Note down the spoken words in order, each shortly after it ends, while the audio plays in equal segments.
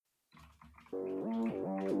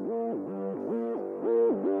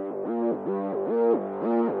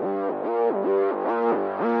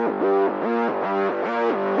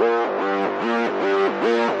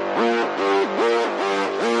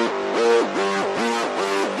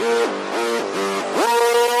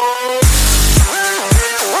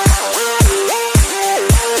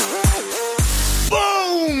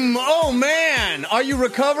Are you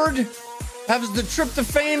recovered? Has the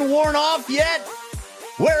tryptophan worn off yet?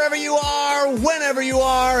 Wherever you are, whenever you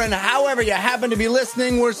are, and however you happen to be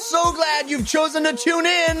listening, we're so glad you've chosen to tune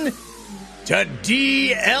in to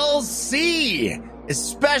DLC,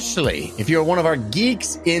 especially if you're one of our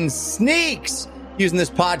geeks in sneaks using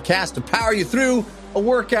this podcast to power you through a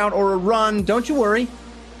workout or a run. Don't you worry.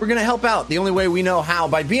 We're going to help out the only way we know how,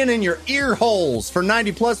 by being in your ear holes for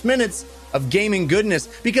 90 plus minutes of gaming goodness,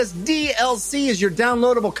 because DLC is your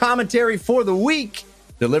downloadable commentary for the week,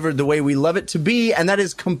 delivered the way we love it to be, and that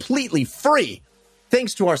is completely free.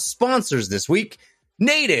 Thanks to our sponsors this week,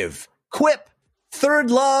 Native, Quip, Third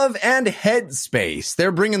Love, and Headspace.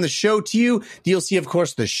 They're bringing the show to you. DLC, of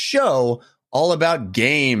course, the show all about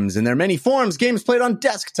games in their many forms. Games played on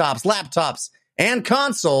desktops, laptops, and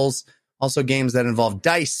consoles. Also games that involve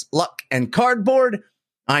dice, luck, and cardboard.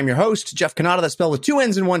 I'm your host, Jeff Cannata, that's spelled with 2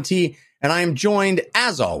 N's and 1 T, and I am joined,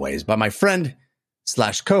 as always, by my friend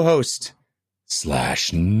 / co-host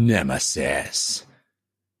 / nemesis.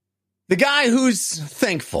 The guy who's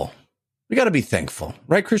thankful. We got to be thankful.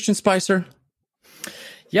 Right, Christian Spicer?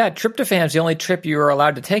 Yeah, tryptophan's the only trip you were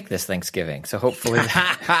allowed to take this Thanksgiving. So hopefully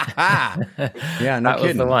yeah, no that kidding.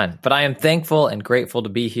 was the one. But I am thankful and grateful to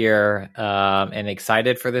be here and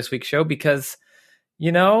excited for this week's show because,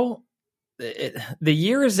 you know, the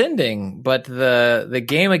year is ending, but the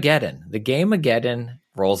Game-ageddon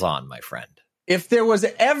rolls on, my friend. If there was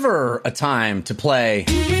ever a time to play,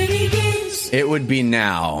 it would be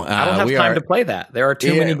now. I don't have time to play that. There are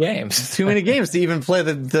too many games. Too many games to even play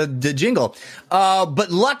the jingle. But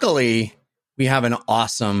luckily, we have an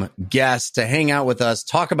awesome guest to hang out with us,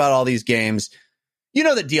 talk about all these games. You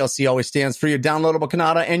know that DLC always stands for your downloadable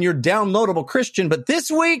Kannada and your downloadable Christian. But this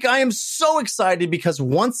week, I am so excited because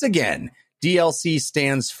once again, DLC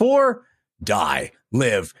stands for Die,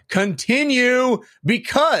 Live, Continue,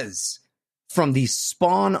 because from the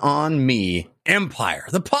Spawn on Me empire,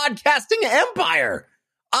 the podcasting empire,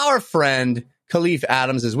 our friend Kahlief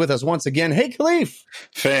Adams is with us once again. Hey, Kahlief.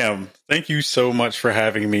 Fam, thank you so much for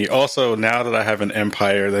having me. Also, now that I have an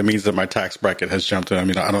empire, that means that my tax bracket has jumped in. I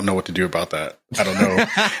mean, I don't know what to do about that. I don't know.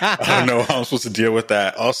 I don't know how I'm supposed to deal with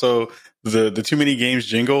that. Also, the Too Many Games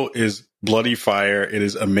jingle is bloody fire. It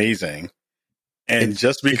is amazing. And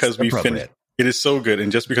just because we finished, it is so good.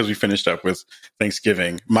 And just because we finished up with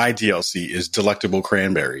Thanksgiving, my DLC is Delectable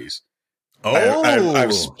Cranberries. Oh,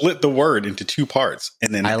 I've split the word into 2 parts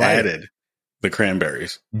and then added the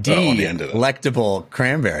cranberries on the end of it. Delectable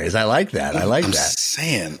cranberries. I like that. I'm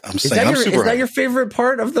saying. Is that your favorite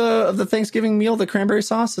part of the Thanksgiving meal? The cranberry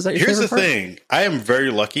sauce? Is that your favorite part? Here's the thing. I am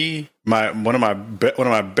very lucky. One of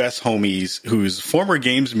my best homies, who's former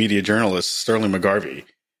games media journalist Sterling McGarvey,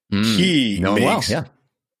 he makes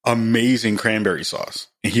amazing cranberry sauce.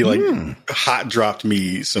 And he hot dropped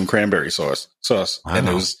me some cranberry sauce, and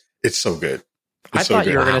it's so good. I thought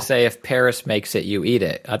you were going to say if Paris makes it, you eat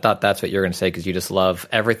it. I thought that's what you were going to say because you just love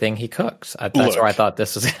everything he cooks. That's where I thought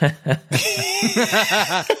this was.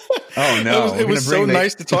 Oh, no. It was so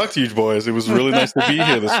nice to talk to you boys. It was really nice to be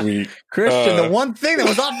here this week. Christian, the one thing that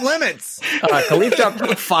was off limits. Kahlief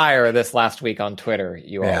dropped fire this last week on Twitter.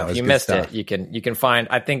 If you missed it, you can find,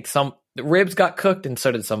 I think the ribs got cooked and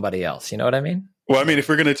so did somebody else. You know what I mean? Well, I mean, if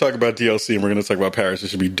we're going to talk about DLC and we're going to talk about Paris, it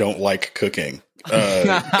should be don't like cooking.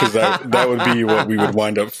 Because that would be what we would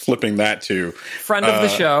wind up flipping that to. Friend of the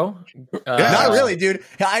show. Not really, dude.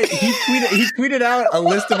 He tweeted out a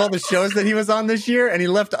list of all the shows that he was on this year, and he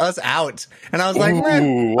left us out. And I was like,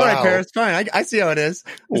 all right, Paris, fine. I see how it is.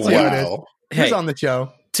 Who's on the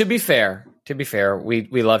show? To be fair,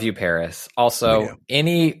 we love you, Paris. Also,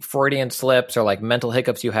 any Freudian slips or like mental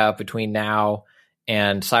hiccups you have between now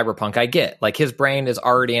and Cyberpunk, I get. Like, his brain is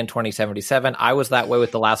already in 2077. I was that way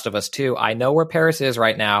with The Last of Us 2. I know where Paris is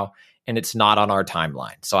right now, and it's not on our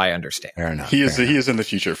timeline, so I understand. Fair enough. He is in the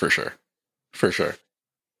future for sure. For sure.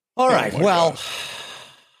 All right. Well,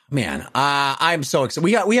 man, I'm so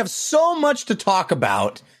excited. We have so much to talk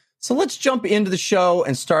about. So let's jump into the show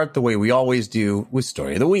and start the way we always do with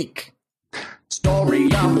Story of the Week.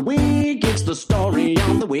 Story of the week, it's the story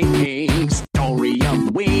of the week. Story of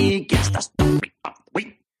the week, it's the story of the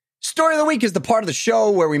week. Story of the Week is the part of the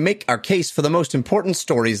show where we make our case for the most important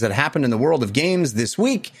stories that happened in the world of games this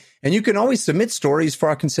week. And you can always submit stories for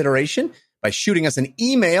our consideration by shooting us an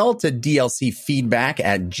email to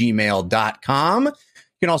dlcfeedback@gmail.com. You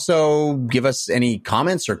can also give us any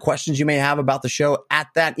comments or questions you may have about the show at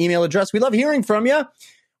that email address. We love hearing from you.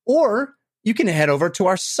 Or you can head over to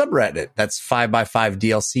our subreddit. That's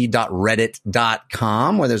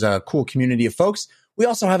 5x5dlc.reddit.com, where there's a cool community of folks. We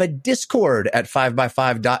also have a Discord at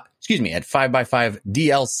 5x5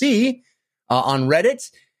 DLC on Reddit.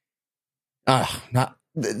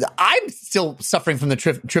 I'm still suffering from the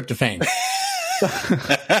tryptophan.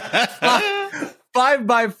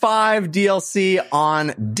 5x5 DLC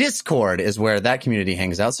on Discord is where that community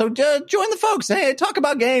hangs out. So join the folks. Hey, talk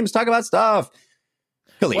about games, talk about stuff.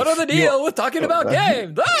 Kahlief, what are the deal with talking about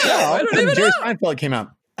games? I don't even Jerry know. Seinfeld came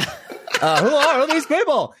out. Who are these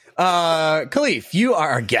people? Kahlief, you are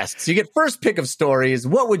our guest. So you get first pick of stories.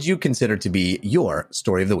 What would you consider to be your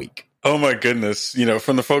story of the week? Oh my goodness.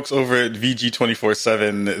 From the folks over at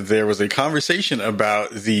VG247, there was a conversation about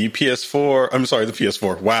the PS4. I'm sorry, the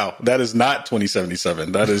PS4. Wow. That is not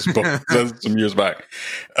 2077. That is that's some years back.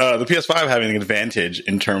 The PS5 having an advantage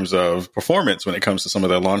in terms of performance when it comes to some of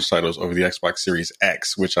their launch titles over the Xbox Series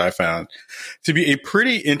X, which I found to be a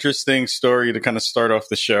pretty interesting story to kind of start off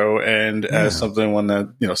the show. And as someone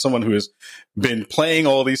who has been playing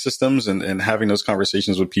all these systems and having those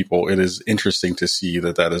conversations with people, it is interesting to see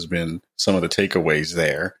that has been some of the takeaways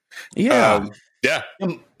there.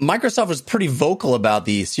 Microsoft was pretty vocal about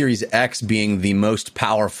the Series X being the most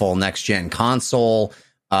powerful next gen console.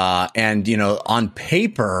 And on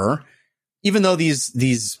paper, even though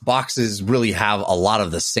these boxes really have a lot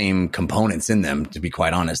of the same components in them, to be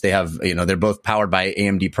quite honest, they have, they're both powered by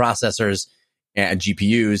AMD processors and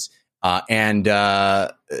GPUs. And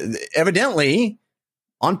evidently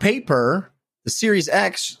on paper, the Series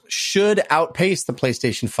X should outpace the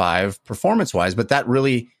PlayStation 5 performance-wise, but that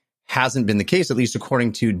really hasn't been the case, at least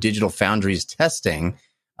according to Digital Foundry's testing.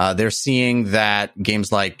 They're seeing that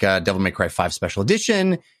games like Devil May Cry 5 Special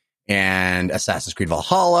Edition and Assassin's Creed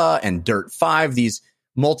Valhalla and Dirt 5, these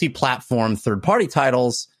multi-platform third-party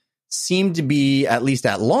titles, seem to be, at least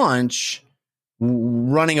at launch,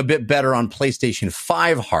 running a bit better on PlayStation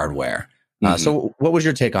 5 hardware. So what was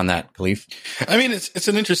your take on that, Kahlief? I mean, it's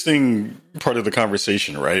an interesting part of the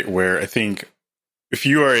conversation, right? Where I think if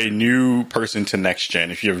you are a new person to next gen,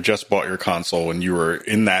 if you have just bought your console and you were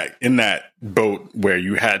in that boat where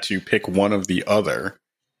you had to pick one of the other,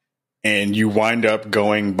 and you wind up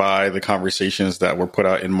going by the conversations that were put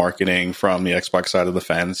out in marketing from the Xbox side of the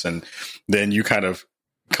fence, and then you kind of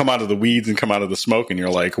come out of the weeds and come out of the smoke, and you're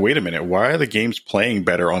like, wait a minute, why are the games playing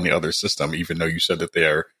better on the other system, even though you said that they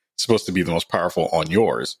are supposed to be the most powerful on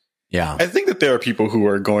yours? Yeah. I think that there are people who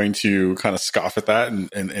are going to kind of scoff at that,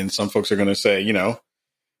 and some folks are going to say,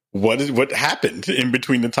 what happened in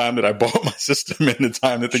between the time that I bought my system and the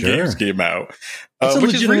time that the games came out? That's a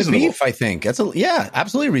which is reasonable. beef, I think.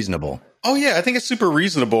 Absolutely reasonable. Oh yeah, I think it's super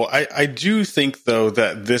reasonable. I do think though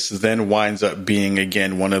that this then winds up being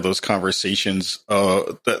again one of those conversations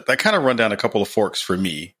that kind of run down a couple of forks for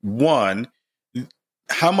me. One,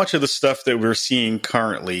 how much of the stuff that we're seeing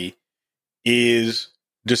currently is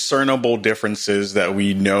discernible differences that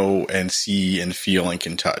we know and see and feel and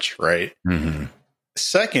can touch, right? Mm-hmm.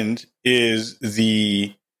 Second is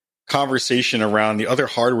the conversation around the other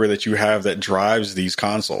hardware that you have that drives these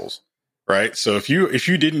consoles, right? So if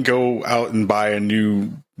you didn't go out and buy a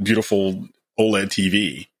new beautiful OLED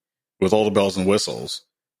TV with all the bells and whistles,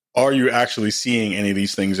 are you actually seeing any of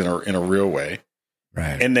these things in a real way?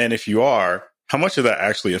 Right. And then if you are, how much of that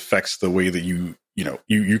actually affects the way that you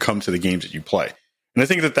come to the games that you play? And I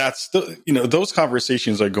think that's those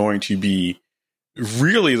conversations are going to be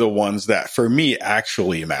really the ones that for me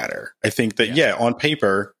actually matter. I think that on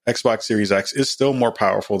paper, Xbox Series X is still more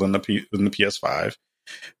powerful than the PS5,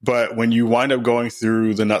 but when you wind up going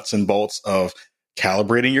through the nuts and bolts of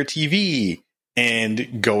calibrating your TV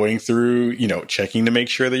and going through, checking to make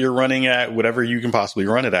sure that you're running at whatever you can possibly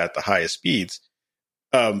run it at the highest speeds,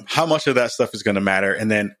 how much of that stuff is going to matter, and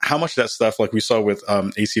then how much of that stuff, like we saw with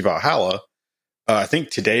AC Valhalla. I think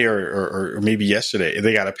today or maybe yesterday,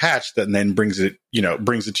 they got a patch that then brings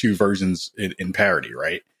the two versions in parity,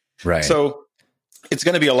 right? Right. So it's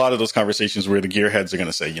going to be a lot of those conversations where the gearheads are going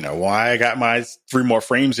to say, why I got my 3 more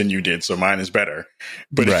frames than you did, so mine is better.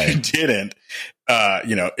 But if you didn't,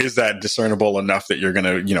 is that discernible enough that you're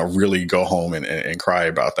going to, really go home and cry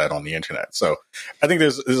about that on the internet? So I think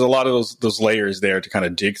there's a lot of those layers there to kind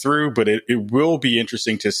of dig through, but it will be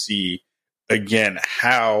interesting to see again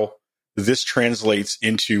how this translates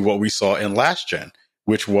into what we saw in last gen,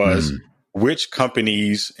 which was which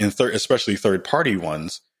companies, especially third-party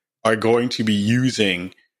ones, are going to be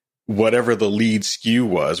using whatever the lead SKU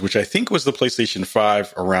was, which I think was the PlayStation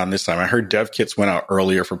 5 around this time. I heard dev kits went out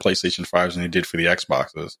earlier for PlayStation 5s than they did for the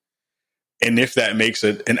Xboxes. And if that makes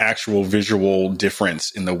it an actual visual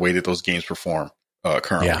difference in the way that those games perform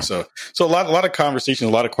currently. Yeah. So a lot of conversations,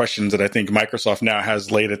 a lot of questions that I think Microsoft now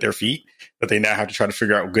has laid at their feet that they now have to try to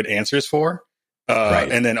figure out good answers for.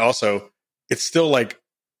 And then also it's still like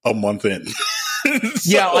a month in.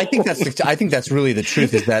 I think that's really the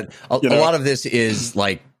truth, is that a lot of this is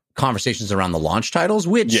like conversations around the launch titles,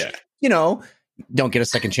 which, don't get a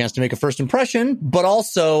second chance to make a first impression. But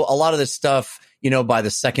also a lot of this stuff, by the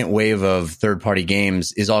second wave of third-party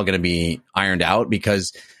games is all going to be ironed out,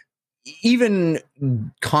 because even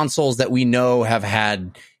consoles that we know have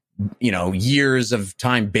had, years of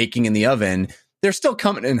time baking in the oven, they're still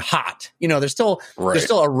coming in hot. They're still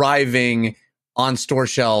arriving on store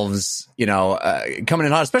shelves, coming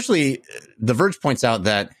in hot. Especially The Verge points out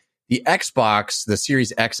that the Xbox, the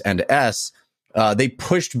Series X and S, they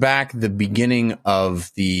pushed back the beginning of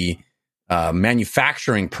the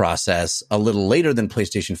manufacturing process a little later than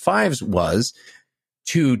PlayStation 5's was,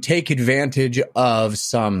 to take advantage of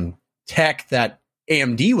some tech that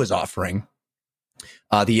AMD was offering.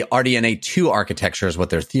 The RDNA 2 architecture is what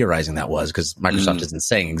they're theorizing that was, because Microsoft isn't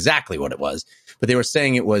saying exactly what it was, but they were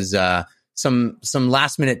saying it was some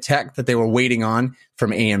last minute tech that they were waiting on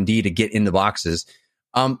from AMD to get in the boxes.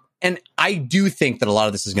 And I do think that a lot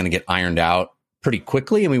of this is going to get ironed out pretty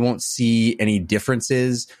quickly, and we won't see any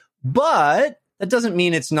differences, but that doesn't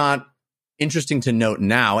mean it's not interesting to note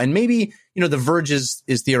now. And maybe, The Verge is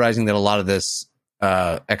theorizing that a lot of this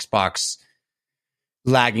Xbox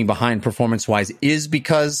lagging behind performance-wise is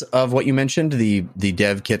because of what you mentioned, the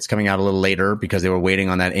dev kits coming out a little later because they were waiting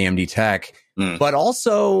on that AMD tech. But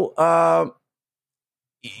also,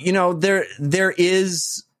 there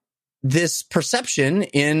is this perception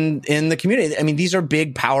in the community. I mean, these are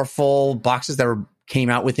big, powerful boxes that came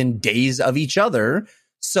out within days of each other.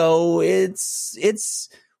 So it's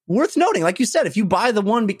worth noting. Like you said, if you buy the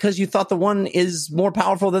one because you thought the one is more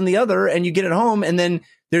powerful than the other, and you get it home, and then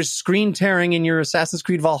there's screen tearing in your Assassin's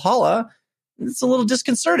Creed Valhalla, it's a little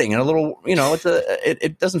disconcerting and a little,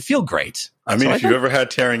 it doesn't feel great. I mean, if you ever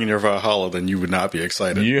had tearing in your Valhalla, then you would not be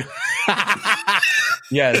excited.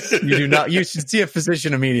 Yes, you do not. You should see a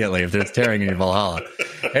physician immediately if there's tearing in your Valhalla.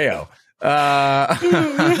 Heyo.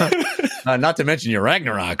 Not to mention your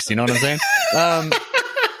Ragnaroks, you know what I'm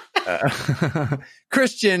saying?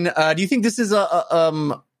 Christian, do you think this is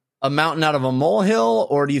a mountain out of a molehill,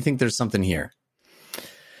 or do you think there's something here?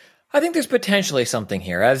 I think there's potentially something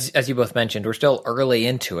here. As you both mentioned, we're still early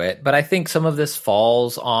into it, but I think some of this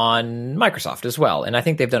falls on Microsoft as well. And I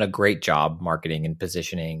think they've done a great job marketing and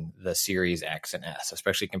positioning the Series X and S,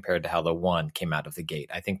 especially compared to how the One came out of the gate.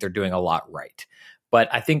 I think they're doing a lot right. But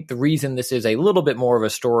I think the reason this is a little bit more of a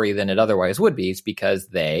story than it otherwise would be is because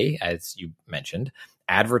they, as you mentioned,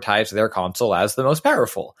 advertised their console as the most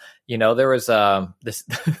powerful. There was this.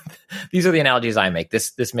 These are the analogies I make.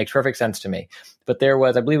 This makes perfect sense to me. But there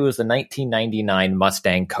was, I believe it was the 1999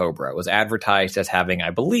 Mustang Cobra. It was advertised as having, I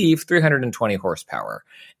believe, 320 horsepower,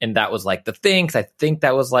 and that was like the thing. Because I think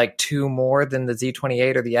that was like 2 more than the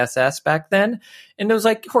Z28 or the SS back then, and it was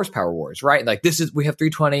like horsepower wars, right? Like we have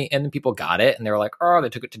 320, and then people got it, and they were like, oh, they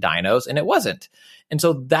took it to dynos, and it wasn't. And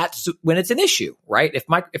so that's when it's an issue, right?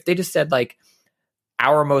 If they just said like,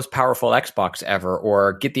 our most powerful Xbox ever,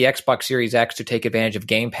 or get the Xbox Series X to take advantage of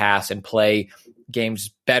Game Pass and play games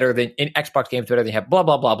better than Xbox games better than you have, blah,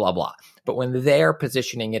 blah, blah, blah, blah. But when they're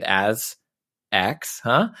positioning it as X,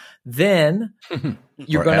 then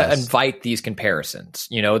you're going to invite these comparisons.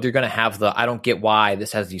 They're going to have I don't get why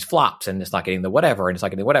this has these flops and it's not getting the whatever and it's not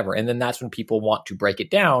getting the whatever. And then that's when people want to break it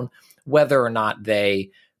down, whether or not they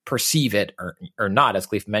perceive it or not, as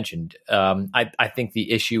Kahlief mentioned. I think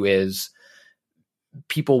the issue is,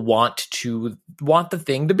 people want the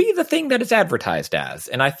thing to be the thing that it's advertised as.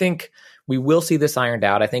 And I think we will see this ironed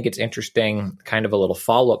out. I think it's interesting, kind of a little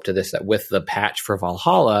follow-up to this, that with the patch for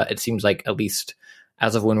Valhalla, it seems like, at least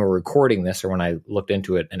as of when we're recording this, or when I looked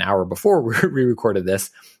into it an hour before we recorded this,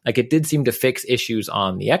 like it did seem to fix issues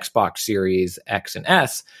on the Xbox Series X and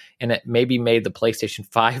S, and it maybe made the PlayStation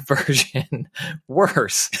 5 version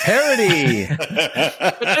worse. Parody.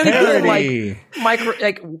 Parody.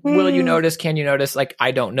 Will you notice? Can you notice? Like, I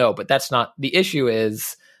don't know, but that's not the issue.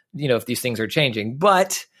 Is, if these things are changing,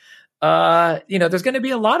 but there's going to be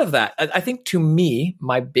a lot of that. I think, to me,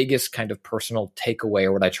 my biggest kind of personal takeaway,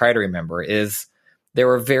 or what I try to remember, is there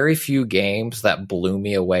were very few games that blew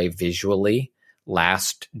me away visually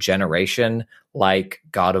last generation, like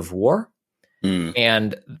God of War.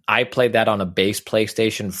 And I played that on a base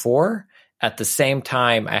PlayStation 4. At the same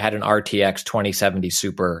time, I had an RTX 2070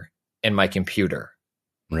 Super in my computer.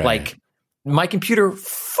 Right. Like, my computer,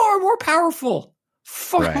 far more powerful.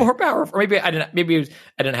 More powerful. Maybe I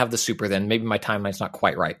didn't have the Super then. Maybe my timeline's not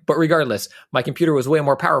quite right. But regardless, my computer was way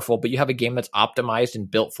more powerful. But you have a game that's optimized and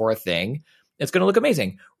built for a thing. It's going to look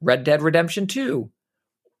amazing. Red Dead Redemption 2,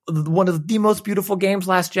 one of the most beautiful games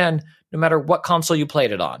last gen, no matter what console you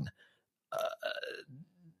played it on.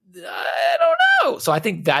 I don't know. So I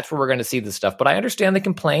think that's where we're going to see this stuff. But I understand the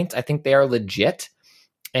complaints. I think they are legit.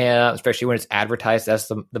 and especially when it's advertised as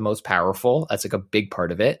the most powerful. That's like a big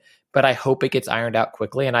part of it. But I hope it gets ironed out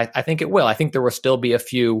quickly, and I think it will. I think there will still be a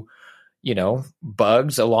few,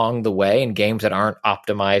 bugs along the way and games that aren't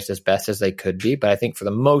optimized as best as they could be. But I think for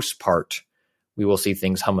the most part, we will see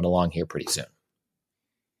things humming along here pretty soon.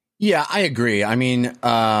 Yeah, I agree. I mean,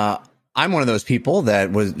 I'm one of those people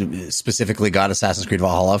that was specifically got Assassin's Creed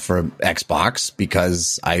Valhalla for Xbox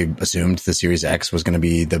because I assumed the Series X was going to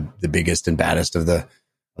be the biggest and baddest of the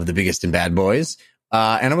biggest and bad boys.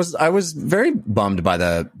 And I was very bummed by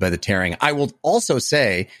the tearing. I will also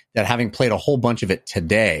say that having played a whole bunch of it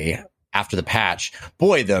today after the patch,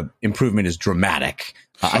 boy, the improvement is dramatic.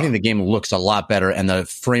 I think the game looks a lot better, and the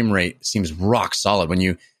frame rate seems rock solid. When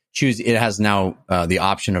you choose, it has now the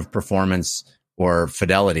option of performance or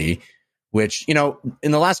fidelity, which, in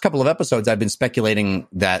the last couple of episodes, I've been speculating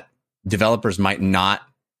that developers might not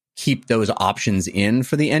keep those options in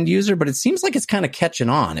for the end user, but it seems like it's kind of catching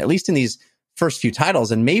on, at least in these first few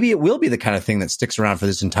titles. And maybe it will be the kind of thing that sticks around for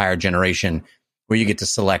this entire generation, where you get to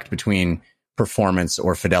select between performance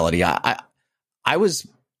or fidelity. I was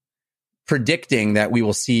predicting that we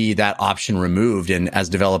will see that option removed, and as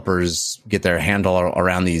developers get their handle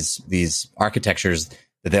around these architectures,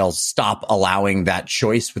 that they'll stop allowing that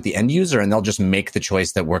choice with the end user, and they'll just make the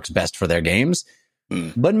choice that works best for their games.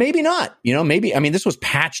 But maybe not. Maybe, I mean, this was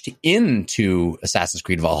patched into Assassin's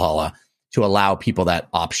Creed Valhalla to allow people that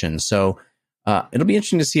option. So it'll be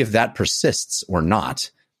interesting to see if that persists or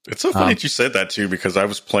not. It's so funny that you said that too, because I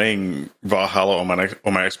was playing Valhalla on my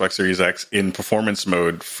Xbox Series X in performance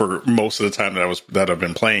mode for most of the time that I've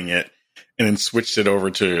been playing it, and then switched it over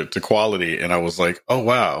to quality, and I was like, oh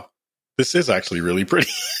wow, this is actually really pretty.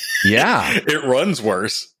 Yeah, it runs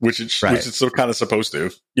worse, which it's still kind of supposed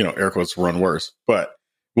to, air quotes, run worse. But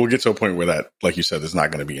we'll get to a point where that, like you said, is not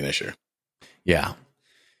going to be an issue. Yeah,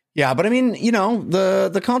 but I mean,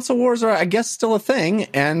 the console wars are, I guess, still a thing,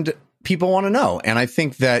 and people want to know. And I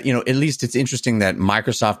think that, at least it's interesting that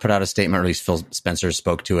Microsoft put out a statement, or at least Phil Spencer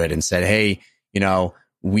spoke to it and said, hey,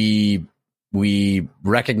 we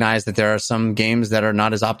recognize that there are some games that are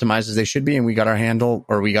not as optimized as they should be, and we got our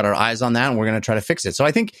eyes on that, and we're going to try to fix it. So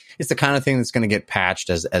I think it's the kind of thing that's going to get patched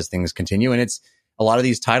as things continue. And it's a lot of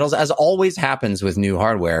these titles, as always happens with new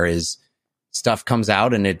hardware, is stuff comes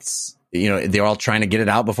out and it's, they're all trying to get it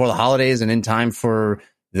out before the holidays and in time for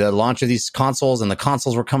the launch of these consoles, and the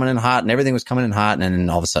consoles were coming in hot and everything was coming in hot. And then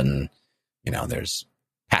all of a sudden, there's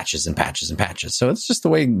patches and patches and patches. So it's just the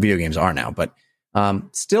way video games are now, but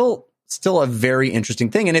still a very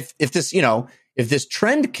interesting thing. And if this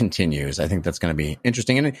trend continues, I think that's going to be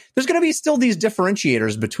interesting. And there's going to be still these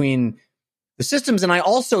differentiators between the systems. And I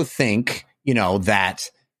also think, that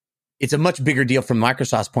it's a much bigger deal from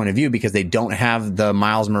Microsoft's point of view, because they don't have the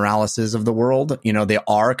Miles Moraleses of the world. They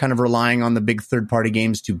are kind of relying on the big third-party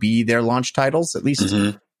games to be their launch titles, at least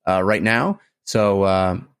right now.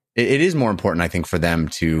 So it is more important, I think, for them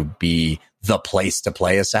to be the place to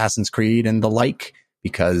play Assassin's Creed and the like,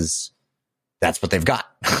 because that's what they've got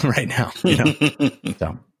right now.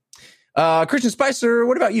 So, Christian Spicer,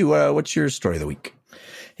 what about you? What's your story of the week?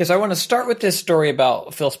 Yes, I want to start with this story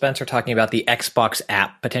about Phil Spencer talking about the Xbox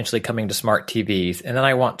app potentially coming to smart TVs. And then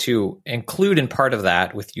I want to include in part of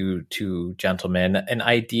that with you two gentlemen an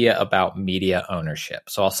idea about media ownership.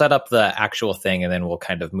 So I'll set up the actual thing, and then we'll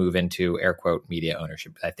kind of move into air quote media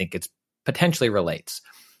ownership. I think it's potentially relates.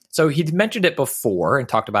 So he'd mentioned it before and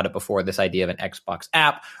talked about it before, this idea of an Xbox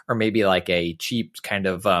app, or maybe like a cheap kind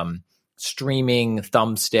of streaming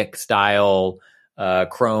thumbstick style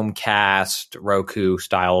Chromecast, Roku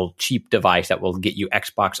style cheap device that will get you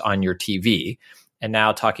Xbox on your TV. And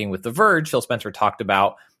now talking with The Verge, Phil Spencer talked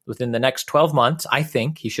about within the next 12 months, I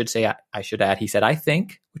think, he should say, I should add, he said, I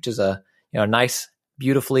think, which is a nice,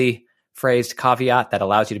 beautifully phrased caveat that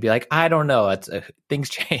allows you to be like, I don't know, things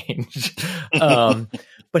change.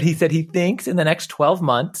 But he said he thinks in the next 12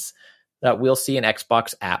 months that we'll see an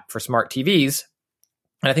Xbox app for smart TVs.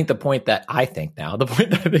 And I think the point that I think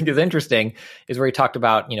is interesting is where he talked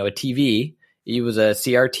about, a TV. It was a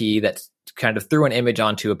CRT that kind of threw an image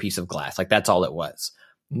onto a piece of glass. Like, that's all it was.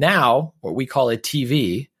 Now, what we call a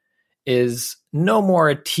TV is no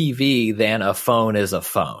more a TV than a phone is a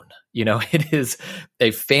phone. It is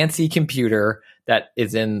a fancy computer that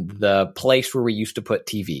is in the place where we used to put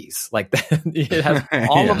TVs. Like, it has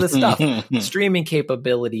all of this stuff, streaming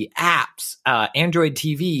capability, apps, Android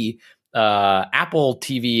TV, Apple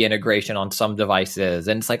TV integration on some devices.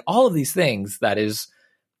 And it's like all of these things it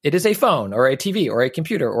is a phone or a TV or a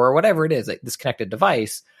computer or whatever it is, like this connected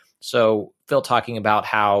device. So Phil talking about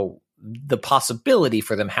how the possibility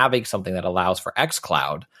for them having something that allows for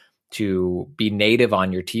xCloud to be native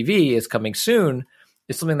on your TV is coming soon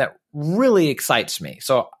is something that really excites me.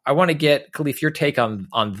 So I want to get, Kahlief, your take on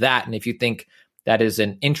that, and if you think that is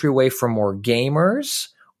an entryway for more gamers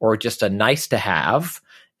or just a nice to have.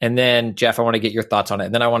 And then, Jeff, I want to get your thoughts on it.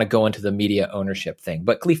 And then I want to go into the media ownership thing.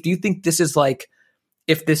 But Kahlief, do you think this is like,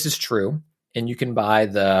 if this is true, and you can buy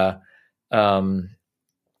the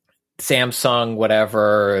Samsung,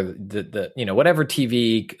 whatever, the whatever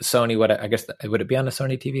TV, Sony, I guess, would it be on a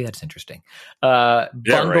Sony TV? That's interesting.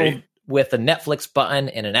 Bundled with a Netflix button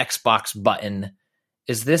and an Xbox button.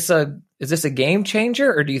 Is this a game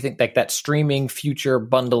changer, or do you think like that streaming future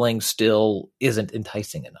bundling still isn't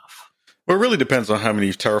enticing enough? Well, it really depends on how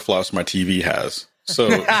many teraflops my TV has. So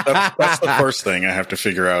that's the first thing I have to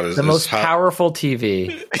figure out is the most powerful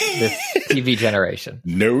TV this TV generation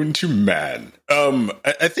known to man.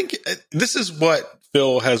 I think this is what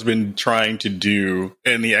Phil has been trying to do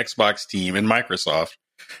in the Xbox team and Microsoft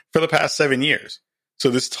for the past 7 years. So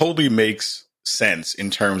this totally makes sense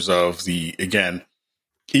in terms of the, again,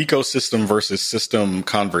 ecosystem versus system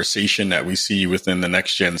conversation that we see within the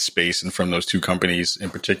next gen space and from those two companies in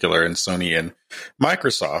particular, and Sony and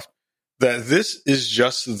Microsoft, that this is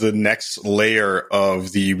just the next layer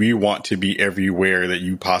of the we want to be everywhere that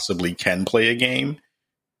you possibly can play a game.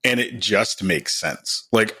 And it just makes sense.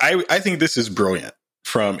 Like, I think this is brilliant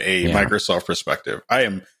from a Microsoft perspective. I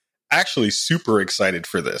am actually super excited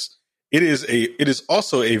for this. It is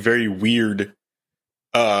also a very weird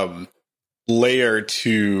layer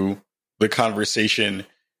to the conversation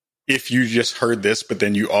if you just heard this, but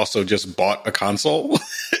then you also just bought a console.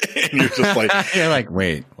 And you're just like, you're like,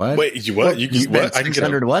 wait, what? Wait, you what? You what? I can get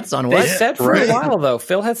 100 watts on what? They said for a while, though.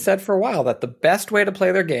 Phil has said for a while that the best way to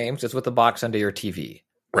play their games is with the box under your TV.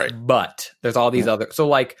 Right. But there's all these other. So,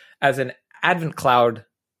 like, as an Advent Cloud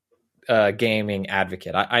gaming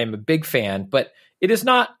advocate, I am a big fan, but it is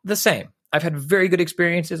not the same. I've had very good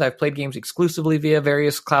experiences. I've played games exclusively via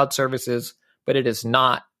various cloud services, but it is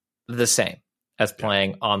not the same as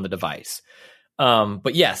playing on the device.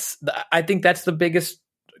 But yes, I think that's the biggest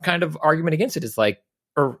kind of argument against it is like,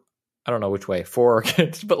 or I don't know which way, for or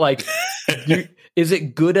against, but like, is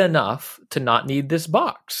it good enough to not need this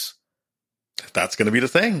box? That's going to be the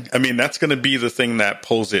thing. I mean, that's going to be the thing that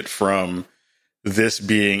pulls it from this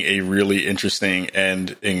being a really interesting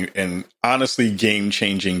and honestly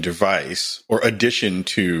game-changing device or addition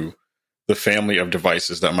to the family of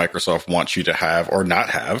devices that Microsoft wants you to have or not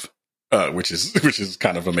have, which is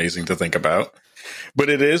kind of amazing to think about. But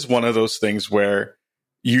it is one of those things where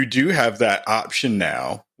you do have that option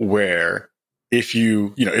now where if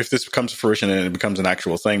if this comes to fruition and it becomes an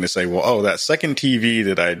actual thing to say, well, oh, that second TV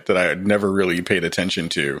that I had never really paid attention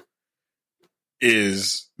to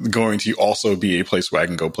is going to also be a place where I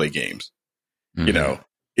can go play games. Mm-hmm.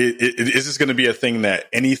 Is this going to be a thing that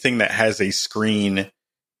anything that has a screen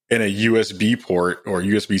and a USB port or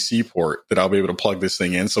USB-C port that I'll be able to plug this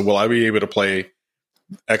thing in? So will I be able to play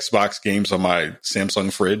Xbox games on my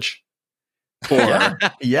Samsung fridge? Or,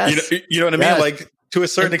 yes. You know what I mean? Like, to a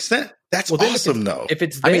certain extent, that's awesome, though. If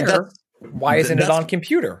it's there, why isn't it on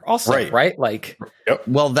computer also, right? Like,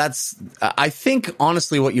 well, I think,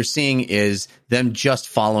 honestly, what you're seeing is them just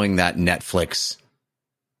following that Netflix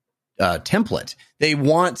template. They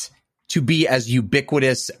want to be as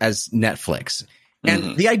ubiquitous as Netflix.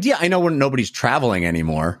 And the idea, I know nobody's traveling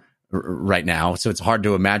anymore right now, so it's hard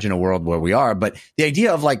to imagine a world where we are, but the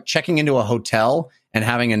idea of like checking into a hotel and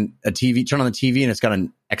having a TV, turn on the TV and it's got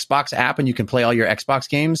an Xbox app and you can play all your Xbox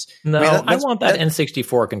games. No, I want that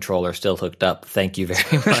N64 controller still hooked up. Thank you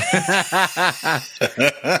very much.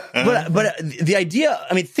 But the idea,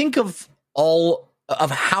 I mean, think of all of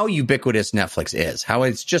how ubiquitous Netflix is, how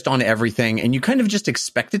it's just on everything and you kind of just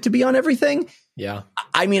expect it to be on everything. Yeah.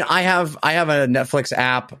 I mean, I have a Netflix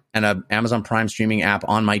app and an Amazon Prime streaming app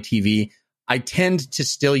on my TV. I tend to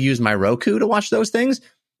still use my Roku to watch those things,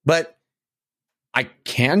 but I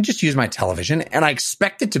can just use my television and I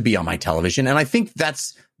expect it to be on my television. And I think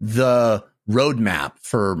that's the roadmap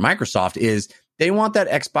for Microsoft is they want that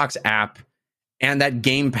Xbox app and that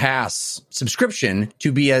Game Pass subscription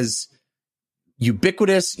to be as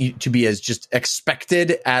ubiquitous, to be as just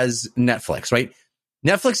expected as Netflix, right?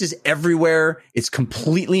 Netflix is everywhere. It's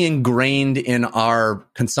completely ingrained in our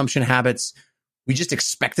consumption habits. We just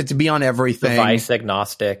expect it to be on everything. Device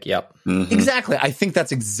agnostic. Yep. Mm-hmm. Exactly. I think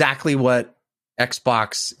that's exactly what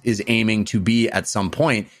Xbox is aiming to be at some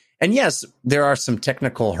point. And yes, there are some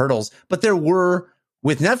technical hurdles, but there were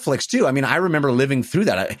with Netflix too. I mean, I remember living through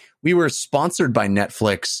that. We were sponsored by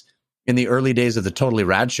Netflix in the early days of the Totally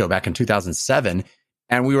Rad show back in 2007.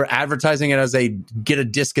 and we were advertising it as a get a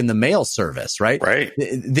disc in the mail service, right? Right.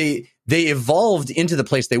 They evolved into the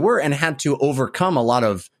place they were and had to overcome a lot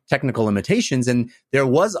of technical limitations. And there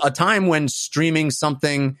was a time when streaming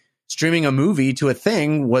a movie to a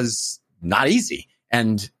thing was not easy.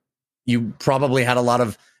 And you probably had a lot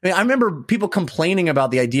of, I remember people complaining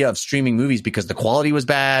about the idea of streaming movies because the quality was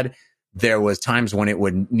bad. There was times when it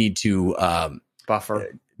would need to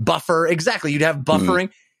buffer. Exactly. You'd have buffering.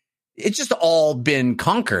 It's just all been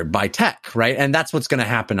conquered by tech, right? And that's what's going to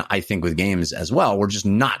happen, I think, with games as well. We're just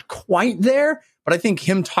not quite there. But I think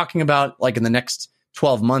him talking about, like, in the next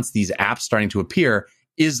 12 months, these apps starting to appear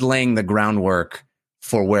is laying the groundwork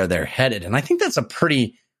for where they're headed. And I think that's a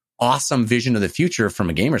pretty awesome vision of the future from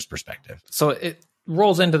a gamer's perspective. So it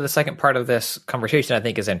rolls into the second part of this conversation I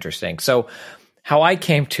think is interesting. So how I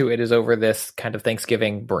came to it is over this kind of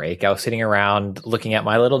Thanksgiving break. I was sitting around looking at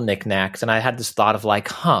my little knickknacks, and I had this thought of like,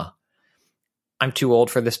 I'm too old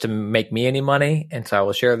for this to make me any money. And so I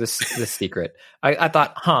will share this secret. I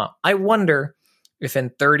thought, I wonder if in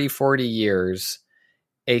 30, 40 years,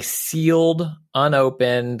 a sealed,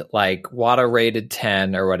 unopened, like WATA rated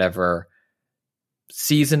 10 or whatever,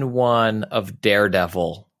 season 1 of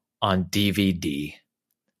Daredevil on DVD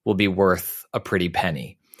will be worth a pretty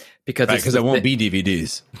penny. Because there won't be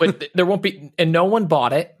DVDs. But there won't be, and no one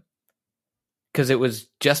bought it because it was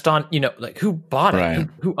just on, like, who bought it? Right.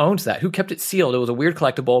 Who owns that? Who kept it sealed? It was a weird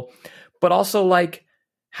collectible. But also, like,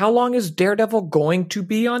 how long is Daredevil going to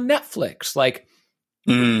be on Netflix? Like,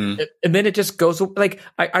 and then it just goes, like,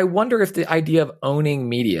 I wonder if the idea of owning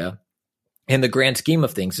media in the grand scheme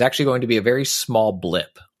of things is actually going to be a very small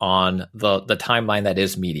blip on the timeline that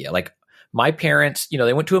is media. Like, my parents,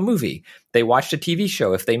 they went to a movie. They watched a TV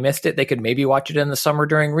show. If they missed it, they could maybe watch it in the summer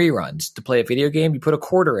during reruns. To play a video game, you put a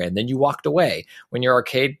quarter in, then you walked away. When your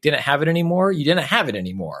arcade didn't have it anymore, you didn't have it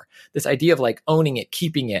anymore. This idea of like owning it,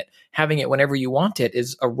 keeping it, having it whenever you want it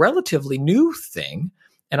is a relatively new thing.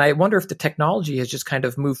 And I wonder if the technology has just kind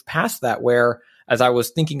of moved past that, where as I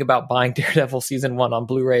was thinking about buying Daredevil season 1 on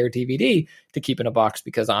Blu-ray or DVD to keep in a box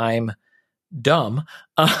because I'm dumb,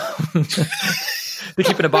 to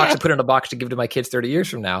keep in a box and put in a box to give to my kids 30 years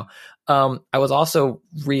from now. I was also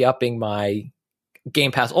re-upping my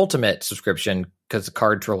Game Pass Ultimate subscription because the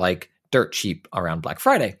cards were like dirt cheap around Black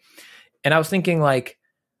Friday. And I was thinking, like,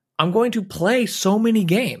 I'm going to play so many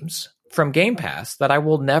games from Game Pass that I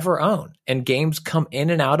will never own. And games come in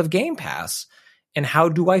and out of Game Pass. And how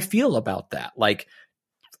do I feel about that? Like,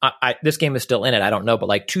 this game is still in it. I don't know. But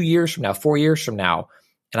like 2 years from now, 4 years from now,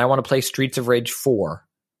 and I want to play Streets of Rage 4.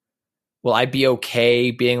 Will I be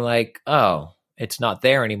okay being like, oh, it's not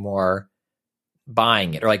there anymore,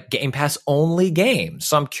 buying it? Or like Game Pass only games.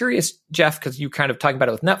 So I'm curious, Jeff, because you kind of talking about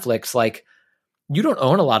it with Netflix, like, you don't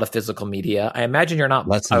own a lot of physical media. I imagine you're not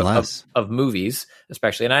less and less of movies,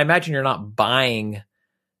 especially. And I imagine you're not buying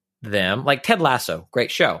them. Like Ted Lasso,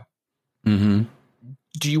 great show. Mm-hmm.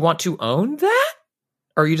 Do you want to own that?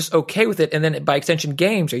 Or are you just okay with it? And then by extension,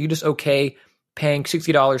 games, are you just okay paying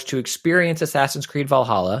 $60 to experience Assassin's Creed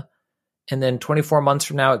Valhalla, and then 24 months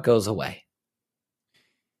from now it goes away?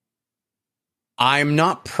 I'm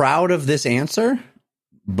not proud of this answer,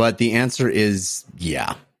 but the answer is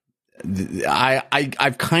yeah.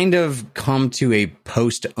 I've kind of come to a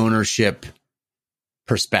post-ownership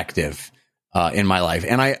perspective in my life.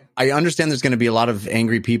 And I understand there's going to be a lot of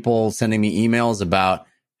angry people sending me emails about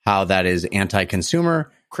how that is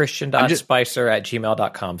anti-consumer.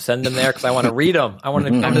 Christian.spicer@gmail.com. Send them there because I want to read them. I want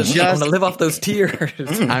to live off those tears.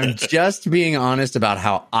 I'm just being honest about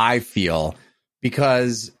how I feel,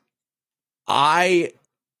 because I'm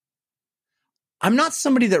not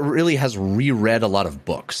somebody that really has reread a lot of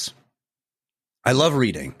books. I love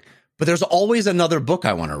reading, but there's always another book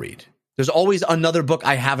I want to read. There's always another book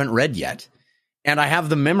I haven't read yet. And I have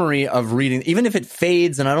the memory of reading, even if it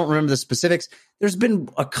fades and I don't remember the specifics. There's been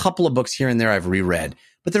a couple of books here and there I've reread,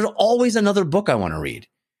 but there's always another book I want to read.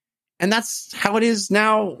 And that's how it is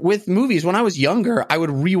now with movies. When I was younger, I would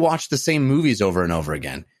rewatch the same movies over and over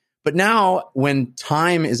again. But now, when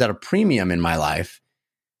time is at a premium in my life,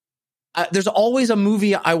 there's always a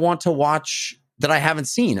movie I want to watch that I haven't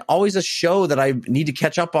seen. Always a show that I need to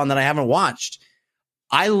catch up on that I haven't watched.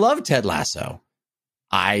 I love Ted Lasso.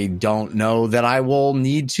 I don't know that I will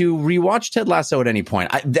need to rewatch Ted Lasso at any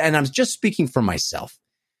point. And I'm just speaking for myself.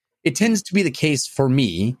 It tends to be the case for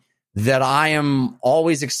me that I am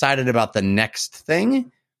always excited about the next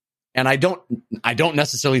thing. And I don't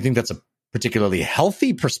necessarily think that's a particularly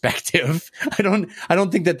healthy perspective. I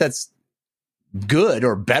don't think that that's good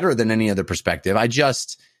or better than any other perspective.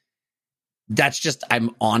 I'm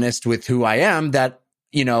honest with who I am, that,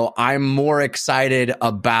 I'm more excited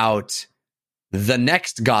about the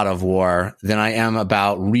next God of War than I am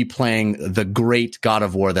about replaying the great God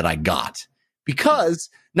of War that I got. Because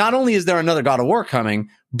not only is there another God of War coming,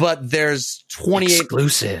 but there's 28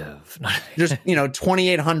 exclusive. There's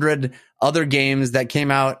 2,800 other games that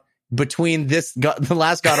came out between the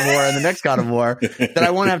last God of War and the next God of War that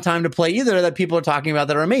I won't have time to play either, that people are talking about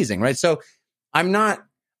that are amazing, right? So I'm not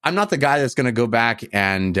the guy that's going to go back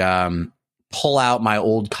and pull out my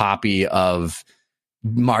old copy of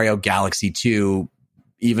Mario Galaxy 2,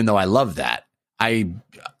 even though I love that.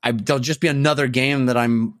 There'll just be another game that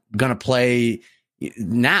I'm going to play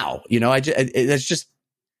now. That's just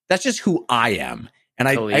who I am. And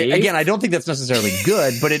I don't think that's necessarily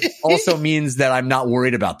good, but it also means that I'm not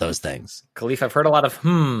worried about those things. Kahlief, I've heard a lot of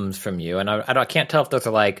hmms from you, and I can't tell if those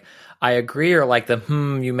are like, I agree, or like the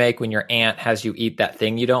you make when your aunt has you eat that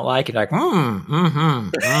thing you don't like. You're like,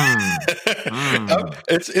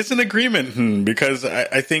 It's an agreement, because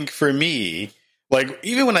I think for me, like,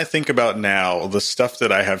 even when I think about now, the stuff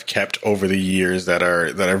that I have kept over the years that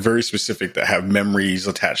are very specific, that have memories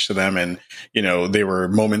attached to them, and they were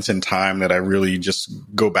moments in time that I really just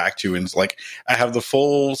go back to, and it's like I have the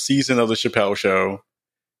full season of the Chappelle Show,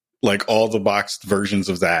 like all the boxed versions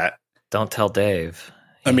of that. Don't tell Dave.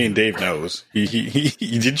 I mean, Dave knows. He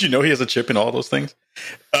did you know he has a chip in all those things?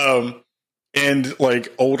 And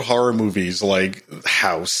like old horror movies like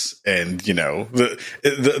House, and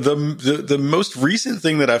the most recent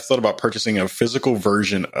thing that I've thought about purchasing a physical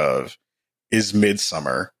version of is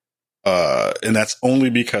Midsummer. And that's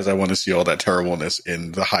only because I want to see all that terribleness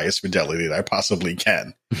in the highest fidelity that I possibly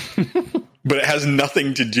can. But it has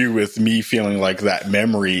nothing to do with me feeling like that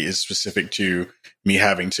memory is specific to me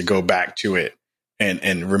having to go back to it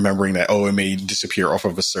and remembering that, it may disappear off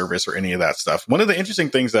of a service or any of that stuff. One of the interesting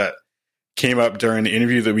things that came up during the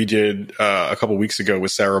interview that we did a couple weeks ago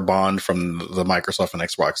with Sarah Bond from the Microsoft and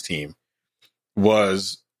Xbox team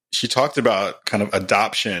was she talked about kind of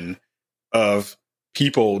adoption of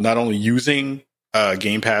people not only using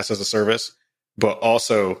Game Pass as a service, but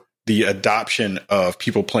also the adoption of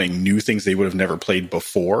people playing new things they would have never played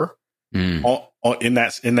before in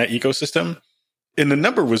that ecosystem. And the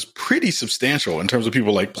number was pretty substantial in terms of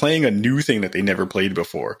people like playing a new thing that they never played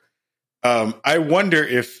before. I wonder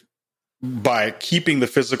if by keeping the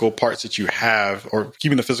physical parts that you have, or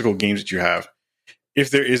keeping the physical games that you have,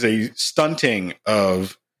 if there is a stunting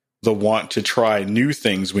of the want to try new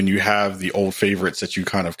things when you have the old favorites that you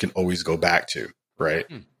kind of can always go back to, right?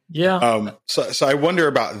 Yeah. So I wonder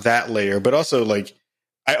about that layer, but also like,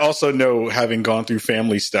 I also know, having gone through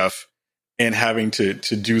family stuff and having to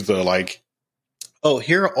do the like,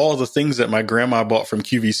 here are all the things that my grandma bought from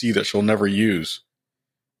QVC that she'll never use.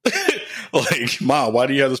 Like, Ma, why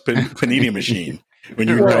do you have this panini machine when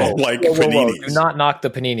you like paninis? Do not knock the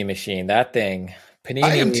panini machine. That thing. Panini.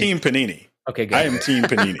 I am Team Panini. Okay, good. I am Team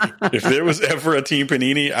Panini. If there was ever a Team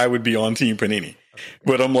Panini, I would be on Team Panini.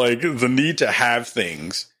 But I'm like, the need to have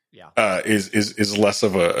things is less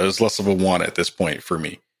of a want at this point for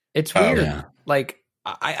me. It's weird. Like,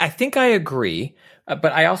 I think I agree,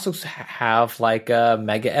 but I also have like a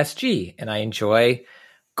Mega SG, and I enjoy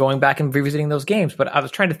going back and revisiting those games. But I was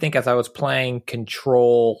trying to think as I was playing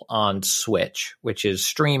Control on Switch, which is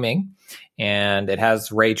streaming, and it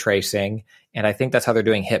has ray tracing. And I think that's how they're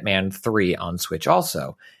doing Hitman 3 on Switch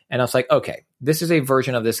also. And I was like, okay, this is a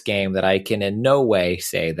version of this game that I can in no way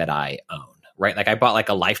say that I own, right? Like, I bought like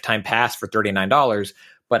a lifetime pass for $39,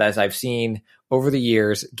 but as I've seen over the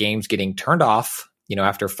years, games getting turned off,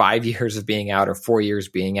 after 5 years of being out or 4 years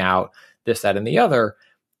being out, this, that, and the other,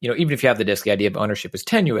 even if you have the disc, the idea of ownership is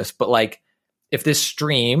tenuous, but like, if this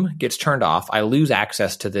stream gets turned off, I lose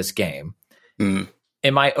access to this game.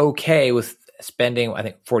 Am I okay with spending, I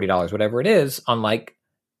think, $40, whatever it is, on like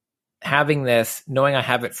having this, knowing I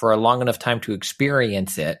have it for a long enough time to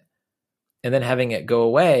experience it, and then having it go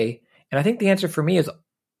away? And I think the answer for me is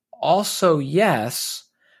also yes,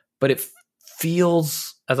 but it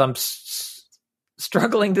feels, as I'm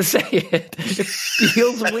struggling to say it, it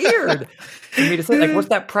feels weird for me to say, like, what's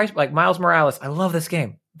that price? Like Miles Morales, I love this game.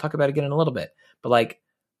 I'll talk about it again in a little bit, but like,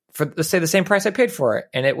 for let's say the same price I paid for it,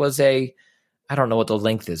 and it was I don't know what the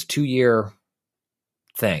length is, 2-year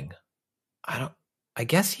thing. I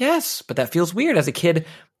guess yes, but that feels weird as a kid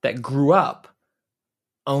that grew up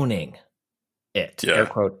owning it, air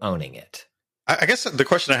quote, owning it. I guess the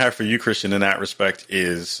question I have for you, Christian, in that respect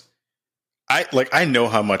is, I know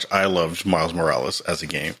how much I loved Miles Morales as a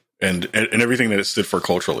game and everything that it stood for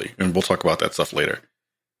culturally, and we'll talk about that stuff later.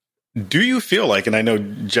 Do you feel like, and I know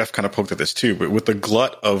Jeff kind of poked at this too, but with the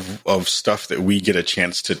glut of stuff that we get a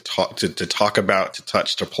chance to talk about, to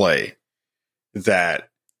touch, to play, that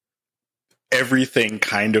everything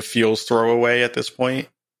kind of feels throwaway at this point.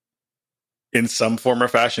 In some form or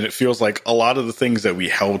fashion, it feels like a lot of the things that we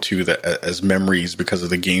held to that as memories because of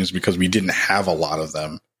the games, because we didn't have a lot of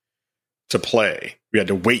them to play. We had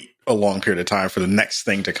to wait a long period of time for the next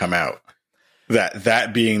thing to come out.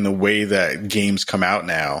 That being the way that games come out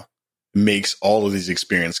now makes all of these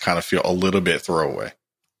experiences kind of feel a little bit throwaway.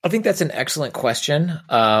 I think that's an excellent question.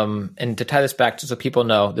 And to tie this back, just so people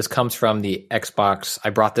know, this comes from the Xbox. I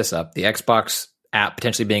brought this up, the Xbox app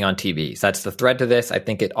potentially being on TV. So that's the thread to this. I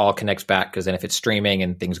think it all connects back because then if it's streaming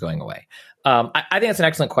and things going away. I think that's an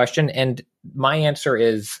excellent question. And my answer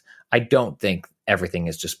is I don't think everything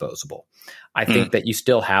is disposable. I think that you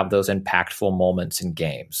still have those impactful moments in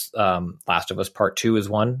games. Last of Us Part 2 is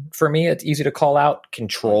one for me. It's easy to call out.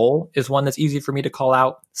 Control is one that's easy for me to call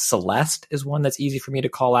out. Celeste is one that's easy for me to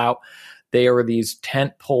call out. They are these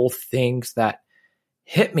tentpole things that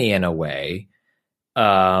hit me in a way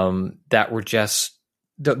that were just,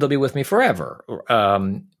 they'll be with me forever.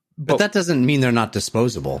 But that doesn't mean they're not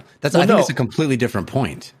disposable. I think it's a completely different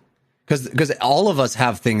point. Because all of us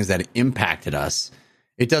have things that impacted us.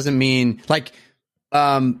 It doesn't mean like,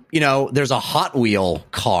 there's a Hot Wheel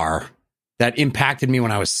car that impacted me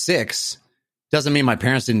when I was 6. Doesn't mean my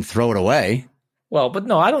parents didn't throw it away. Well, but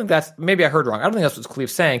no, I don't think that's, maybe I heard wrong. I don't think that's what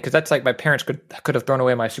Kahlief's saying, because that's like my parents could have thrown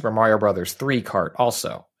away my Super Mario Brothers 3 cart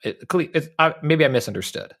also. Maybe I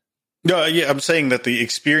misunderstood. No, yeah, I'm saying that the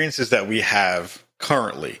experiences that we have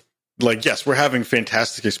currently, like, yes, we're having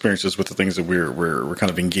fantastic experiences with the things that we're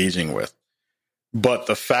kind of engaging with. But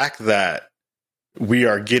the fact that we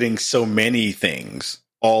are getting so many things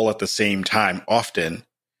all at the same time, often,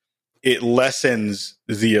 it lessens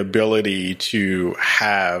the ability to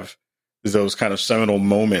have those kind of seminal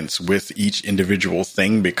moments with each individual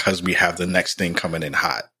thing because we have the next thing coming in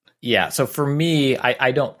hot. Yeah. So for me,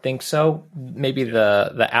 I don't think so. Maybe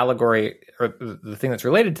the allegory or the thing that's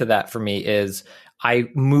related to that for me is I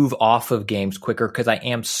move off of games quicker because I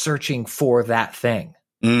am searching for that thing.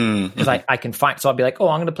 Because I can find, so I'll be like, oh,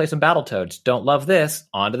 I'm going to play some Battletoads. Don't love this.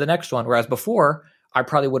 On to the next one. Whereas before, I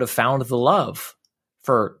probably would have found the love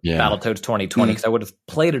for Battletoads 2020 because I would have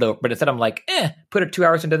played it over. But instead, I'm like, put it 2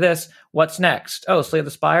 hours into this. What's next? Oh, Slay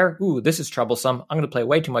the Spire. Ooh, this is troublesome. I'm going to play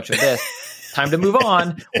way too much of this. Time to move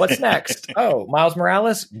on. What's next? Oh, Miles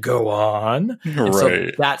Morales. Go on. And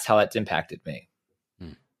so that's how it's impacted me.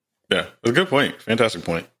 Yeah, that's a good point. Fantastic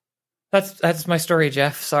point. That's my story,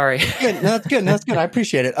 Jeff. Sorry. Good. No, that's good. No, that's good. I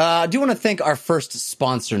appreciate it. I do want to thank our first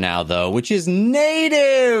sponsor now, though, which is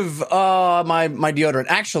Native. My deodorant.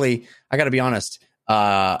 Actually, I got to be honest,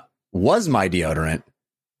 was my deodorant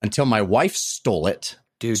until my wife stole it.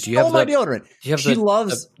 Dude, do you have my deodorant? Do you have she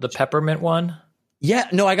loves the peppermint one? Yeah.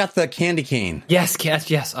 No, I got the candy cane. Yes.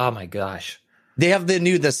 Oh my gosh. They have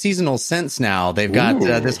the seasonal scents now. They've got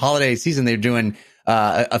this holiday season. They're doing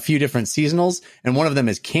a few different seasonals, and one of them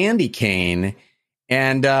is candy cane.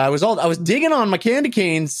 And I was digging on my candy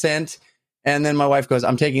cane scent, and then my wife goes,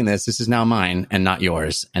 "I'm taking this. This is now mine and not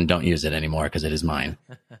yours, and don't use it anymore because it is mine."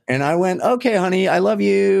 And I went, "Okay, honey, I love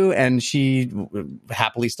you." And she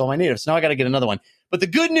happily stole my Native. So now I got to get another one. But the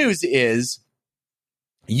good news is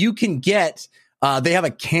you can get. They have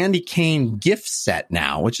a candy cane gift set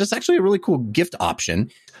now, which is actually a really cool gift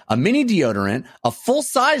option. A mini deodorant, a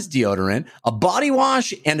full-size deodorant, a body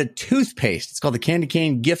wash, and a toothpaste. It's called the Candy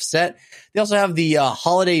Cane Gift Set. They also have the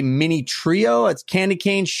holiday mini trio. It's candy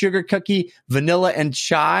cane, sugar cookie, vanilla, and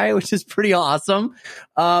chai, which is pretty awesome.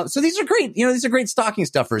 So these are great. These are great stocking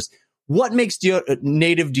stuffers. What makes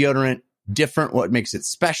Native deodorant different? What makes it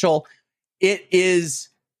special? It is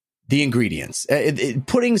the ingredients.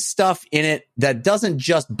 Putting stuff in it that doesn't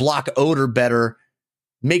just block odor better,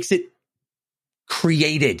 makes it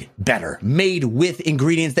created better, made with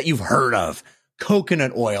ingredients that you've heard of.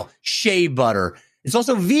 Coconut oil, shea butter. It's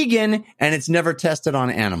also vegan, and it's never tested on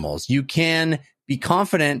animals. You can be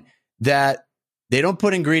confident that they don't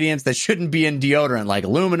put ingredients that shouldn't be in deodorant, like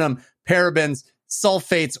aluminum, parabens,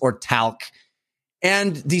 sulfates, or talc.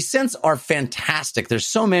 And these scents are fantastic. There's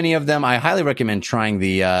so many of them. I highly recommend trying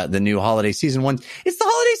the new holiday season one. It's the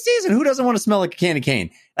holiday season. Who doesn't want to smell like a candy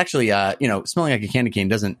cane? Actually, smelling like a candy cane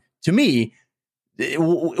doesn't, to me, it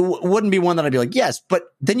wouldn't be one that I'd be like, yes. But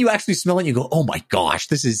then you actually smell it and you go, oh my gosh,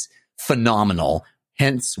 this is phenomenal.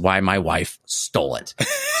 Hence why my wife stole it.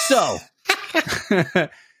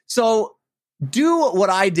 So do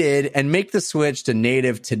what I did and make the switch to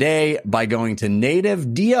Native today by going to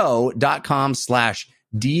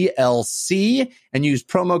nativedeo.com/DLC and use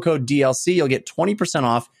promo code DLC. You'll get 20%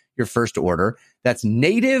 off your first order. That's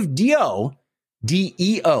nativedeo.com/DLC.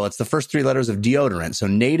 DEO. It's the first three letters of deodorant. So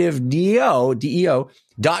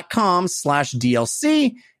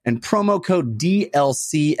nativedeo.com/DLC and promo code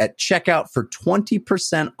DLC at checkout for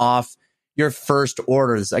 20% off your first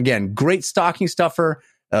orders. Again, great stocking stuffer,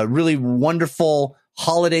 a really wonderful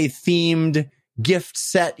holiday themed gift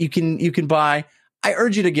set you can buy. I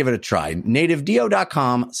urge you to give it a try.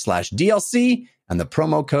 nativedeo.com/DLC and the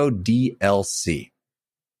promo code DLC.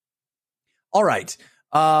 All right.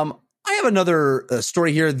 I have another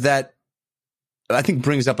story here that I think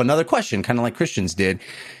brings up another question, kind of like Christian's did.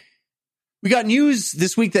 We got news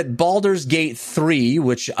this week that Baldur's Gate 3,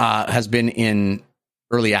 which has been in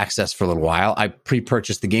early access for a little while. I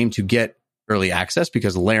pre-purchased the game to get early access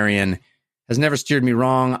because Larian has never steered me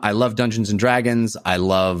wrong. I love Dungeons & Dragons. I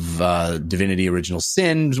love Divinity Original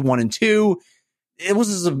Sin 1 and 2. It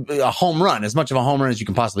was a home run, as much of a home run as you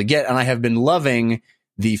can possibly get, and I have been loving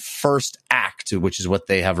the first act, which is what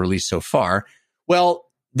they have released so far. Well,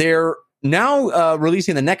 they're now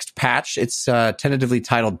releasing the next patch. It's tentatively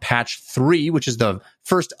titled Patch 3, which is the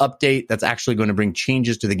first update that's actually going to bring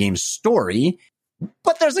changes to the game's story.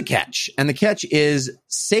 But there's a catch, and the catch is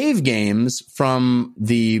save games from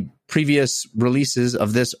the previous releases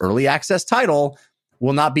of this early access title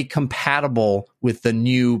will not be compatible with the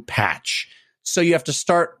new patch. So you have to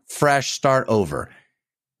start fresh, start over,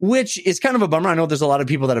 which is kind of a bummer. I know there's a lot of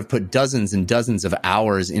people that have put dozens and dozens of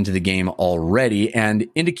hours into the game already, and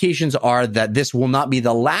indications are that this will not be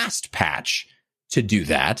the last patch to do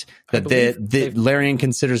that. That the Larian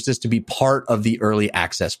considers this to be part of the early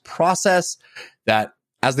access process, that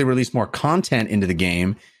as they release more content into the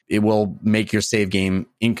game, it will make your save game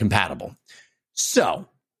incompatible. So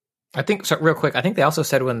I think, so real quick, I think they also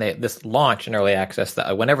said when this launch in early access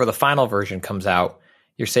that whenever the final version comes out,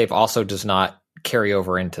 your save also does not carry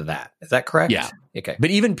over into that. Is that correct? Yeah. Okay. But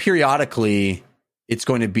even periodically, it's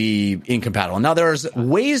going to be incompatible. Now, there's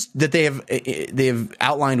ways that they have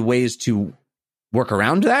outlined ways to work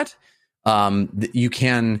around that. You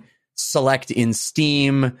can select in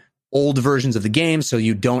Steam old versions of the game so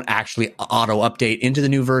you don't actually auto update into the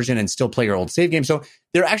new version and still play your old save game. So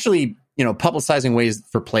they're actually, publicizing ways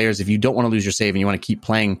for players. If you don't want to lose your save and you want to keep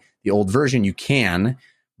playing the old version, you can.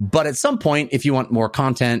 But at some point, if you want more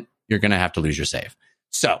content, you're going to have to lose your save.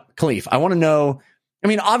 So, Kahlief, I want to know,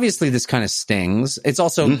 obviously this kind of stings. It's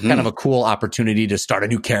also kind of a cool opportunity to start a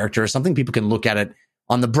new character or something. People can look at it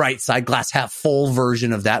on the bright side, glass half full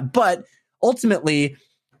version of that. But ultimately,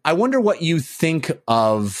 I wonder what you think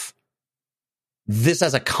of this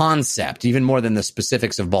as a concept, even more than the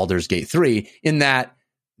specifics of Baldur's Gate 3, in that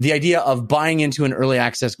the idea of buying into an early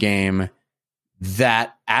access game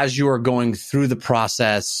that as you are going through the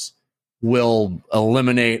process will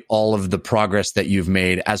eliminate all of the progress that you've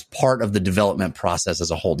made as part of the development process as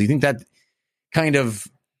a whole. Do you think that kind of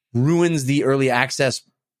ruins the early access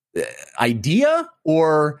idea,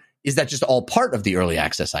 or is that just all part of the early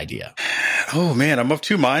access idea? Oh man, I'm of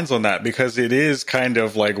two minds on that, because it is kind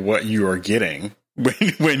of like what you are getting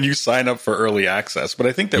when you sign up for early access. But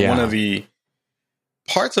I think that one of the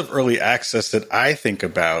parts of early access that I think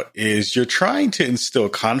about is you're trying to instill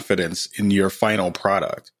confidence in your final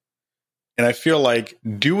product. And I feel like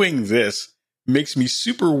doing this makes me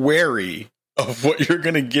super wary of what you're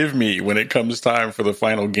going to give me when it comes time for the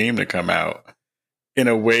final game to come out, in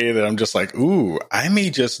a way that I'm just like, ooh, I may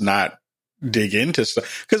just not dig into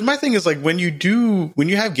stuff. Because my thing is, like, when you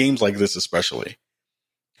have games like this, especially,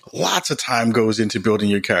 lots of time goes into building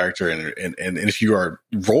your character. And if you are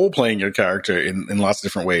role playing your character in lots of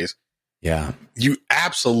different ways, you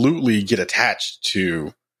absolutely get attached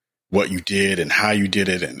to what you did and how you did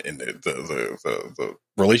it, and the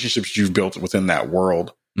relationships you've built within that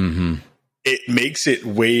world. It makes it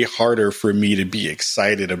way harder for me to be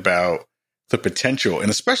excited about the potential, and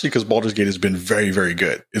especially because Baldur's Gate has been very, very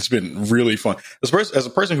good. It's been really fun. As a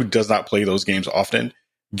person who does not play those games often,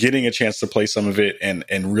 getting a chance to play some of it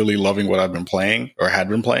and really loving what I've been playing or had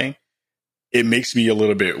been playing, it makes me a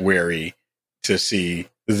little bit wary to see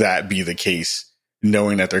that be the case,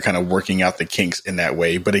 knowing that they're kind of working out the kinks in that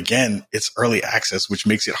way. But again, it's early access, which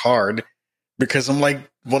makes it hard, because I'm like,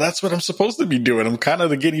 well, that's what I'm supposed to be doing. I'm kind of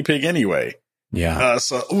the guinea pig anyway.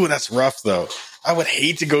 So that's rough though. I would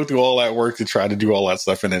hate to go through all that work to try to do all that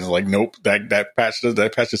stuff, and then it's like, nope, that patch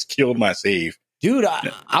just killed my save. Dude,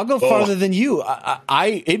 I'll go farther than you.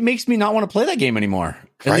 It makes me not want to play that game anymore,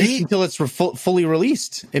 at least until it's fully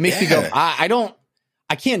released. It makes me go,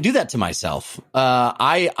 I can't do that to myself.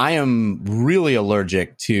 I am really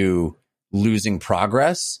allergic to losing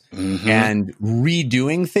progress and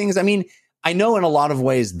redoing things. I mean, I know in a lot of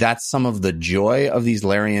ways that's some of the joy of these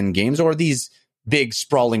Larian games, or these big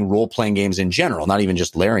sprawling role playing games in general, not even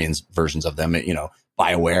just Larian's versions of them,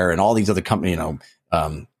 BioWare and all these other companies,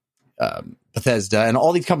 Bethesda and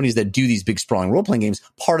all these companies that do these big sprawling role playing games.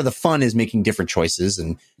 Part of the fun is making different choices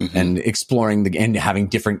and exploring and having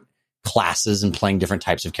different classes and playing different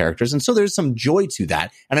types of characters. And so there's some joy to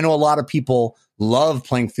that. And I know a lot of people love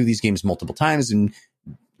playing through these games multiple times and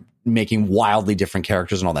making wildly different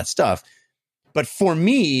characters and all that stuff. But for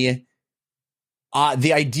me,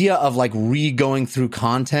 the idea of like re-going through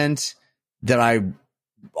content that I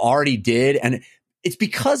already did, and it's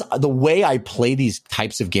because the way I play these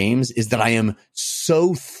types of games is that I am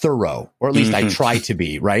so thorough, or at least I try to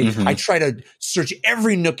be, right? I try to search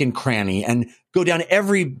every nook and cranny and go down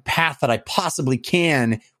every path that I possibly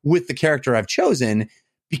can with the character I've chosen,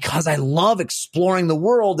 because I love exploring the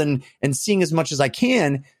world and seeing as much as I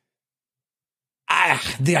can.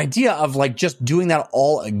 The idea of like just doing that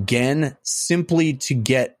all again simply to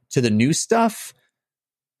get to the new stuff,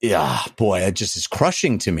 it just is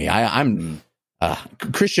crushing to me. I'm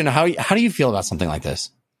Christian, how do you feel about something like this?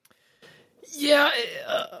 Yeah,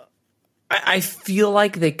 I feel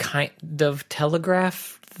like they kind of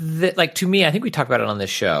telegraph that. Like, to me, I think we talked about it on this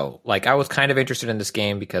show. Like, I was kind of interested in this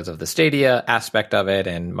game because of the Stadia aspect of it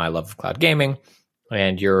and my love of cloud gaming,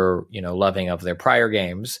 and your loving of their prior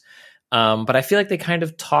games. But I feel like they kind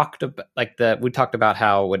of talked about we talked about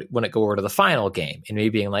how when it go over to the final game and me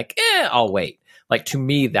being like, I'll wait. Like, to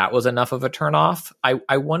me, that was enough of a turnoff.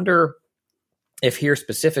 I wonder if here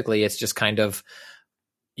specifically, it's just kind of,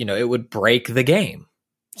 it would break the game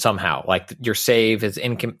somehow. Like, your save is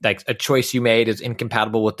like a choice you made is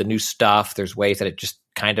incompatible with the new stuff. There's ways that it just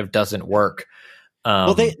kind of doesn't work.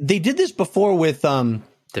 Well, they did this before with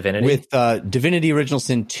Divinity, Divinity Original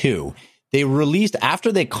Sin 2. They released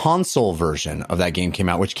after the console version of that game came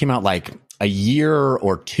out, which came out like a year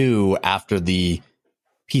or two after the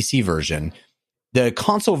PC version. The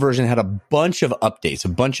console version had a bunch of updates, a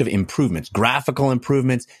bunch of improvements, graphical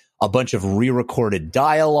improvements, a bunch of re-recorded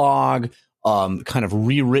dialogue, kind of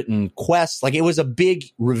rewritten quests. Like, it was a big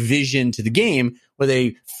revision to the game where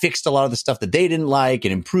they fixed a lot of the stuff that they didn't like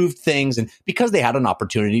and improved things. And because they had an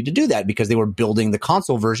opportunity to do that, because they were building the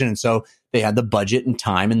console version. And so they had the budget and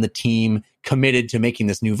time and the team committed to making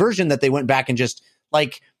this new version, that they went back and just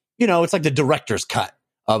like, it's like the director's cut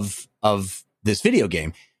of this video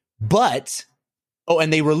game. But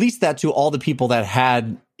and they released that to all the people that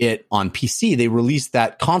had it on PC. They released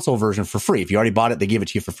that console version for free. If you already bought it, they gave it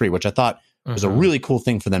to you for free, which I thought was a really cool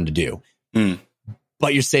thing for them to do.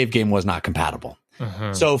 But your save game was not compatible.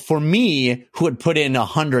 So for me, who had put in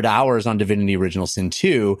 100 hours on Divinity Original Sin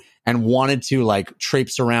 2 and wanted to like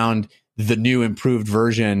traipse around the new improved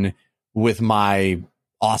version with my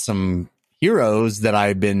awesome heroes that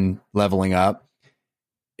I've been leveling up,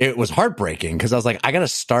 it was heartbreaking, because I was like, I got to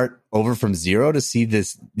start over from zero to see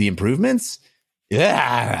the improvements.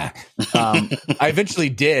 Yeah. I eventually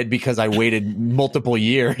did, because I waited multiple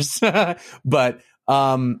years, but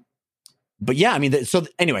yeah, I mean, so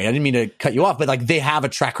anyway, I didn't mean to cut you off, but like, they have a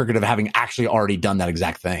track record of having actually already done that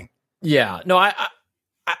exact thing. Yeah, no,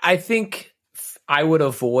 I think I would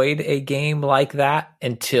avoid a game like that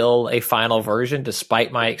until a final version,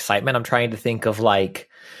 despite my excitement. I'm trying to think of like,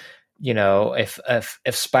 if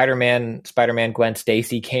Spider-Man Gwen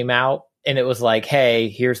Stacy came out and it was like, hey,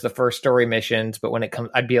 here's the first story missions, but when it comes,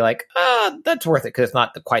 I'd be like, that's worth it, because it's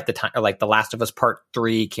not quite the time. Or like The Last of Us Part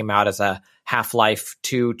 3 came out as a Half-Life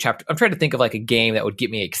 2 chapter. I'm trying to think of like a game that would get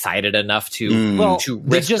me excited enough to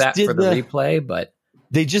risk that for the replay, but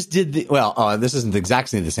they just did this isn't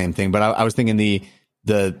exactly the same thing, but I was thinking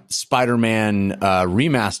the Spider-Man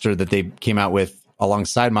remaster that they came out with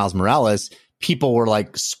alongside Miles Morales. People were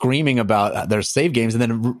like screaming about their save games, and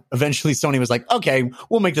then eventually Sony was like, okay,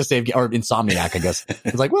 we'll make the save game, or Insomniac, I guess.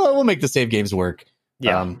 It's like, well, we'll make the save games work.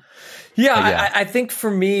 Yeah. I think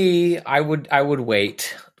for me, I would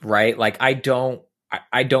wait, right? Like, I don't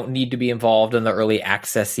need to be involved in the early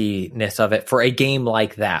accessiness of it for a game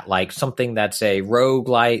like that, like something that's a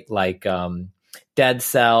roguelite, like Dead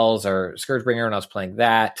Cells or Scourgebringer when I was playing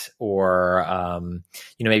that, or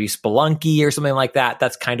maybe Spelunky or something like that.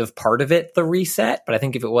 That's kind of part of it, the reset. But I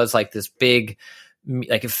think if it was like this big,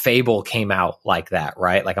 like if Fable came out like that,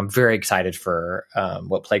 right? Like, I'm very excited for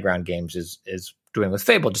what Playground Games is doing with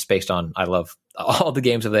Fable, just based on, I love all the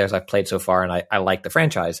games of theirs I've played so far, and I like the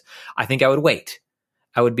franchise. I think I would wait.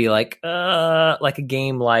 I would be like a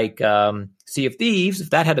game like Sea of Thieves, if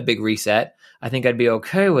that had a big reset, I think I'd be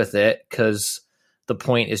okay with it, because the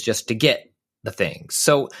point is just to get the things.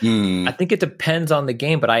 So I think it depends on the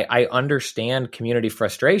game, but I understand community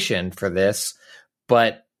frustration for this.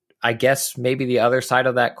 But I guess maybe the other side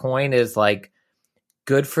of that coin is like,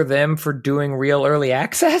 good for them for doing real early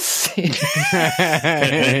access. Yeah,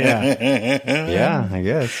 I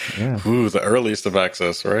guess. Yeah. Ooh, the earliest of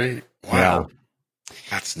access, right? Wow. Yeah.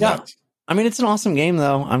 That's nuts. I mean, it's an awesome game,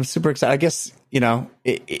 though. I'm super excited. I guess,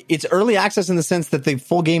 it's early access in the sense that the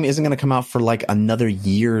full game isn't going to come out for like another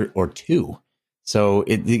year or two. So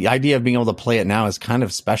the idea of being able to play it now is kind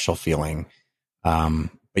of special feeling. But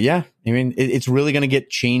yeah, I mean, it's really going to get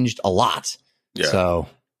changed a lot. Yeah. So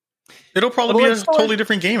it'll probably be a totally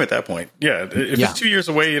different game at that point. Yeah. If it's 2 years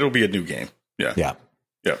away, it'll be a new game. Yeah. Yeah.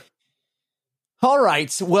 Yeah. All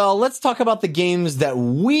right. Well, let's talk about the games that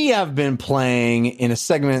we have been playing in a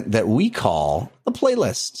segment that we call the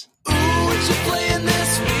playlist. Ooh, what you playing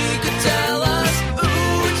this week? Tell us.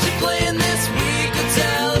 Ooh, what you playing this week?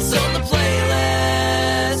 Tell us on the playlist.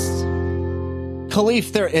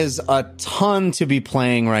 Kahlief, there is a ton to be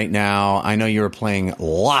playing right now. I know you're playing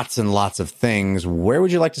lots and lots of things. Where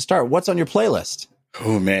would you like to start? What's on your playlist?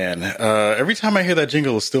 Oh, man. Every time I hear that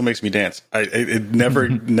jingle, it still makes me dance. It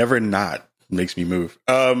never not makes me move.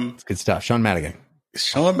 It's good stuff. Sean Madigan.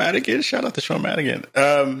 Shout out to Sean Madigan.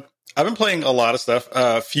 I've been playing a lot of stuff.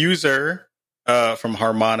 Fuser from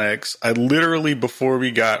Harmonix. I literally, before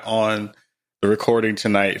we got on the recording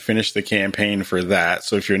tonight, finished the campaign for that.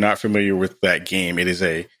 So if you're not familiar with that game, it is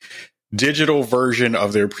a digital version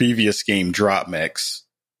of their previous game, Drop Mix,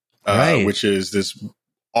 which is this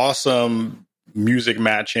awesome music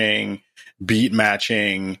matching, beat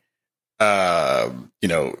matching,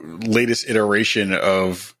 latest iteration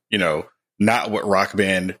of, not what Rock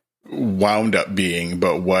Band wound up being,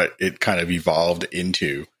 but what it kind of evolved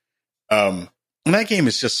into. And that game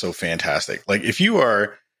is just so fantastic. Like, if you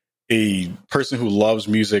are a person who loves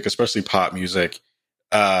music, especially pop music,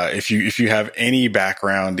 if you have any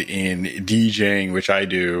background in DJing, which I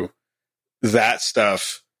do, that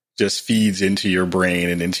stuff just feeds into your brain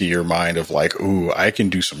and into your mind of like, ooh, I can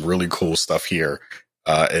do some really cool stuff here,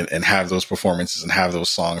 and have those performances and have those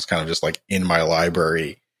songs kind of just like in my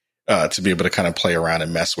library, to be able to kind of play around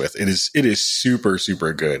and mess with. It is super,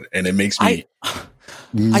 super good. And it makes me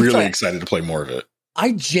really excited to play more of it.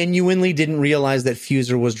 I genuinely didn't realize that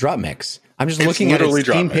Fuser was Drop Mix. I'm just looking at its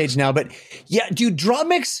Steam page now, but yeah, dude, Drop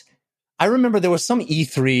Mix. I remember there was some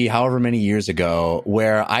E3, however many years ago,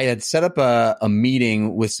 where I had set up a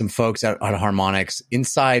meeting with some folks at Harmonix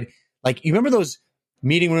inside. Like, you remember those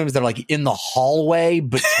meeting rooms that are like in the hallway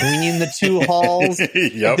between the two halls?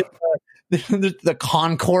 Yep. The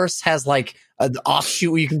concourse has like an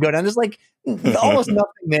offshoot where you can go down. There's like almost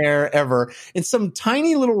nothing there ever. In some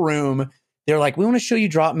tiny little room, they're like, we want to show you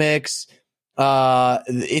Drop Mix.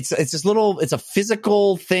 It's this little, it's a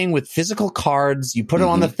physical thing with physical cards. You put it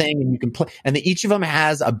on the thing and you can play. And each of them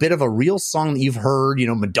has a bit of a real song that you've heard,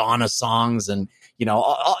 Madonna songs and,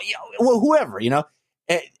 whoever,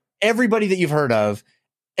 everybody that you've heard of.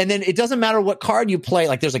 And then it doesn't matter what card you play.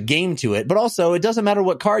 Like, there's a game to it, but also it doesn't matter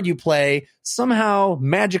what card you play. Somehow,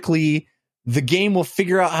 magically, the game will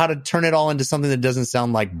figure out how to turn it all into something that doesn't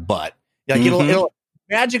sound like butt. Like, it'll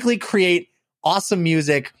magically create awesome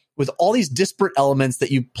music with all these disparate elements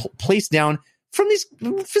that you place down from these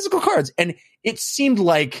physical cards. And it seemed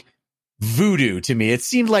like voodoo to me. It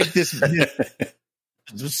seemed like this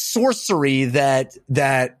sorcery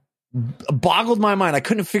that boggled my mind. I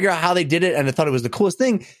couldn't figure out how they did it, and I thought it was the coolest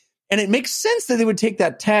thing. And it makes sense that they would take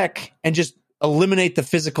that tech and just eliminate the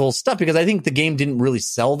physical stuff, because I think the game didn't really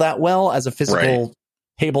sell that well as a physical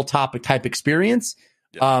tabletop type experience.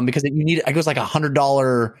 Because it was like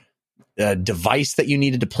 $100 device that you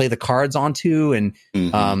needed to play the cards onto, and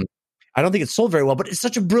I don't think it sold very well. But it's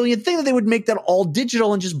such a brilliant thing that they would make that all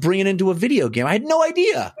digital and just bring it into a video game. I had no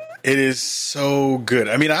idea. It is so good.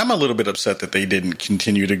 I mean, I'm a little bit upset that they didn't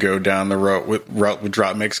continue to go down the route with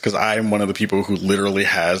Drop Mix, because I'm one of the people who literally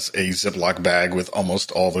has a Ziploc bag with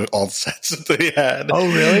almost all the sets that they had. Oh,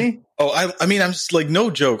 really? Oh, I mean, I'm just like,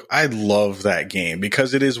 no joke. I love that game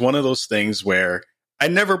because it is one of those things where I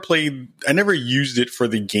never used it for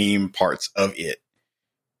the game parts of it.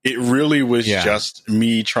 It really was just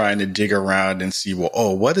me trying to dig around and see,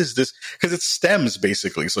 what is this? Because it's stems,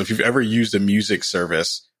 basically. So if you've ever used a music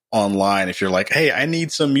service online, if you're like, hey, I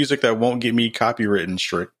need some music that won't get me copyright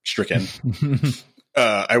stricken,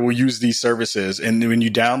 I will use these services. And when you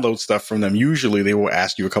download stuff from them, usually they will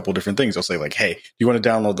ask you a couple different things. They'll say like, hey, do you want to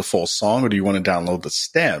download the full song or do you want to download the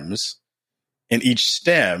stems? And each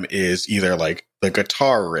stem is either like the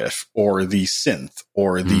guitar riff or the synth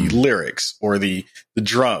or the lyrics or the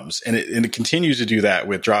drums. And it continues to do that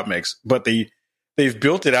with Drop Mix, but they've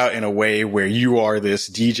built it out in a way where you are this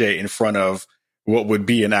DJ in front of what would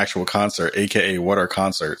be an actual concert, aka what are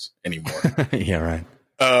concerts anymore? Yeah, right.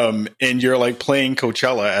 And you're like playing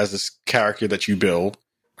Coachella as this character that you build.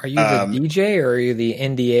 Are you the DJ or are you the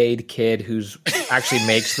NDA'd kid who's actually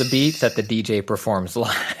makes the beat that the DJ performs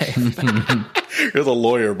live? You're the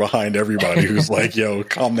lawyer behind everybody who's like, yo,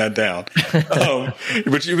 calm that down.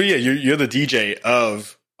 But you're the DJ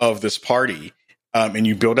of this party. And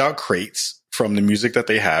you build out crates from the music that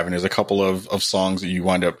they have. And there's a couple of songs that you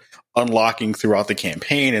wind up unlocking throughout the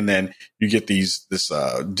campaign. And then you get this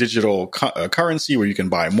digital currency where you can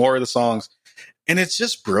buy more of the songs. And it's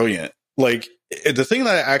just brilliant. Like, the thing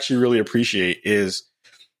that I actually really appreciate is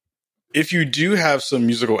if you do have some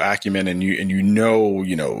musical acumen and you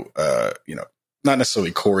know, not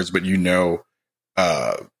necessarily chords, but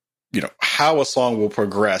how a song will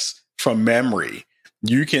progress from memory,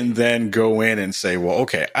 you can then go in and say, well,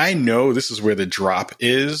 okay, I know this is where the drop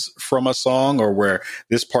is from a song or where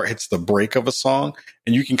this part hits the break of a song.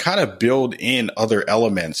 And you can kind of build in other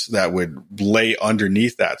elements that would lay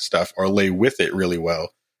underneath that stuff or lay with it really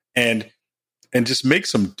well. And just make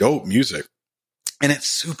some dope music. And it's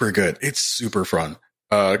super good. It's super fun.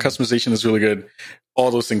 Customization is really good. All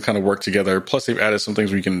those things kind of work together. Plus, they've added some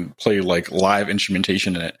things where you can play like live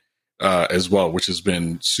instrumentation in it as well, which has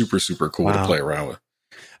been super, super cool to play around with.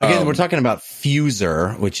 Again, we're talking about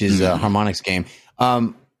Fuser, which is a Harmonix game.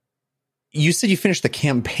 You said you finished the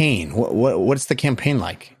campaign. What's the campaign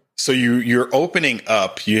like? So you're opening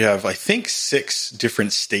up. You have, I think, 6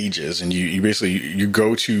 different stages, and you basically you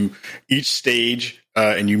go to each stage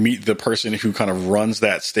and you meet the person who kind of runs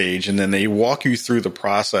that stage, and then they walk you through the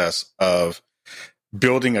process of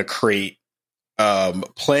building a crate,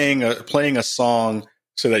 playing a song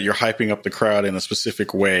so that you're hyping up the crowd in a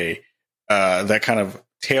specific way that kind of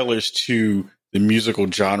tailors to the musical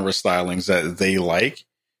genre stylings that they like.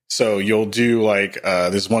 So you'll do like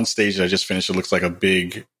there's one stage that I just finished. It looks like a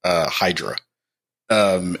big Hydra,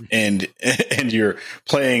 and you're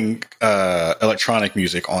playing electronic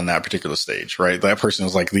music on that particular stage, right? That person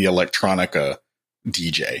is like the electronica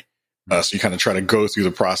DJ. So you kind of try to go through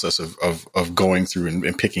the process of going through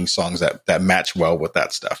and picking songs that match well with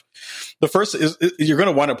that stuff. The first is you're going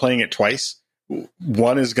to wind up playing it twice.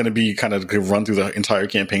 One is going to be kind of run through the entire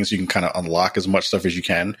campaign so you can kind of unlock as much stuff as you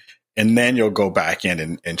can. And then you'll go back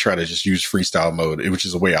in and try to just use freestyle mode, which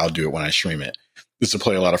is the way I'll do it when I stream it, is to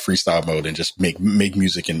play a lot of freestyle mode and just make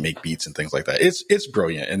music and make beats and things like that. It's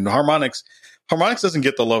brilliant. And Harmonix doesn't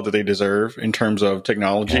get the love that they deserve in terms of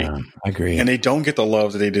technology. Yeah, I agree. And they don't get the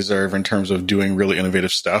love that they deserve in terms of doing really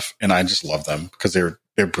innovative stuff. And I just love them because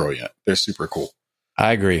they're brilliant. They're super cool.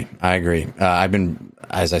 I agree. I've been,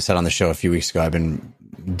 as I said on the show a few weeks ago, I've been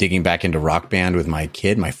digging back into Rock Band with my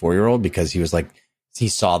kid, my 4-year-old, because he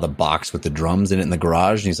saw the box with the drums in it in the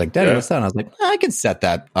garage, and he's like, Daddy, what's that? And I was like, I can set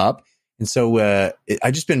that up. And so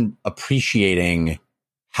I've just been appreciating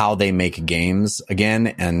how they make games again,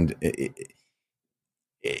 and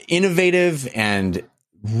innovative, and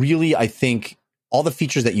really, I think all the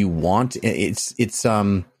features that you want.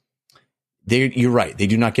 You're right. They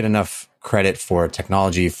do not get enough credit for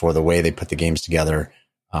technology, for the way they put the games together.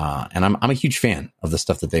 And I'm a huge fan of the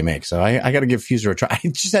stuff that they make. So I got to give Fuser a try. I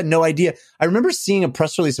just had no idea. I remember seeing a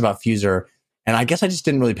press release about Fuser, and I guess I just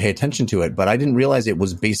didn't really pay attention to it, but I didn't realize it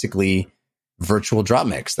was basically virtual drop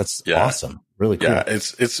mix. That's awesome. Really cool. Yeah,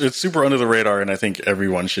 it's super under the radar, and I think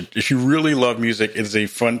everyone should. If you really love music, it's a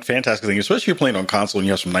fantastic thing, especially if you're playing on console and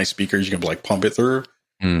you have some nice speakers you can like pump it through.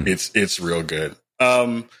 It's real good.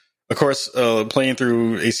 Of course, playing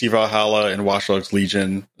through AC Valhalla and Watch Dogs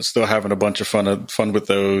Legion, still having a bunch of fun with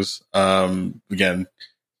those. Again,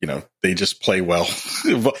 they just play well.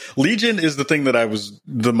 Legion is the thing that I was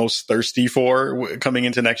the most thirsty for coming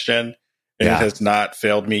into next gen, and it has not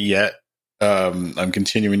failed me yet. I'm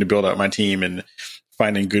continuing to build out my team and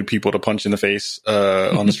finding good people to punch in the face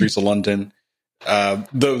on the streets of London.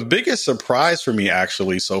 The biggest surprise for me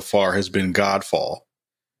actually so far has been Godfall.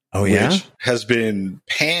 Oh, yeah? Which has been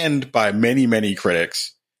panned by many, many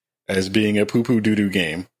critics as being a poo-poo doo-doo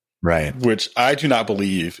game. Right. Which I do not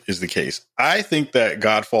believe is the case. I think that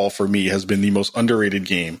Godfall, for me, has been the most underrated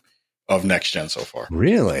game of next gen so far.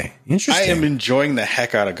 Really? Interesting. I am enjoying the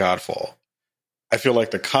heck out of Godfall. I feel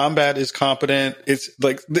like the combat is competent. It's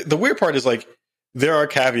like, the weird part is like, there are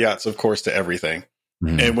caveats, of course, to everything.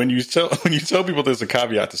 And when you tell people there's a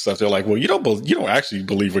caveat to stuff, they're like, "Well, you don't actually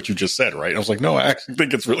believe what you just said, right?" And I was like, "No, I actually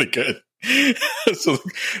think it's really good." So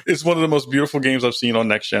it's one of the most beautiful games I've seen on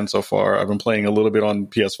next gen so far. I've been playing a little bit on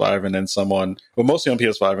PS5 and then mostly on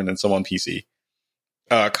PS5 and then some on PC.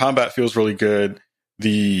 Combat feels really good.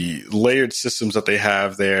 The layered systems that they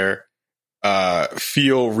have there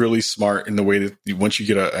feel really smart in the way that once you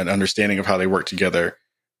get an understanding of how they work together,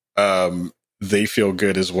 they feel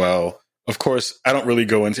good as well. of course, I don't really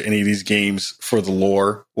go into any of these games for the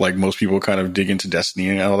lore. Like most people kind of dig into Destiny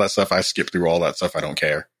and all that stuff. I skip through all that stuff. I don't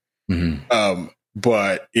care.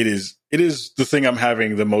 But it is the thing I'm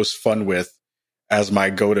having the most fun with as my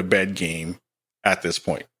go to bed game at this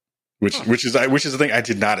point, which is the thing I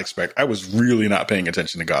did not expect. I was really not paying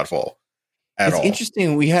attention to Godfall at all. It's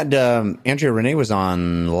interesting. We had Andrea Renee was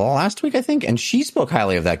on last week, I think, and she spoke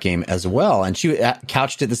highly of that game as well. And she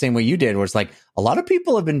couched it the same way you did, where it's like a lot of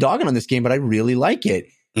people have been dogging on this game, but I really like it.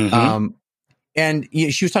 And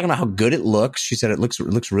she was talking about how good it looks. She said it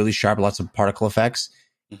looks really sharp, lots of particle effects.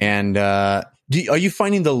 And are you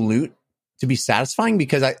finding the loot to be satisfying?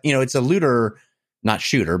 Because it's a looter, not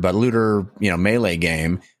shooter, but looter, melee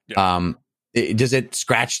game. Yeah. Does it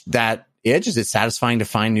scratch that itch? Is it satisfying to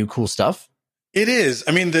find new cool stuff? It is.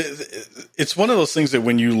 I mean, it's one of those things that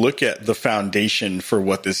when you look at the foundation for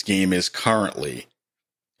what this game is currently,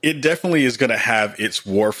 it definitely is going to have its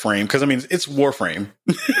Warframe, because I mean, it's Warframe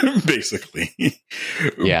basically.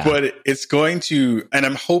 Yeah. But it's going to, and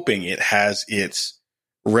I'm hoping it has its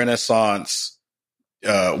Renaissance,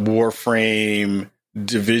 Warframe,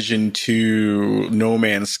 Division 2, No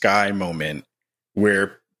Man's Sky moment,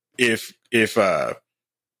 where if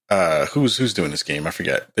who's doing this game? I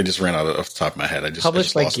forget. They just ran out off the top of my head. I just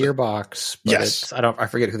published by lost Gearbox. But yes, I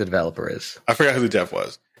forget who the developer is. I forgot who the dev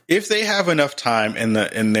was. If they have enough time and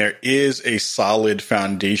there is a solid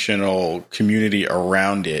foundational community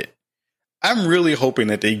around it, I'm really hoping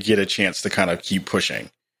that they get a chance to kind of keep pushing,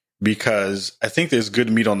 because I think there's good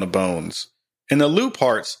meat on the bones. In the loot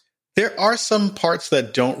parts, there are some parts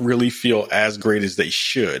that don't really feel as great as they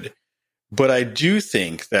should. But I do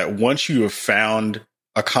think that once you have found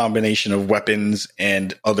a combination of weapons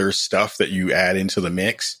and other stuff that you add into the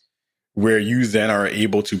mix, where you then are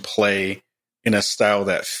able to play in a style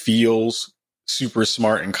that feels super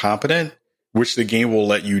smart and competent, which the game will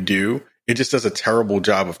let you do, it just does a terrible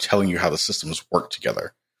job of telling you how the systems work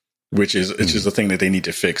together, which is the thing that they need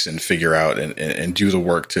to fix and figure out and do the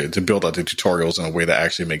work to build out the tutorials in a way that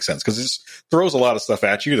actually makes sense. Because it throws a lot of stuff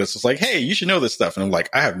at you that's just like, hey, you should know this stuff. And I'm like,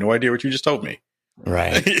 I have no idea what you just told me.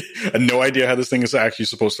 Right. I have no idea how this thing is actually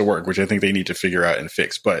supposed to work, which I think they need to figure out and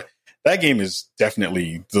fix. But that game is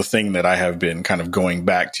definitely the thing that I have been kind of going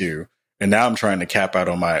back to. And now I'm trying to cap out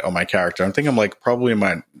on my character. I think I'm like probably in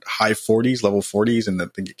my high 40s, level 40s, and I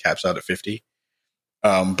think it caps out at 50.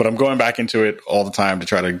 But I'm going back into it all the time to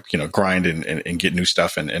try to, grind and get new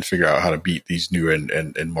stuff and figure out how to beat these new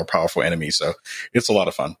and more powerful enemies. So it's a lot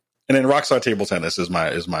of fun. And then Rockstar Table Tennis is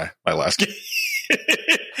my last game.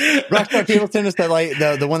 Rockstar Table Tennis, that like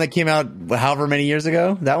the one that came out however many years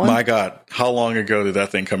ago. That one. My God, how long ago did that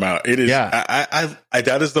thing come out? It is. Yeah. I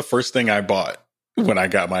that is the first thing I bought when I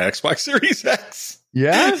got my Xbox Series X.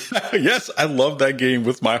 Yeah. Yes, I love that game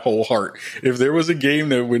with my whole heart. If there was a game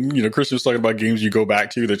that when Chris was talking about games you go back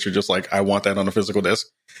to that you're just like, I want that on a physical disc,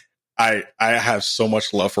 I have so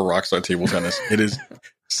much love for Rockstar Table Tennis.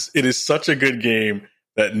 It is such a good game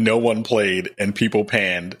that no one played and people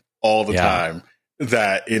panned all the time,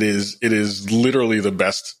 that it is literally the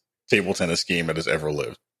best table tennis game that has ever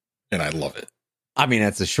lived, and I love it. I mean,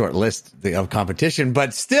 that's a short list of competition,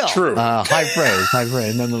 but still, true. High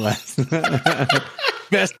praise, nonetheless.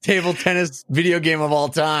 Best table tennis video game of all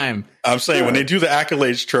time. I'm saying when they do the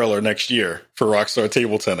accolades trailer next year for Rockstar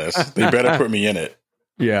Table Tennis, they better put me in it.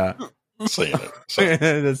 Yeah, I'm saying it. So.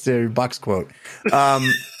 That's a box quote. For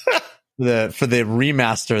the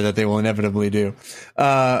remaster that they will inevitably do.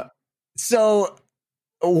 So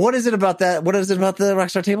what is it about that? What is it about the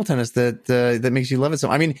Rockstar Table Tennis that makes you love it so?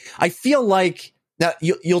 I mean, I feel like, now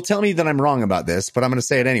you'll tell me that I'm wrong about this, but I'm going to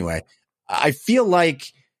say it anyway. I feel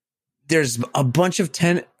like there's a bunch of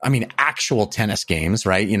actual tennis games,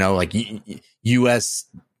 right? Like US,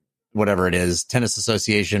 whatever it is, Tennis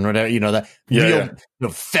Association, whatever, that real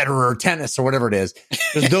Federer Tennis or whatever it is.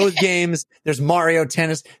 There's those games. There's Mario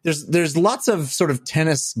Tennis. There's lots of sort of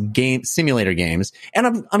tennis simulator games,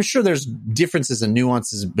 and I'm sure there's differences and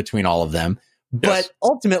nuances between all of them. But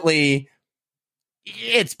ultimately,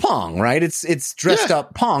 it's Pong, right? It's dressed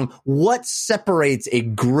up Pong. What separates a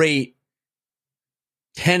great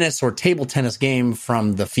tennis or table tennis game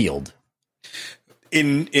from the field?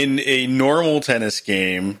 In a normal tennis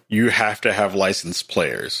game, you have to have licensed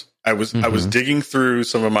players. I was digging through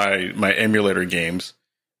some of my emulator games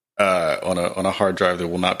on a hard drive that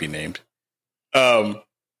will not be named, and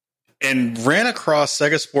ran across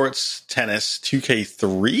Sega Sports Tennis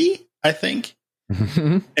 2K3, I think.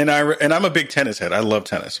 And I'm a big tennis head. I love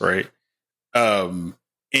tennis, right?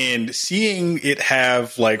 And seeing it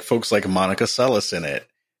have like folks like Monica Seles in it,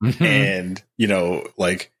 and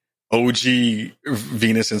like OG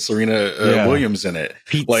Venus and Serena Williams in it.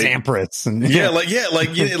 Pete like, Sampras. And,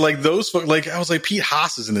 like those folks, like I was like, Pete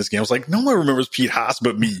Haas is in this game. I was like, no one remembers Pete Haas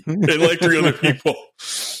but me and like 3 other people.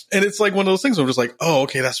 And it's like one of those things where I'm just like, oh,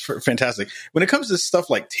 okay, that's fantastic. When it comes to stuff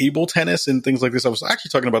like table tennis and things like this, I was actually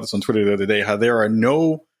talking about this on Twitter the other day, how there are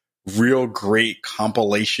no real great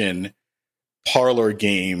compilation parlor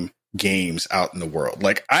games out in the world.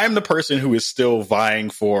 Like, I'm the person who is still vying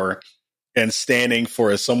for and standing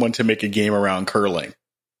for someone to make a game around curling,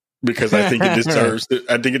 because I think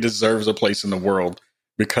it deserves a place in the world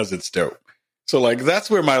because it's dope. So like, that's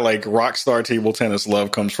where my like Rockstar table tennis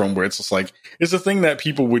love comes from, where it's just like, it's a thing that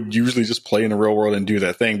people would usually just play in the real world and do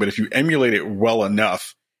that thing. But if you emulate it well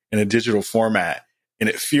enough in a digital format and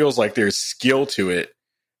it feels like there's skill to it,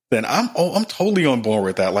 then I'm totally on board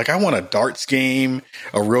with that. Like, I want a darts game,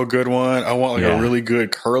 a real good one. I want like a really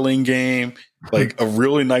good curling game, like a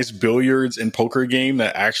really nice billiards and poker game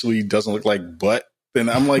that actually doesn't look like butt. Then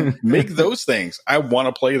I'm like, make those things. I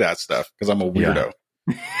want to play that stuff because I'm a weirdo.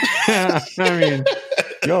 I mean,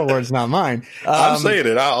 your words, not mine. I'm saying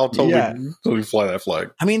it. I'll totally fly that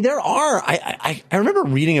flag. I mean, there are. I remember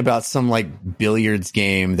reading about some like billiards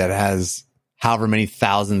game that has however many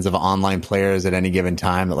thousands of online players at any given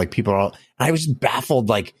time. That like people are. I was just baffled.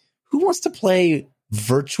 Like, who wants to play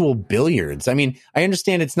virtual billiards? I mean, I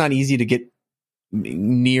understand it's not easy to get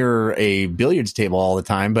near a billiards table all the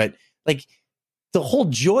time, but like the whole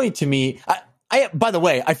joy to me. By the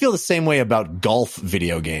way, I feel the same way about golf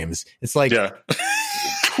video games. It's like,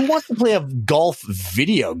 who wants to play a golf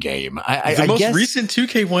video game? The most recent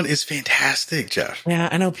 2K one is fantastic, Jeff. Yeah,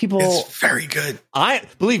 I know people. It's very good.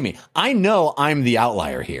 Believe me, I know I'm the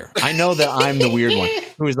outlier here. I know that I'm the weird one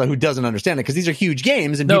who doesn't understand it, because these are huge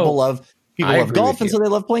games and people love golf, and so they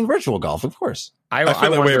love playing virtual golf. Of course, I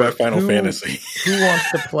feel that way about Final Fantasy. Who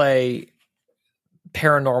wants to play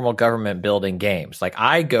paranormal government building games? Like,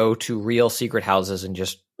 I go to real secret houses and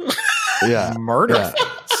just murder things.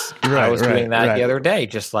 I was doing that the other day.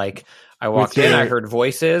 Just like, I walked in, I heard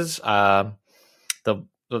voices. The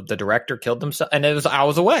director killed himself, and I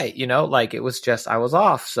was away. You know, like, it was just, I was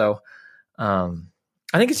off. So, I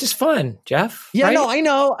think it's just fun, Jeff. Yeah, right?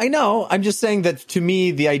 No, I know. I'm just saying that to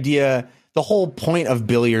me, the whole point of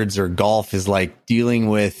billiards or golf is like dealing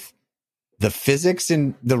with the physics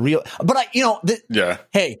and the real, but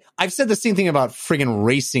hey, I've said the same thing about friggin'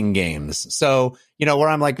 racing games. So, where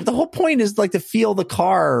I'm like, the whole point is like to feel the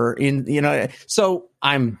car in, so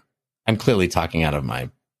I'm clearly talking out of my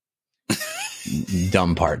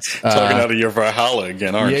dumb parts. Talking out of your Valhalla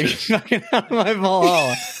again, aren't you? Talking out of my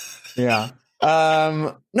Valhalla. Yeah.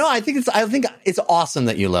 No, I think it's awesome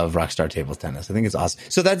that you love Rockstar Table Tennis. I think it's awesome.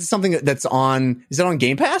 So that's something that's on, is it on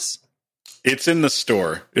Game Pass? It's in the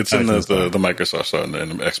store. It's in the Microsoft store and the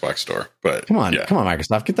Xbox store. But come on,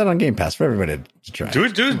 Microsoft, get that on Game Pass for everybody to try. Do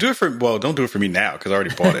it for. Well, don't do it for me now because I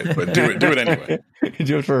already bought it. But do it anyway.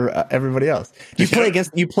 Do it for everybody else. Do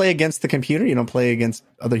you play against the computer? You don't play against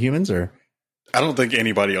other humans, or? I don't think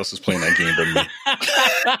anybody else is playing that game but me.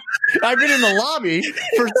 I've been in the lobby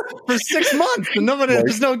for 6 months and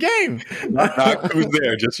there's no game. Who's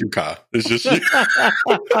there? Just you, Ka. It's just you.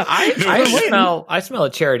 I smell a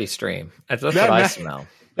charity stream. That's what I smell.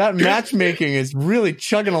 That matchmaking is really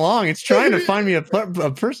chugging along. It's trying to find me a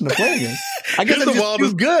person to play against. I guess I'm just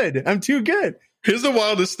too good. I'm too good. Here's the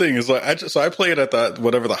wildest thing is like, I play it at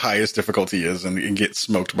whatever the highest difficulty is and get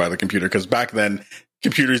smoked by the computer. Cause back then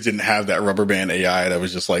computers didn't have that rubber band AI that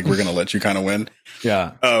was just like, we're going to let you kind of win.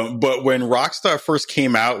 Yeah. But when Rockstar first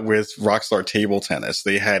came out with Rockstar Table Tennis,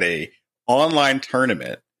 they had a online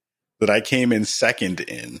tournament that I came in second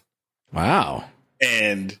in. Wow.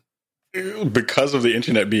 And because of the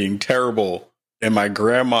internet being terrible and my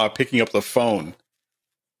grandma picking up the phone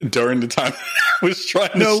during the time I was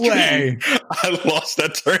trying to stream, way. I lost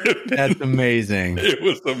that tournament. That's amazing. It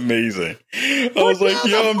was amazing. I was like,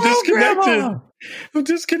 yo, I'm disconnected. Grandma. I'm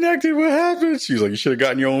disconnected. What happened? She was like, you should have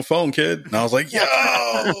gotten your own phone, kid. And I was like, yo.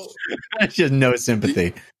 She has no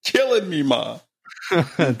sympathy. Killing me, Ma.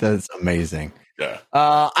 That's amazing. Yeah.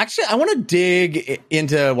 Actually, I want to dig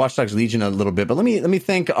into Watch Dogs Legion a little bit, but let me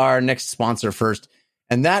thank our next sponsor first.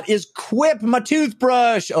 And that is Quip, my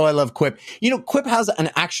toothbrush. Oh, I love Quip. Quip has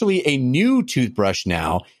actually a new toothbrush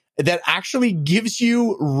now that actually gives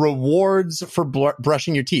you rewards for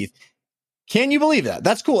brushing your teeth. Can you believe that?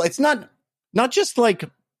 That's cool. It's not just like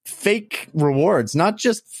fake rewards, not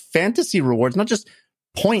just fantasy rewards, not just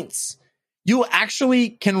points. You actually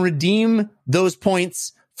can redeem those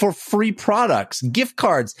points for free products, gift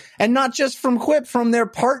cards, and not just from Quip, from their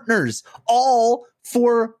partners, all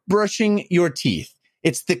for brushing your teeth.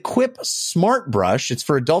 It's the Quip Smart Brush. It's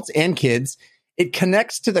for adults and kids. It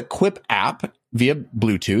connects to the Quip app via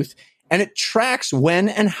Bluetooth, and it tracks when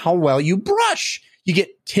and how well you brush. You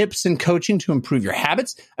get tips and coaching to improve your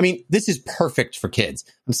habits. I mean, this is perfect for kids.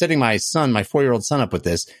 I'm setting my 4-year-old son up with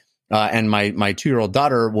this, and my 2-year-old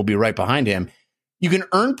daughter will be right behind him. You can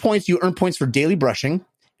earn points. You earn points for daily brushing,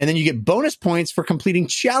 and then you get bonus points for completing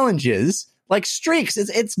challenges like streaks.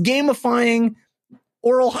 It's gamifying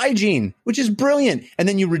oral hygiene, which is brilliant. And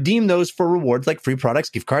then you redeem those for rewards like free products,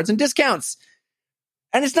 gift cards, and discounts.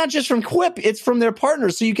 And it's not just from Quip, it's from their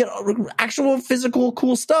partners. So you get actual physical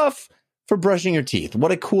cool stuff for brushing your teeth.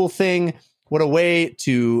 What a cool thing. What a way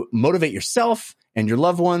to motivate yourself and your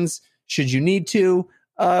loved ones, should you need to,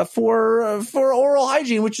 for oral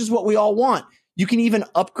hygiene, which is what we all want. You can even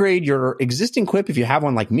upgrade your existing Quip. If you have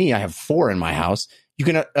one like me, I have 4 in my house. You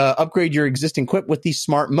can upgrade your existing Quip with the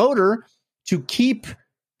smart motor to keep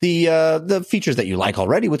the features that you like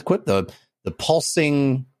already with Quip, the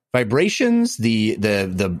pulsing vibrations, the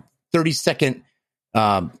 30-second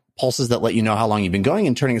pulses that let you know how long you've been going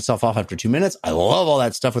and turning itself off after 2 minutes. I love all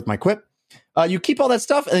that stuff with my Quip. You keep all that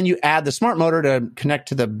stuff, and then you add the smart motor to connect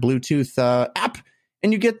to the Bluetooth app,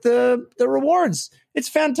 and you get the rewards. It's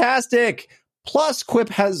fantastic. Plus, Quip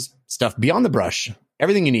has stuff beyond the brush,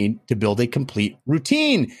 everything you need to build a complete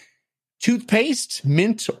routine. Toothpaste,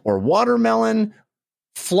 mint or watermelon,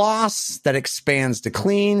 floss that expands to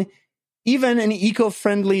clean, even an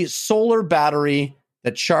eco-friendly solar battery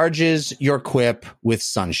that charges your Quip with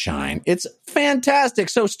sunshine. It's fantastic.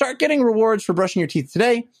 So start getting rewards for brushing your teeth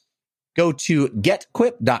today. Go to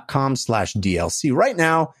getquip.com/DLC right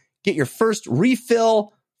now. Get your first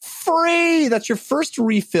refill free. That's your first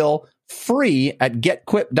refill free at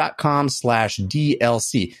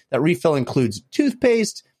getquip.com/DLC. That refill includes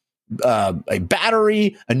toothpaste, a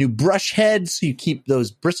battery, a new brush head so you keep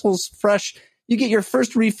those bristles fresh. You get your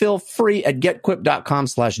first refill free at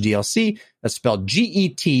getquip.com/DLC. That's spelled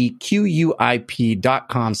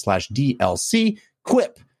GETQUIP.com/DLC.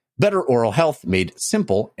 Quip, better oral health made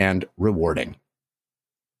simple and rewarding.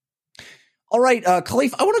 All right,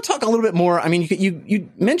 Kahlief, I want to talk a little bit more. I mean, you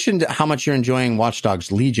mentioned how much you're enjoying Watch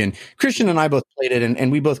Dogs Legion. Christian and I both played it,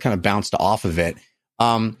 and we both kind of bounced off of it.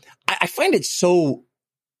 I find it so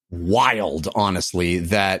wild, honestly,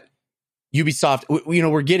 that Ubisoft,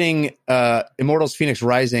 we're getting Immortals Phoenix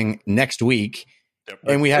Rising next week. Yep.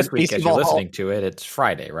 And we have this week, as you're listening to it, it's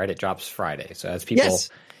Friday, right? It drops Friday. So as people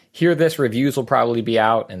hear this, reviews will probably be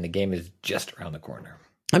out, and the game is just around the corner.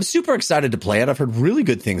 I'm super excited to play it. I've heard really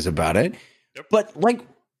good things about it. Yep. But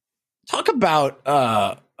talk about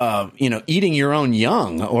eating your own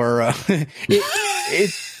young, or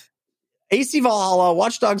it's AC Valhalla,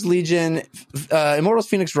 Watch Dogs Legion, Immortals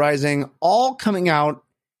Phoenix Rising, all coming out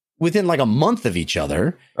within like a month of each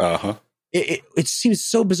other. Uh-huh. It seems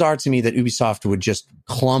so bizarre to me that Ubisoft would just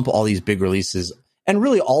clump all these big releases, and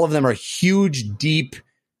really all of them are huge, deep,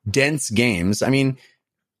 dense games. I mean,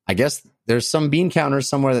 I guess there's some bean counters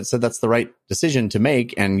somewhere that said that's the right decision to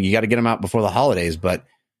make, and you got to get them out before the holidays. But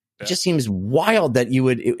it just seems wild that you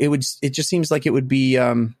would. It just seems like it would be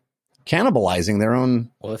cannibalizing their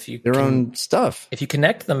own. Well, own stuff. If you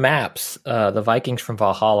connect the maps, the Vikings from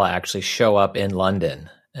Valhalla actually show up in London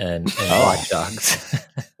and Watch Dogs.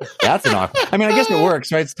 That's an awkward. I mean, I guess it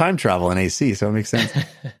works, right? It's time travel in AC, so it makes sense.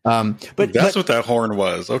 But that's what that horn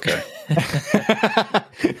was. Okay.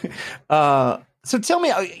 So tell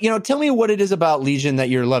me what it is about Legion that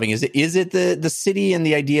you're loving. Is it the city and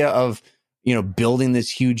the idea of, building this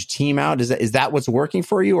huge team out? Is that what's working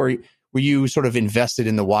for you, or were you sort of invested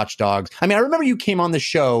in the Watch Dogs? I mean, I remember you came on the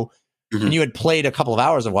show and you had played a couple of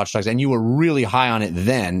hours of Watch Dogs, and you were really high on it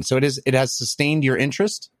then. So it has sustained your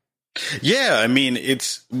interest? Yeah, I mean,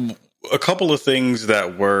 it's a couple of things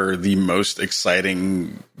that were the most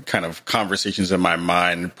exciting kind of conversations in my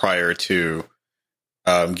mind prior to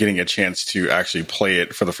getting a chance to actually play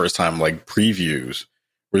it for the first time, like previews.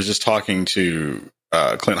 Was just talking to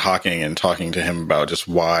Clint Hawking and talking to him about just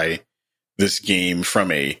why this game,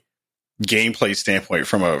 from a gameplay standpoint,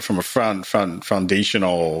 from a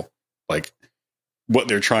foundational, like what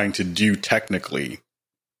they're trying to do technically,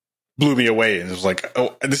 blew me away. And it was like,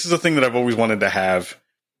 oh, this is a thing that I've always wanted to have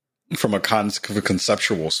from a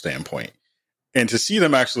conceptual standpoint, and to see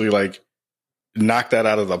them actually like knock that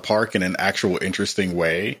out of the park in an actual interesting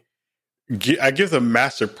way. I give them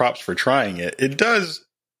massive props for trying it. It does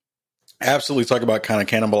absolutely talk about kind of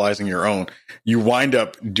cannibalizing your own. You wind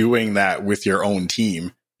up doing that with your own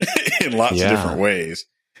team in lots of different ways,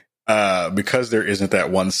 because there isn't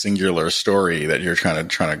that one singular story that you're trying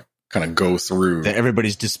to kind of go through. That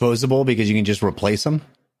everybody's disposable because you can just replace them?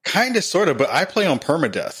 Kind of, sort of, but I play on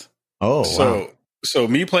permadeath. Oh, so wow. So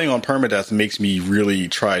me playing on permadeath makes me really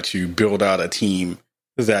try to build out a team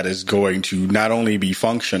that is going to not only be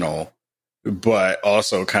functional, but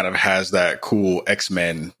also kind of has that cool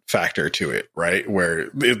X-Men factor to it, right? Where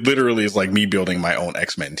it literally is like me building my own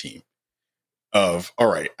X-Men team of,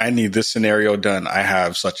 all right, I need this scenario done. I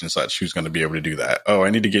have such and such who's going to be able to do that. Oh, I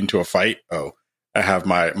need to get into a fight. Oh, I have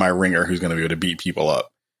my ringer who's going to be able to beat people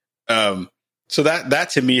up. So that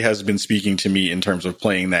to me has been speaking to me in terms of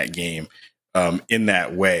playing that game in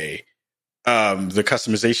that way. The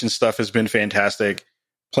customization stuff has been fantastic.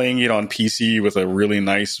 Playing it on PC with a really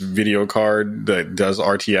nice video card that does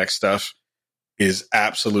RTX stuff is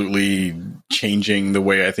absolutely changing the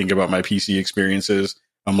way I think about my PC experiences.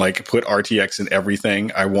 I'm like, put RTX in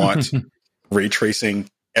everything. I want ray tracing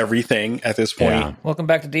everything at this point. Yeah. Welcome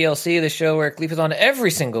back to DLC, the show where Kahlief is on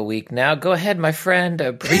every single week now. Go ahead, my friend.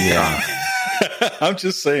 I'm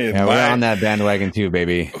just saying. Yeah, we're on that bandwagon too,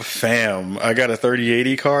 baby. Fam, I got a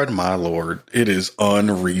 3080 card. My lord, it is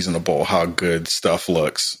unreasonable how good stuff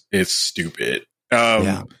looks. It's stupid.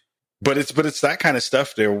 But it's that kind of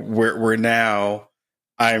stuff there where now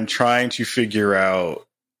I'm trying to figure out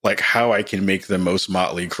like how I can make the most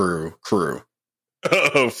motley crew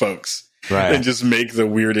of folks. Right. And just make the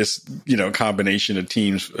weirdest, combination of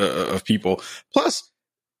teams of people. Plus,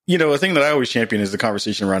 a thing that I always champion is the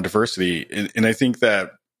conversation around diversity. And I think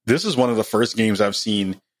that this is one of the first games I've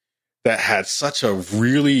seen that had such a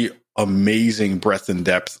really amazing breadth and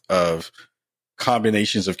depth of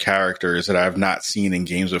combinations of characters that I've not seen in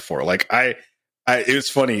games before. Like it's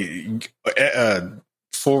funny,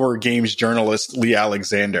 former games journalist Lee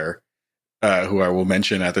Alexander, who I will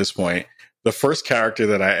mention at this point, the first character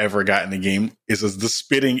that I ever got in the game is the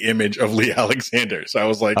spitting image of Lee Alexander. So I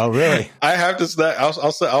was like, "Oh, really? I have to."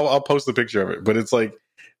 I'll post the picture of it. But it's like,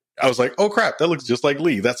 I was like, "Oh crap, that looks just like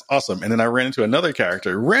Lee. That's awesome." And then I ran into another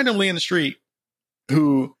character randomly in the street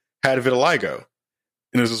who had vitiligo, and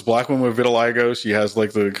there's this black woman with vitiligo. She has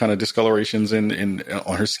like the kind of discolorations in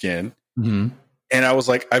on her skin, and I was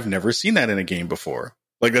like, "I've never seen that in a game before.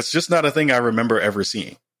 Like that's just not a thing I remember ever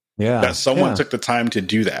seeing." Yeah, that someone took the time to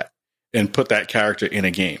do that and put that character in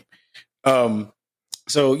a game. So,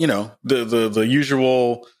 the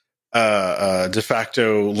usual de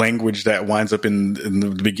facto language that winds up in the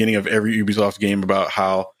beginning of every Ubisoft game about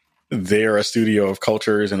how they're a studio of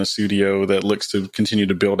cultures and a studio that looks to continue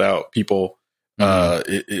to build out people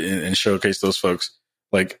and showcase those folks.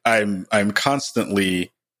 Like I'm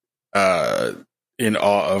constantly in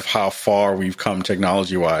awe of how far we've come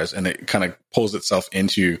technology wise, and it kind of pulls itself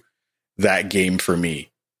into that game for me.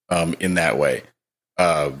 In that way.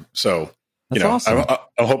 So, awesome.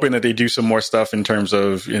 I'm hoping that they do some more stuff in terms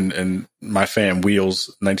of, in my fam Wheels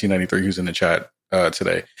 1993, who's in the chat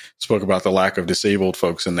today, spoke about the lack of disabled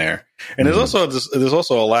folks in there. And there's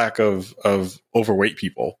also a lack of overweight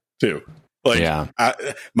people too. Like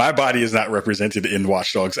my body is not represented in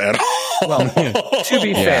Watch Dogs at all. Well, to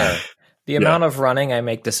be fair, the amount of running I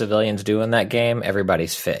make the civilians do in that game,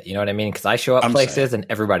 everybody's fit. You know what I mean? Because I show up places and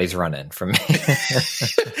everybody's running from me.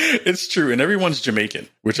 It's true. And everyone's Jamaican,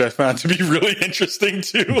 which I found to be really interesting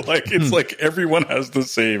too. Like, it's like everyone has the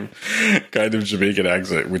same kind of Jamaican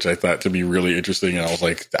accent, which I thought to be really interesting. And I was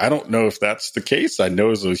like, I don't know if that's the case. I know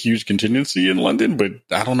there's a huge contingency in London, but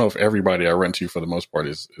I don't know if everybody I run to for the most part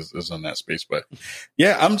is in that space. But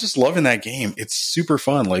yeah, I'm just loving that game. It's super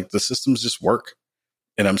fun. Like the systems just work.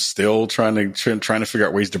 And I'm still trying to figure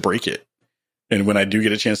out ways to break it. And when I do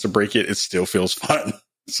get a chance to break it, it still feels fun.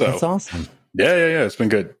 So that's awesome. Yeah. It's been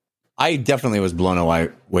good. I definitely was blown away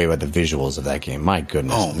by the visuals of that game. My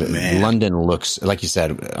goodness. Oh, man. London looks, like you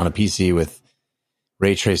said, on a PC with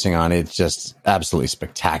ray tracing on it, it's just absolutely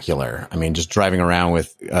spectacular. I mean, just driving around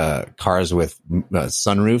with cars with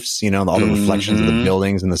sunroofs, all the reflections of the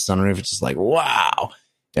buildings in the sunroof. It's just like, wow.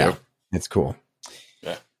 Yeah, It's cool.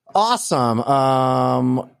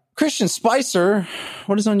 Awesome. Christian Spicer,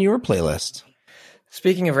 what is on your playlist?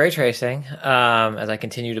 Speaking of ray tracing, as I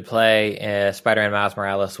continue to play Spider-Man Miles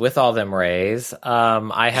Morales with all them rays,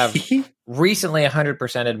 I have recently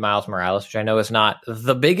 100%ed Miles Morales, which I know is not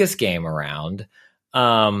the biggest game around.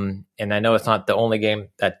 And I know it's not the only game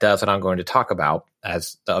that does what I'm going to talk about,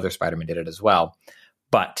 as the other Spider-Man did it as well.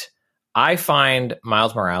 But I find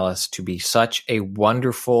Miles Morales to be such a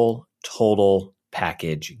wonderful total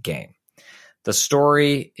package game. The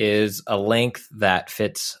story is a length that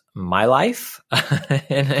fits my life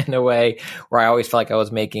in a way where I always felt like I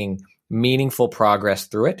was making meaningful progress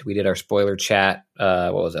through it. We did our spoiler chat,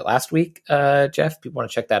 what was it, last week, Jeff? People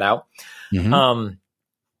want to check that out. And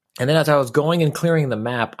then as I was going and clearing the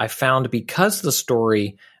map, I found, because the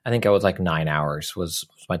story, I think I was like 9 hours was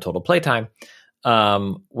my total playtime.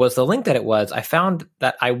 was the link that it was. I found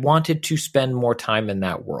that I wanted to spend more time in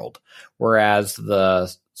that world. Whereas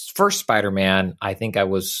the first Spider-Man, I think I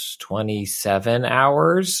was 27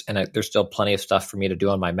 hours, and there's still plenty of stuff for me to do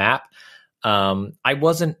on my map. I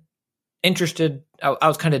wasn't interested. I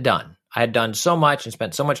was kind of done. I had done so much and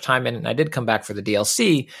spent so much time in it, and I did come back for the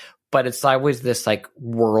DLC, but it's always this like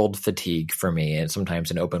world fatigue for me. And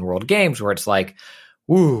sometimes in open world games where it's like,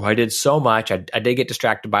 ooh, I did so much. I did get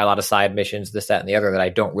distracted by a lot of side missions, this, that, and the other, that I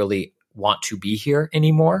don't really want to be here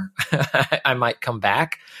anymore. I might come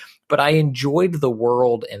back, but I enjoyed the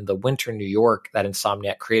world and the winter New York that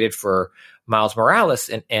Insomniac created for Miles Morales,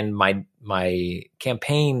 and my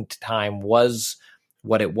campaign time was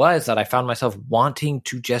what it was, that I found myself wanting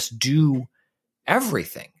to just do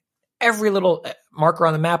everything. Every little marker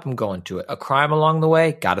on the map, I'm going to it. A crime along the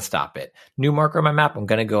way, got to stop it. New marker on my map, I'm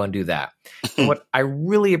going to go and do that. And what I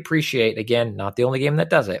really appreciate, again, not the only game that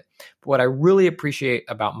does it, but what I really appreciate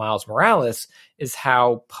about Miles Morales is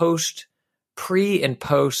how pre and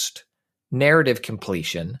post narrative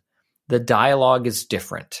completion, the dialogue is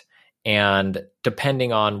different. And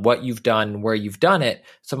depending on what you've done, where you've done it,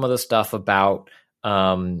 some of the stuff about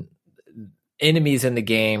enemies in the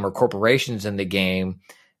game or corporations in the game,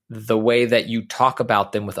 the way that you talk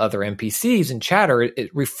about them with other NPCs and chatter,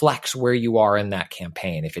 it reflects where you are in that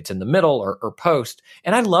campaign, if it's in the middle or post.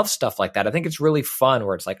 And I love stuff like that. I think it's really fun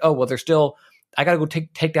where it's like, oh, well, I got to go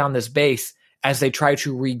take down this base as they try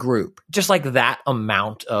to regroup. Just like that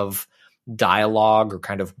amount of dialogue or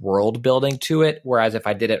kind of world building to it. Whereas if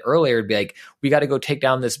I did it earlier, it'd be like, we got to go take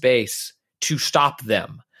down this base to stop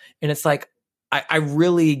them. And it's like, I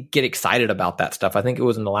really get excited about that stuff. I think it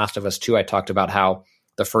was in The Last of Us 2, I talked about how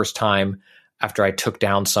the first time after I took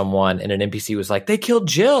down someone and an NPC was like, they killed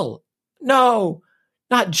Jill. No,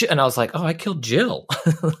 not Jill. And I was like, oh, I killed Jill.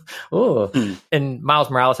 Oh. And Miles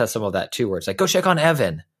Morales has some of that too, where it's like, go check on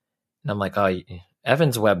Evan. And I'm like, oh,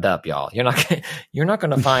 Evan's webbed up, y'all. You're not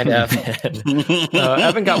going to find Evan.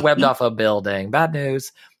 Evan got webbed off a building. Bad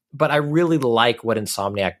news. But I really like what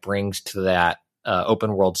Insomniac brings to that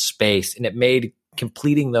open world space. And it made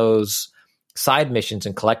completing those side missions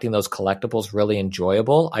and collecting those collectibles really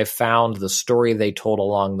enjoyable. I found the story they told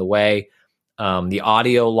along the way, the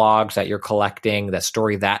audio logs that you're collecting, that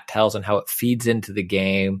story that tells and how it feeds into the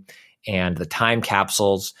game, and the time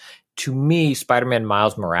capsules. To me, Spider-Man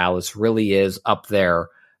Miles Morales really is up there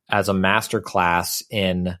as a masterclass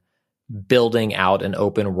in building out an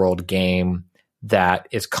open world game that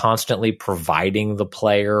is constantly providing the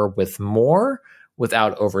player with more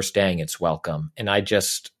without overstaying its welcome. And I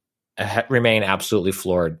just remain absolutely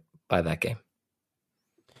floored by that game.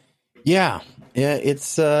 Yeah,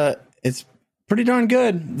 it's pretty darn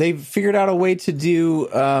good. They've figured out a way to do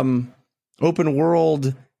open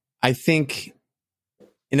world, I think,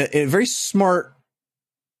 in a very smart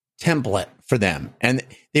template for them, and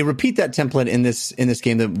they repeat that template in this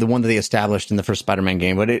game, the one that they established in the first Spider-Man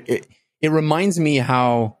game. But it reminds me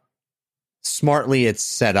how smartly it's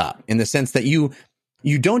set up, in the sense that you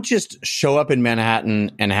don't just show up in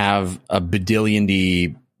Manhattan and have a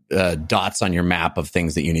badillion dots on your map of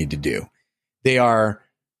things that you need to do. They are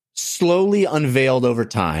slowly unveiled over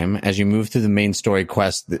time as you move through the main story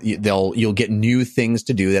quest. You'll get new things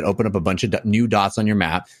to do that open up a bunch of new dots on your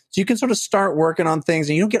map, so you can sort of start working on things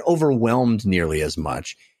and you don't get overwhelmed nearly as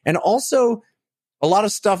much. And also, a lot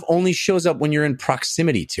of stuff only shows up when you're in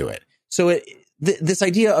proximity to it. So this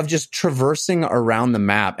idea of just traversing around the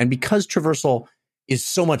map, and because traversal is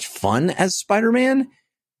so much fun as Spider-Man,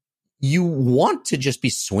 you want to just be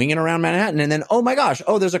swinging around Manhattan, and then, oh my gosh,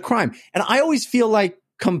 there's a crime. And I always feel like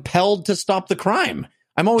compelled to stop the crime.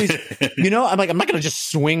 I'm always, I'm like, I'm not going to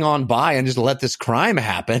just swing on by and just let this crime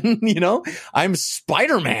happen. I'm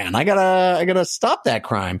Spider-Man. I gotta stop that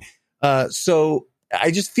crime. So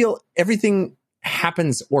I just feel everything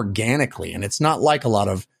happens organically, and it's not like a lot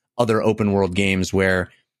of other open world games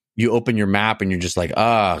where you open your map and you're just like,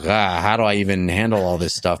 how do I even handle all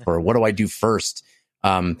this stuff? Or what do I do first?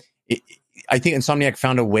 I think Insomniac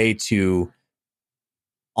found a way to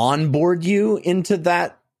onboard you into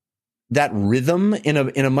that rhythm in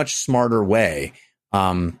a much smarter way.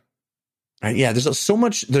 There's so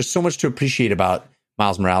much to appreciate about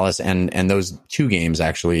Miles Morales and those two games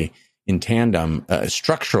actually in tandem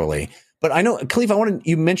structurally. But I know, Kahlief,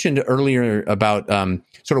 you mentioned earlier about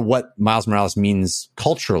sort of what Miles Morales means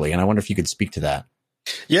culturally, and I wonder if you could speak to that.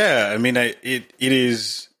 Yeah, I mean, it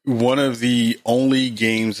is one of the only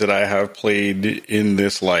games that I have played in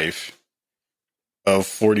this life of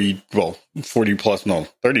 30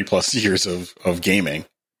 plus years of gaming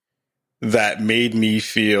that made me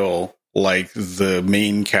feel like the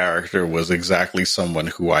main character was exactly someone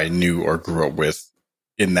who I knew or grew up with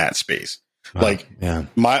in that space. Wow. Like,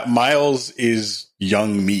 Miles is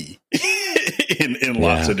young me in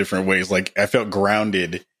lots of different ways. Like, I felt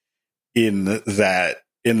grounded in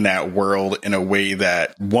that world in a way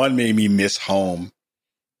that, one, made me miss home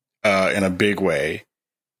in a big way,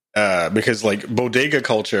 because like bodega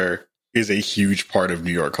culture is a huge part of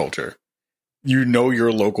New York culture. You know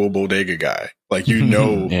your local bodega guy, like you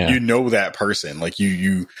know that person, like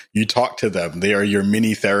you talk to them. They are your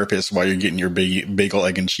mini therapist while you're getting your bagel,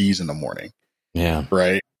 egg, and cheese in the morning. Yeah,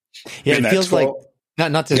 right. Yeah, it feels like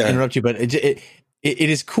not to interrupt you, but it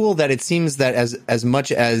is cool that it seems that as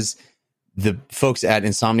much as the folks at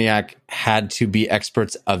Insomniac had to be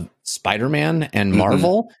experts of Spider-Man and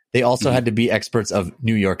Marvel, they also had to be experts of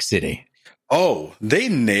New York City. Oh, they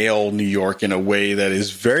nail New York in a way that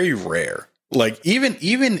is very rare. Like even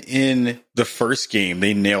in the first game,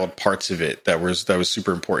 they nailed parts of it that was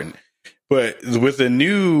super important. But with the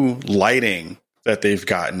new lighting that they've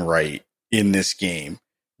gotten right in this game,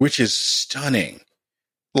 which is stunning,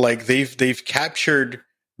 like they've captured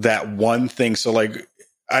that one thing. So like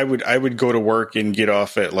I would go to work and get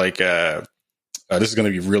off at like this is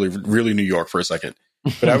going to be really really New York for a second,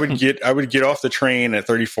 but I would get off the train at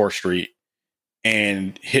 34th Street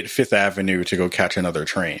and hit 5th Avenue to go catch another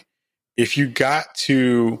train. If you got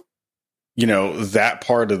to, that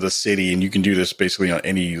part of the city, and you can do this basically on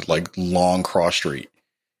any like long cross street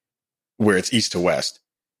where it's east to west,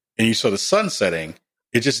 and you saw the sun setting,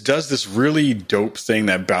 it just does this really dope thing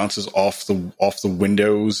that bounces off the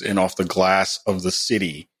windows and off the glass of the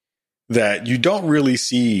city that you don't really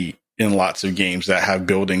see in lots of games that have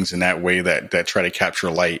buildings in that way that try to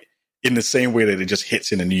capture light in the same way that it just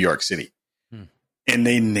hits into New York City. And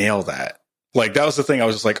they nail that. Like, that was the thing. I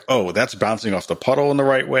was just like, oh, that's bouncing off the puddle in the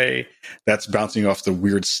right way. That's bouncing off the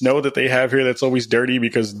weird snow that they have here that's always dirty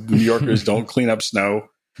because New Yorkers don't clean up snow.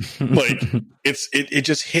 Like, it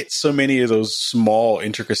just hits so many of those small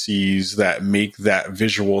intricacies that make that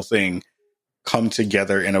visual thing come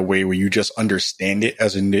together in a way where you just understand it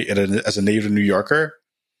as a native New Yorker.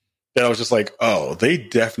 That I was just like, oh, they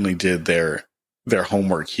definitely did their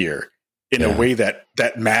homework here in a way that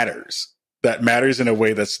matters. That matters in a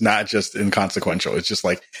way that's not just inconsequential. It's just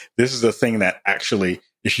like, this is the thing that actually,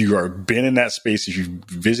 if you are been in that space, if you've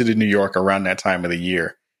visited New York around that time of the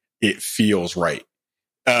year, it feels right.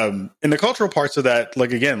 And the cultural parts of that,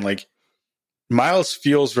 like, again, like Miles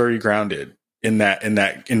feels very grounded in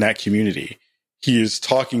that community. He is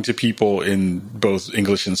talking to people in both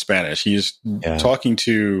English and Spanish. He is talking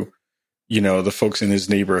to, the folks in his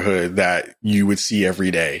neighborhood that you would see every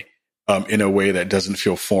day. In a way that doesn't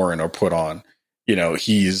feel foreign or put on.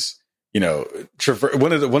 He's, one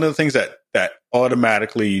of the things that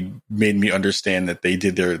automatically made me understand that they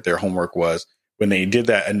did their homework was when they did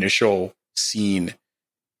that initial scene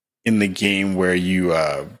in the game where you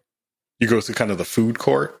go through kind of the food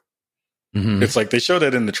court. It's like they showed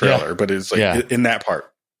that in the trailer, but it's like in that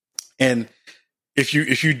part. And if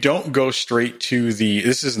you don't go straight to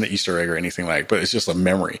this isn't an Easter egg or anything like, but it's just a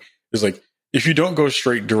memory. It's like, if you don't go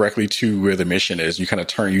straight directly to where the mission is, you kind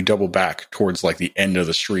of you double back towards like the end of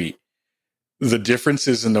the street. The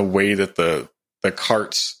differences in the way that the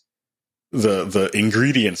carts, the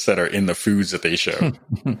ingredients that are in the foods that they show,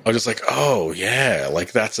 I was just like, oh yeah,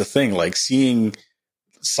 like that's a thing. Like seeing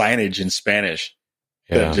signage in Spanish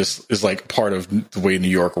that just is like part of the way New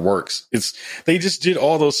York works. They just did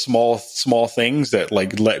all those small things that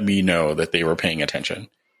like let me know that they were paying attention.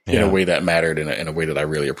 In a way that mattered, in a way that I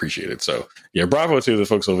really appreciated. So, yeah, bravo to the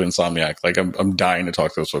folks over Insomniac. Like, I'm dying to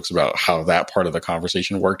talk to those folks about how that part of the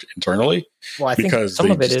conversation worked internally. Well, I think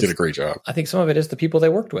some of it did a great job. I think some of it is the people they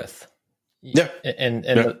worked with. Yeah. And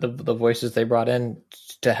the voices they brought in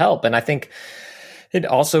to help. And I think it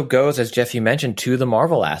also goes, as Jeff, you mentioned, to the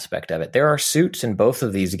Marvel aspect of it. There are suits in both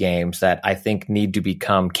of these games that I think need to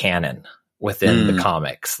become canon within the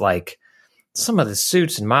comics. Like, some of the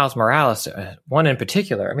suits in Miles Morales, one in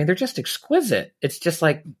particular, I mean, they're just exquisite. It's just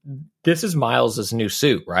like, this is Miles's new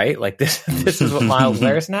suit, right? Like this is what Miles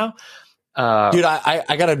wears now. Dude,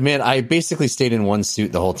 I gotta admit, I basically stayed in one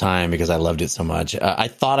suit the whole time because I loved it so much. I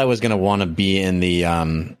thought I was gonna want to be in the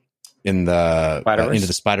into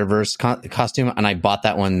the Spider-Verse costume, and I bought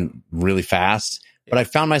that one really fast. But I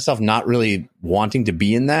found myself not really wanting to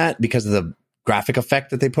be in that because of the graphic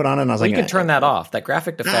effect that they put on it. And I was like, you can turn that off. That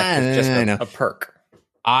graphic effect is just a perk.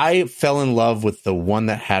 I fell in love with the one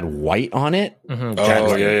that had white on it.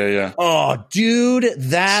 Oh, yeah. Oh, dude,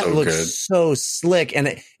 that looks so slick. And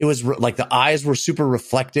it was like the eyes were super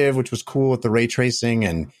reflective, which was cool with the ray tracing.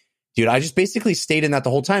 And dude, I just basically stayed in that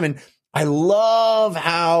the whole time. And I love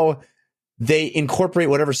how they incorporate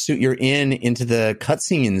whatever suit you're in into the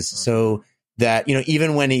cutscenes, so that, you know,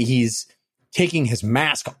 even when he's taking his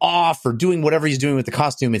mask off or doing whatever he's doing with the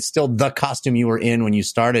costume, it's still the costume you were in when you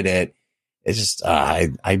started it. It's just I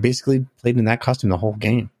basically played in that costume the whole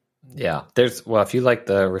game. Yeah, if you like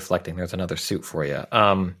the reflecting, there's another suit for you.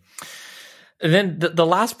 And then the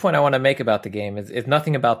last point I want to make about the game is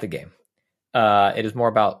nothing about the game. It is more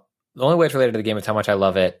about, the only way it's related to the game is how much I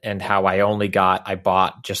love it, and how I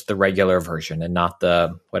bought just the regular version and not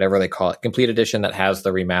the, whatever they call it, complete edition that has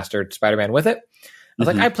the remastered Spider-Man with it. I was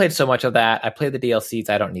like, I played so much of that. I played the DLCs.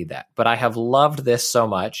 I don't need that. But I have loved this so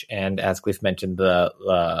much. And as Kahlief mentioned, the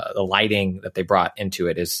lighting that they brought into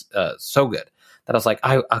it is so good that I was like,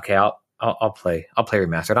 I'll play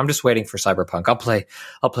remastered. I'm just waiting for Cyberpunk. I'll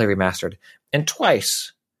play remastered. And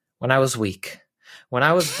twice, when I was weak, when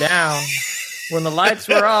I was down, when the lights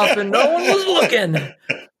were off and no one was looking,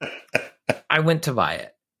 I went to buy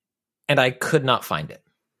it, and I could not find it.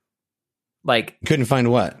 Like, couldn't find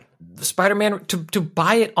what? The Spider-Man, to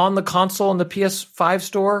buy it on the console in the PS5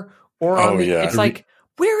 store, or on it's like,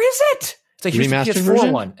 where is it? It's like, here's the PS4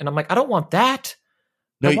 version? one, and I'm like, I don't want that.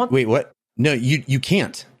 Wait, what? No, you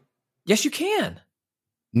can't. Yes, you can.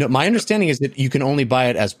 No, my understanding is that you can only buy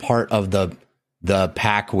it as part of the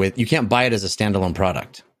pack with. You can't buy it as a standalone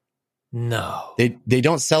product. No, they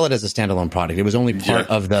don't sell it as a standalone product. It was only part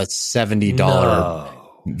of the $70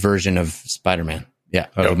 version of Spider-Man. Yeah,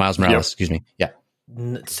 Miles Morales. Excuse me. Yeah.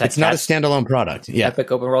 It's not a standalone product. Yeah. Epic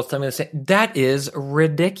Open World's telling me the same. That is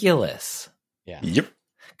ridiculous. Yeah. Yep.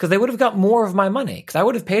 Because they would have got more of my money. Because I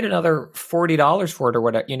would have paid another $40 for it or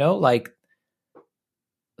whatever. You know, like,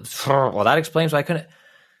 well, that explains why I couldn't.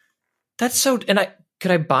 That's so. And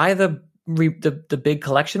could I buy the big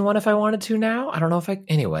collection one if I wanted to now? I don't know if I.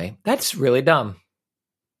 Anyway, that's really dumb.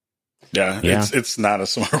 Yeah. It's not a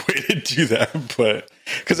smart way to do that, but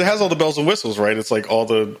because it has all the bells and whistles, right? It's like all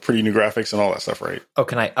the pretty new graphics and all that stuff, right? Oh,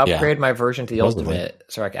 can I upgrade my version to the ultimate?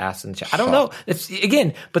 So I can ask in the chat. I don't know. It's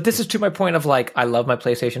again, but this is to my point of like, I love my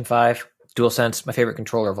PlayStation 5. DualSense, my favorite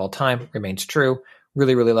controller of all time, remains true.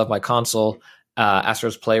 Really, really love my console.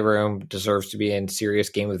 Astro's Playroom deserves to be in serious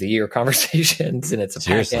Game of the Year conversations, and it's a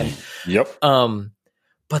pack-in. Yep.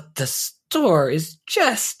 But the store is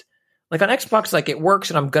just like, on Xbox, like, it works,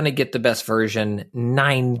 and I'm gonna get the best version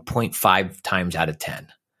 9.5 times out of 10.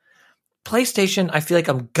 PlayStation, I feel like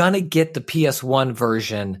I'm gonna get the PS1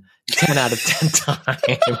 version 10 out of 10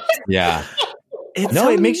 times. Yeah.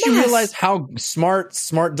 It makes you realize how smart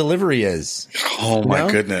delivery is. Oh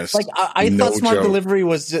my goodness! Like, I thought smart delivery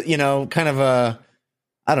was, you know, kind of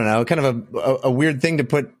a weird thing to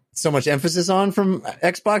put so much emphasis on from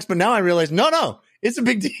Xbox, but now I realize no, it's a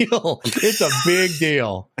big deal. It's a big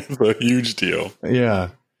deal. It's a huge deal. Yeah.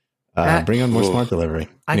 Bring on more smart delivery.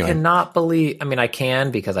 Anyway. I cannot believe. I mean, I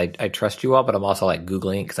can because I trust you all, but I'm also like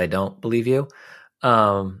Googling because I don't believe you.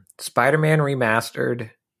 Spider-Man remastered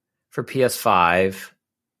for PS5.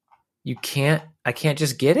 I can't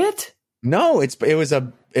just get it? No, it was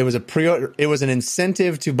a pre-order. It was an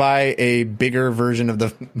incentive to buy a bigger version of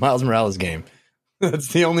the Miles Morales game.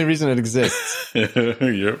 That's the only reason it exists.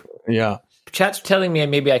 Yep. Yeah. Chat's telling me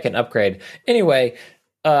maybe I can upgrade. Anyway,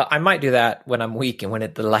 I might do that when I'm weak and when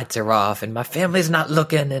the lights are off and my family's not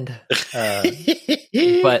looking. And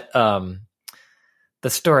but the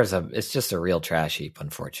store it's just a real trash heap,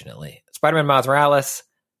 unfortunately. Spider-Man Miles Morales,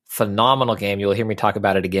 phenomenal game. You'll hear me talk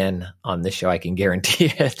about it again on this show. I can guarantee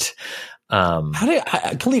it.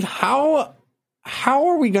 Kahlief, how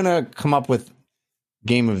are we going to come up with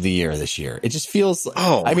Game of the Year this year? It just feels.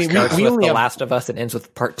 I mean, we only have Last of Us and ends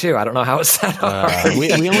with part 2. I don't know how it's that hard.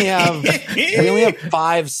 We only have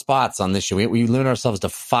 5 spots on this show. We limit ourselves to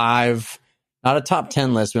 5. Not a top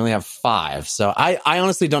 10 list. We only have 5. So I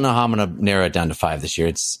honestly don't know how I'm going to narrow it down to 5 this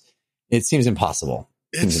year. It seems impossible.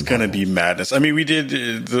 It's going to be madness. I mean, we did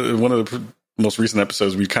one of the most recent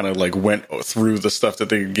episodes. We kind of like went through the stuff that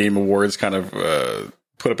the Game Awards kind of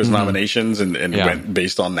put up as nominations and went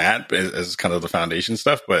based on that as kind of the foundation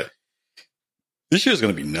stuff. But this year is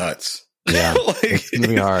going to be nuts. Yeah, it's going to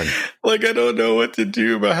be hard. Like, I don't know what to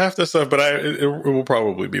do about half the stuff, but it will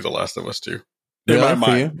probably be The Last of Us 2. In really? My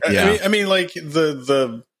mind. Yeah. I mean, like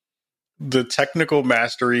the technical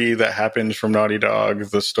mastery that happened from Naughty Dog,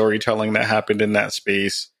 the storytelling that happened in that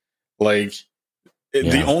space, like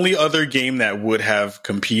the only other game that would have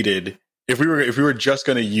competed if we were just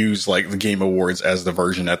going to use like the Game Awards as the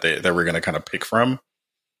version that we're going to kind of pick from,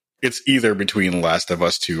 it's either between Last of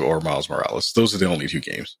Us 2 or Miles Morales. Those are the only 2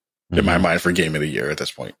 games in my mind for Game of the Year at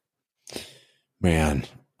this point. Man,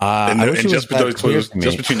 and just between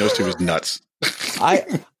those 2 is nuts.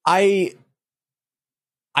 I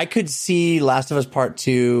could see Last of Us Part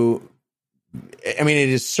 2 I mean, it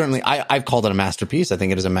is certainly, I've called it a masterpiece. I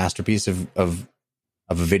think it is a masterpiece of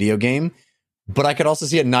a video game, but I could also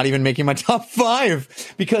see it not even making my top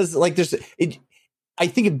 5 because like I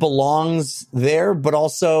think it belongs there, but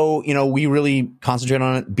also, you know, we really concentrate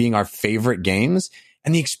on it being our favorite games.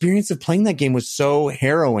 And the experience of playing that game was so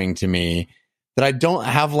harrowing to me that I don't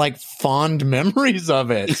have like fond memories of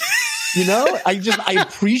it. You know, I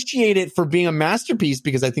appreciate it for being a masterpiece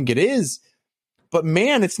because I think it is. But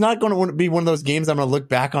man, it's not going to be one of those games I'm going to look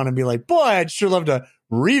back on and be like, boy, I'd sure love to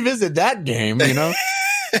revisit that game, you know?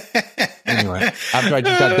 Anyway, after I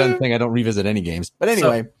just got done saying I don't revisit any games. But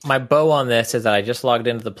anyway. So my bow on this is that I just logged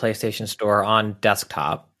into the PlayStation Store on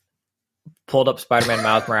desktop, pulled up Spider-Man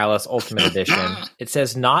Miles Morales Ultimate Edition. It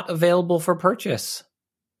says not available for purchase.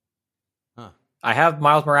 Huh. I have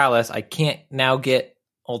Miles Morales. I can't now get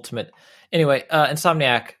Ultimate. Anyway,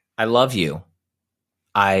 Insomniac, I love you.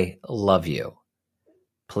 I love you.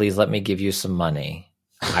 Please let me give you some money.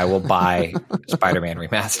 I will buy Spider-Man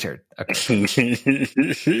Remastered.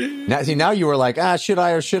 Okay. Now you were like, should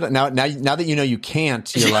I or should I? Now that you know you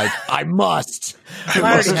can't, you're like, I must. I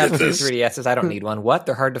already have 2 3DSs. I don't need one. What?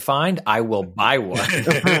 They're hard to find? I will buy one.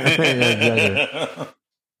 Hey,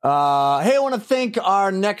 I want to thank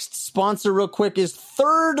our next sponsor real quick is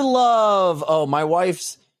Third Love. Oh, my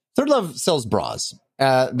wife's Third Love sells bras.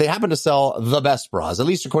 They happen to sell the best bras, at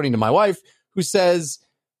least according to my wife, who says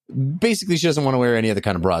basically she doesn't want to wear any other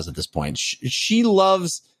kind of bras at this point. She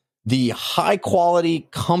loves the high quality,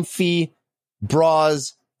 comfy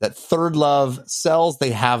bras that Third Love sells.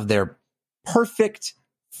 They have their perfect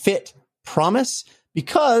fit promise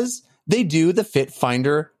because they do the Fit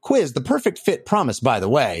Finder quiz. The perfect fit promise, by the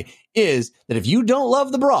way, is that if you don't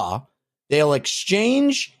love the bra, they'll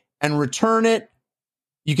exchange and return it.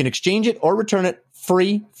 You can exchange it or return it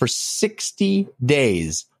free for 60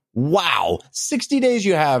 days. Wow. 60 days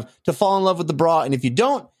you have to fall in love with the bra. And if you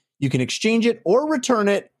don't, you can exchange it or return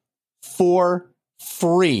it for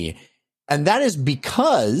free. And that is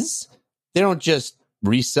because they don't just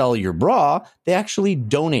resell your bra. They actually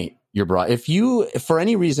donate your bra. If you, for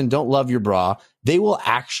any reason, don't love your bra, they will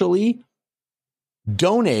actually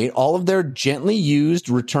donate all of their gently used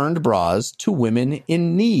returned bras to women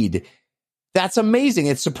in need. That's amazing.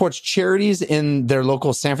 It supports charities in their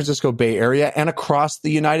local San Francisco Bay Area and across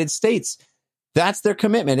the United States. That's their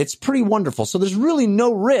commitment. It's pretty wonderful. So there's really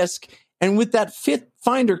no risk. And with that Fit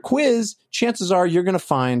Finder quiz, chances are you're going to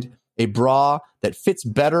find a bra that fits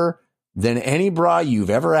better than any bra you've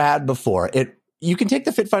ever had before. You can take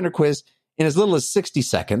the Fit Finder quiz in as little as 60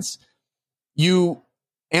 seconds. You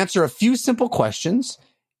answer a few simple questions,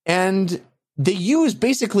 and they use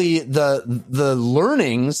basically the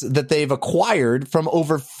learnings that they've acquired from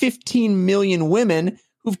over 15 million women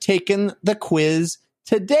who've taken the quiz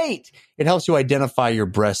to date. It helps you identify your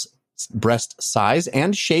breast size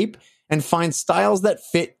and shape and find styles that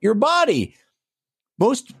fit your body.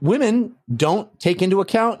 Most women don't take into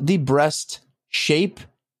account the breast shape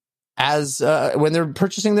as when they're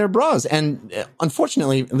purchasing their bras. And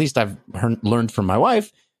unfortunately, at least I've learned from my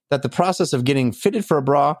wife, that the process of getting fitted for a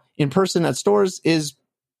bra in person at stores is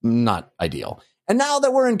not ideal. And now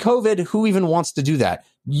that we're in COVID, who even wants to do that?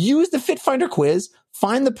 Use the Fit Finder quiz,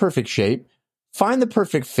 find the perfect shape, find the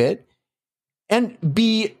perfect fit, and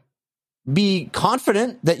be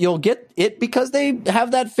confident that you'll get it because they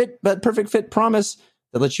have that perfect fit promise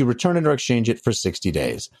that lets you return it or exchange it for 60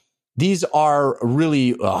 days. These are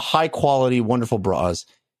really high quality, wonderful bras.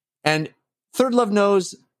 And Third Love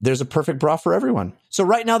knows there's a perfect bra for everyone. So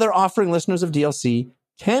right now they're offering listeners of DLC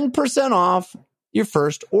 10% off your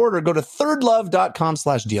first order. Go to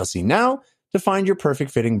thirdlove.com/DLC now to find your perfect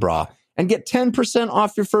fitting bra and get 10%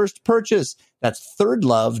 off your first purchase. That's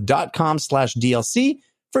thirdlove.com/DLC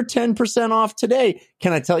for 10% off today.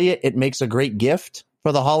 Can I tell you, it makes a great gift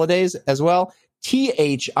for the holidays as well.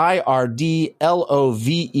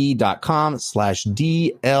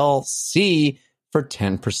 thirdlove.com/DLC for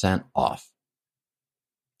 10% off.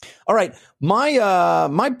 All right, my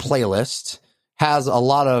playlist has a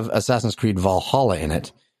lot of Assassin's Creed Valhalla in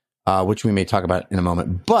it, which we may talk about in a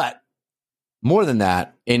moment. But more than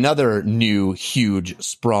that, another new, huge,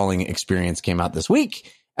 sprawling experience came out this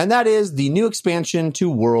week, and that is the new expansion to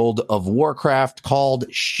World of Warcraft called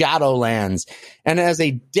Shadowlands. And as a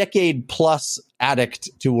decade-plus addict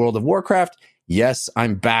to World of Warcraft, yes,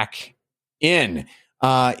 I'm back in.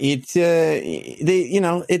 It's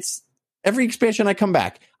every expansion I come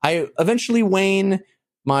back. I eventually wane,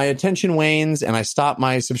 my attention wanes, and I stop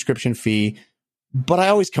my subscription fee. But I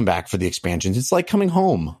always come back for the expansions. It's like coming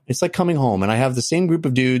home. And I have the same group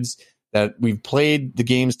of dudes that we've played the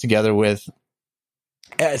games together with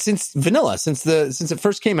since vanilla, since it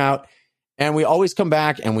first came out. And we always come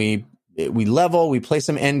back and we level, we play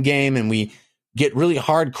some end game, and we get really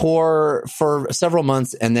hardcore for several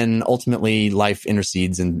months, and then ultimately life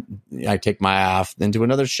intercedes and I take my eye off into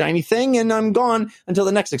another shiny thing and I'm gone until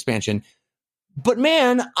the next expansion. But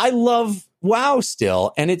man, I love WoW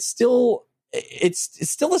still, and it's still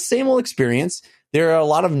the same old experience. There are a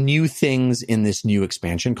lot of new things in this new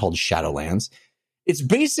expansion called Shadowlands. It's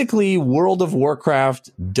basically World of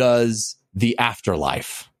Warcraft does the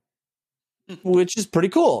afterlife, which is pretty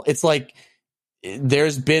cool. It's like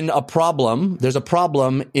there's a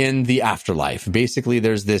problem in the afterlife. Basically,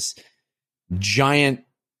 there's this giant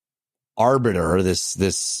arbiter,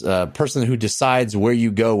 this person who decides where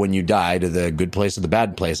you go when you die, to the good place or the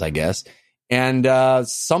bad place, I guess. And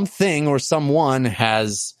something or someone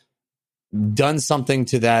has done something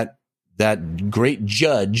to that great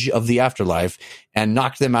judge of the afterlife and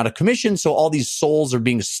knocked them out of commission. So all these souls are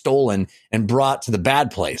being stolen and brought to the bad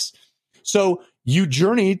place. So you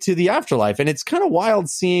journey to the afterlife, and it's kind of wild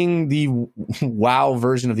seeing the WoW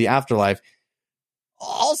version of the afterlife.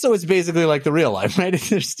 Also, it's basically like the real life,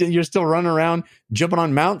 right? You're still running around, jumping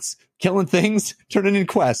on mounts, killing things, turning in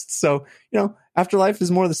quests. So, afterlife is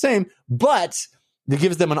more the same, but it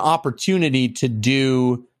gives them an opportunity to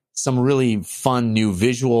do some really fun new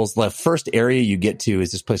visuals. The first area you get to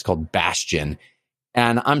is this place called Bastion.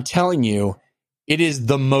 And I'm telling you, it is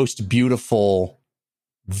the most beautiful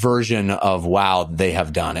version of WoW they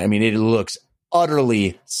have done. I mean, it looks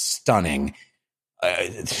utterly stunning.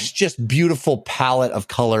 It's just beautiful palette of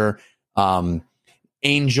color,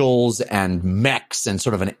 angels and mechs and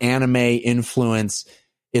sort of an anime influence.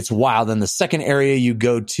 It's wild. And the second area you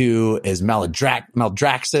go to is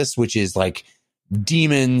Maldraxxus, which is like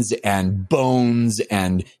demons and bones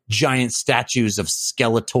and giant statues of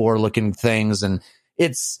Skeletor looking things. And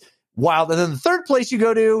it's wild. And then the third place you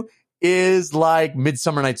go to is like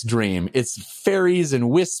Midsummer Night's Dream. It's fairies and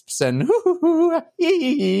wisps and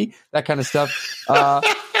that kind of stuff.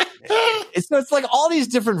 It's like all these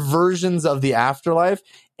different versions of the afterlife,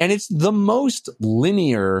 and it's the most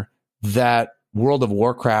linear that World of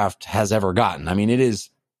Warcraft has ever gotten. I mean,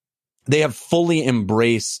 they have fully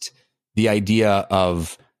embraced the idea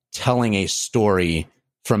of telling a story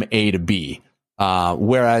from A to B,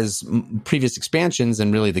 whereas previous expansions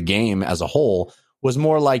and really the game as a whole was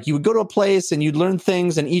more like you would go to a place and you'd learn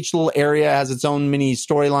things, and each little area has its own mini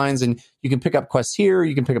storylines, and you can pick up quests here,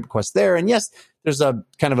 you can pick up quests there. And yes, there's a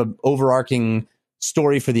kind of an overarching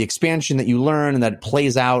story for the expansion that you learn and that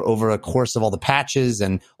plays out over a course of all the patches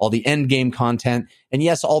and all the end game content. And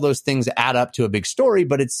yes, all those things add up to a big story,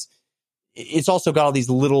 but it's also got all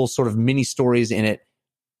these little sort of mini stories in it.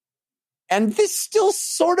 And this still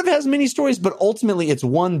sort of has mini stories, but ultimately it's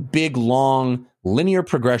one big, long, linear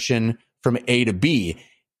progression from A to B.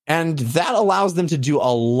 And that allows them to do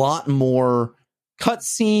a lot more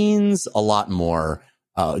cutscenes, a lot more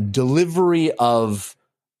delivery of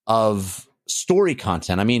story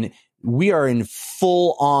content. I mean, we are in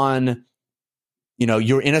full on,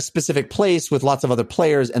 you're in a specific place with lots of other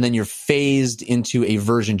players, and then you're phased into a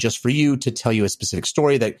version just for you to tell you a specific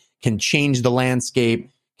story that can change the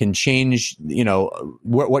landscape, can change,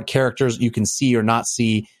 what characters you can see or not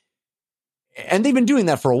see. And they've been doing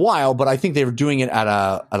that for a while, but I think they're doing it at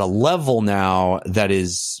a level now that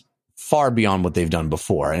is far beyond what they've done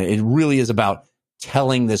before. And it really is about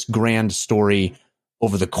telling this grand story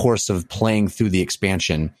over the course of playing through the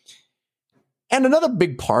expansion. And another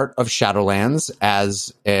big part of Shadowlands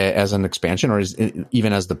as an expansion, or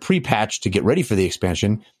even as the pre-patch to get ready for the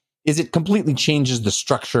expansion, is it completely changes the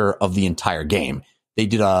structure of the entire game. They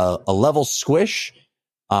did a level squish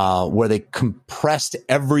where they compressed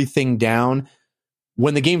everything down.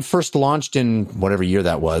 When the game first launched in whatever year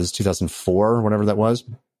that was, 2004, whatever that was,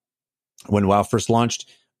 when WoW first launched,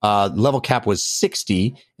 level cap was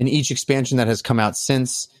 60, and each expansion that has come out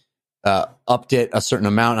since upped it a certain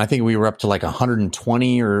amount. And I think we were up to like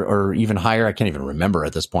 120 or even higher. I can't even remember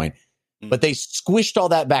at this point. But they squished all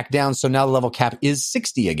that back down, so now the level cap is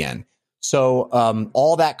 60 again. So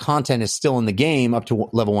all that content is still in the game up to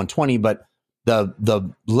level 120, but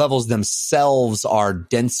the levels themselves are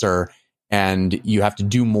denser, and you have to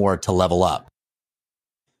do more to level up.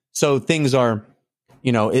 So things are,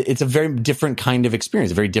 it's a very different kind of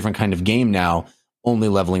experience, a very different kind of game now, only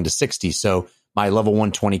leveling to 60. So my level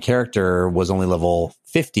 120 character was only level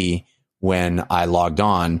 50 when I logged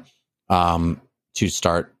on to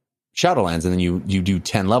start Shadowlands, and then you do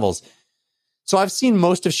 10 levels. So I've seen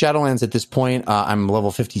most of Shadowlands at this point. I'm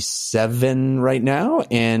level 57 right now,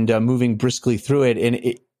 and moving briskly through it.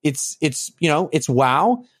 And it's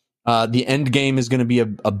WoW. The end game is going to be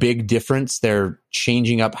a big difference. They're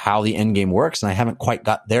changing up how the end game works, and I haven't quite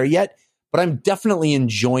got there yet. but I'm definitely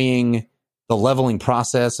enjoying the leveling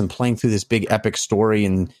process and playing through this big epic story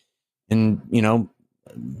and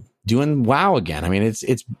doing WoW again. I mean,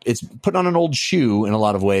 it's putting on an old shoe in a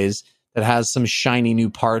lot of ways that has some shiny new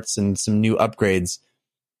parts and some new upgrades.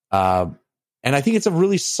 And I think it's a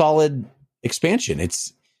really solid expansion.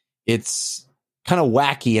 It's kind of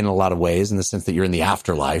wacky in a lot of ways in the sense that you're in the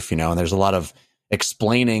afterlife, and there's a lot of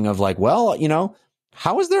explaining of like, well,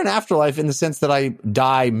 how is there an afterlife in the sense that I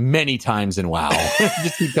die many times in WoW?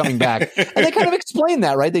 Just keep coming back. And they kind of explain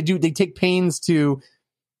that, right? They take pains to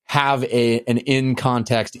have an in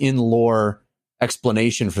context, in lore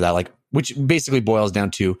explanation for that, like, which basically boils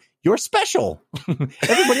down to you're special.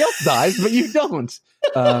 Everybody else dies, but you don't.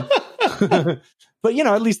 But,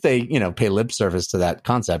 at least they, pay lip service to that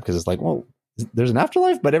concept because it's like, well, there's an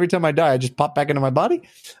afterlife, but every time I die, I just pop back into my body.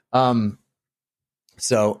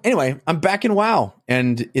 So anyway, I'm back in WoW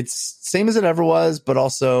and it's same as it ever was, but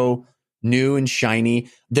also new and shiny.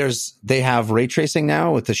 They have ray tracing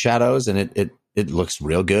now with the shadows and it looks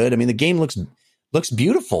real good. I mean, the game looks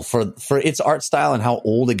beautiful for its art style and how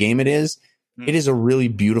old a game it is. It is a really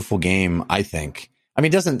beautiful game, I think. I mean,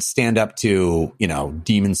 it doesn't stand up to,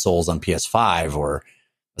 Demon Souls on PS5 or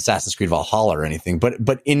Assassin's Creed Valhalla or anything,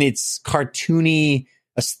 but in its cartoony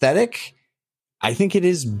aesthetic, I think it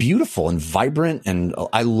is beautiful and vibrant, and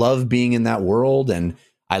I love being in that world, and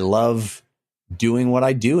I love doing what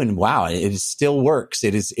I do. And wow, it still works.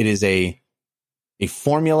 It is a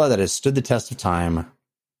formula that has stood the test of time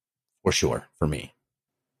for sure for me.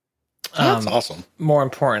 That's awesome. More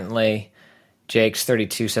importantly, Jake's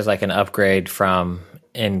 32 says like an upgrade from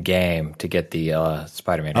in game to get the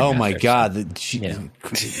Spider-Man. Oh my God, Christian.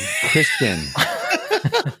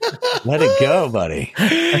 Let it go, buddy.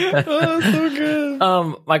 Oh, so good.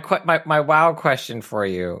 My WoW question for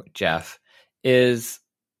you, Jeff, is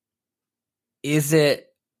it,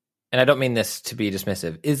 and I don't mean this to be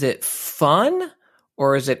dismissive, is it fun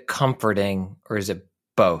or is it comforting or is it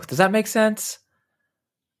both? Does that make sense?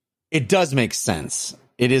 It does make sense.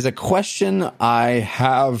 It is a question I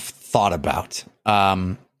have thought about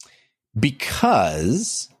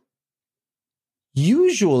because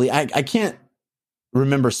usually I can't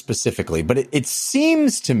remember specifically, but it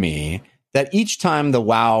seems to me that each time the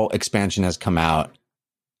WoW expansion has come out,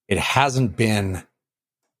 it hasn't been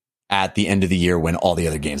at the end of the year when all the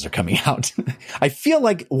other games are coming out. I feel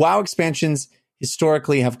like WoW expansions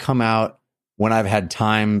historically have come out when I've had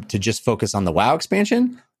time to just focus on the WoW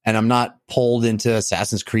expansion and I'm not pulled into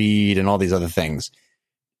Assassin's Creed and all these other things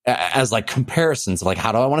as like comparisons of like,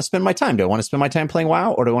 how do I want to spend my time? Do I want to spend my time playing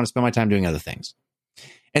WoW or do I want to spend my time doing other things?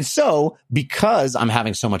 And so, because I'm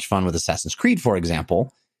having so much fun with Assassin's Creed, for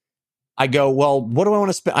example, I go, well, what do I want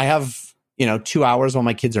to spend? I have, 2 hours while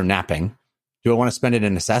my kids are napping. Do I want to spend it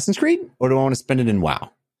in Assassin's Creed or do I want to spend it in WoW?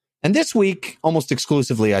 And this week, almost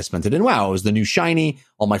exclusively, I spent it in WoW. It was the new shiny.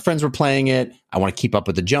 All my friends were playing it. I want to keep up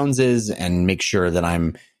with the Joneses and make sure that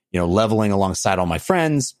I'm, leveling alongside all my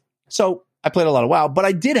friends. So I played a lot of WoW, but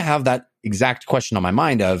I did have that exact question on my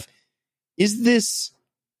mind of, is this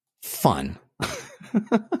fun?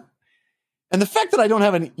 And the fact that I don't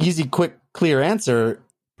have an easy, quick, clear answer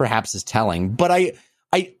perhaps is telling, but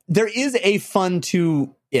there is a fun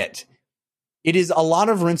to it. It is a lot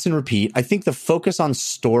of rinse and repeat. I think the focus on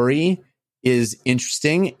story is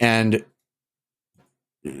interesting and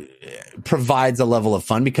provides a level of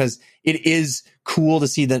fun because it is cool to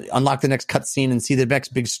see unlock the next cutscene and see the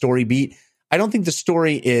next big story beat. I don't think the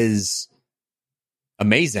story is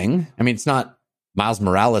amazing. I mean, it's not Miles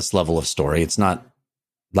Morales level of story. It's not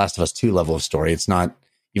Last of Us 2 level of story. It's not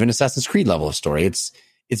even Assassin's Creed level of story. It's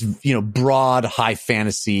broad, high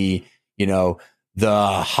fantasy, the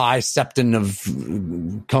high septon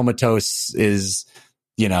of Comatose is,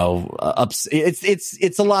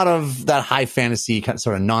 it's a lot of that high fantasy kind of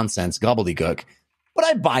sort of nonsense gobbledygook, but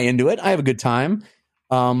I buy into it. I have a good time.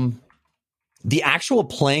 The actual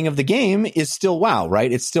playing of the game is still WoW,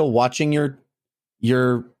 right? It's still watching your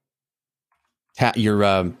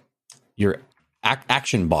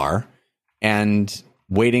action bar and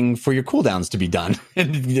waiting for your cooldowns to be done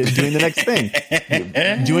and doing the next thing,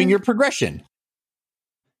 doing your progression,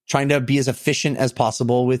 trying to be as efficient as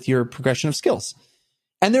possible with your progression of skills.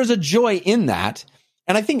 And there's a joy in that.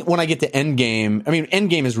 And I think when I get to endgame,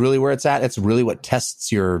 endgame is really where it's at. It's really what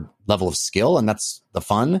tests your level of skill. And that's the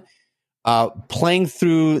fun. Playing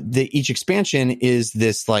through each expansion is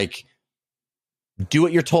this like, do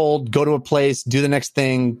what you're told, go to a place, do the next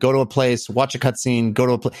thing, go to a place, watch a cutscene, go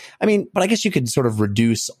to a place. But I guess you could sort of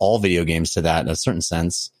reduce all video games to that in a certain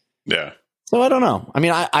sense. Yeah. So I don't know.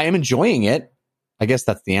 I am enjoying it. I guess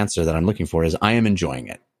that's the answer that I'm looking for is I am enjoying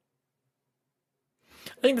it.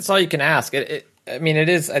 think that's all you can ask. I mean, it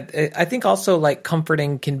is. I think also like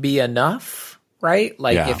comforting can be enough, right?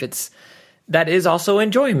 Like if it's that is also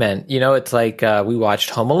enjoyment. You know, it's like we watched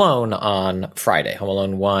Home Alone on Friday, Home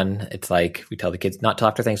Alone 1. It's like we tell the kids not till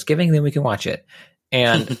after Thanksgiving, then we can watch it.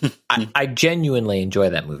 And I genuinely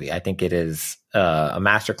enjoy that movie. I think it is a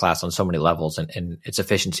masterclass on so many levels and its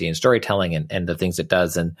efficiency and storytelling and the things it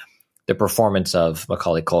does. And the performance of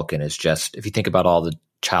Macaulay Culkin is just, if you think about all the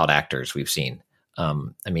child actors we've seen,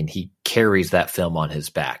 I mean, he carries that film on his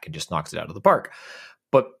back and just knocks it out of the park.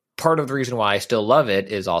 But part of the reason why I still love it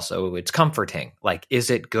is also it's comforting. Like, is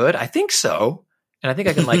it good? I think so. And I think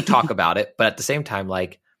I can like talk about it. But at the same time,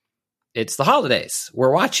 like, it's the holidays.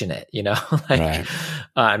 We're watching it, you know? Like,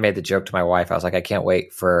 I made the joke to my wife. I was like, I can't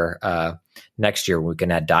wait for next year when we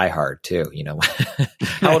can add Die Hard too, you know?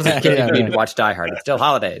 How old is it getting me to watch Die Hard? It's still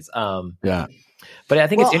holidays. But I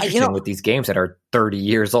think it's interesting with these games that are 30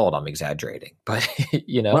 years old. I'm exaggerating, but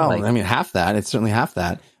you know, well, I mean, half that. It's certainly half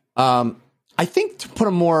that. I think to put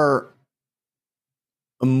a more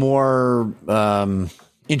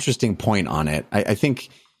interesting point on it, I think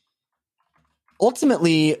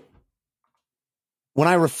ultimately, when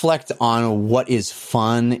I reflect on what is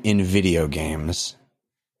fun in video games,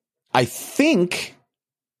 I think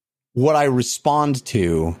what I respond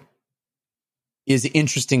to is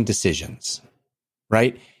interesting decisions,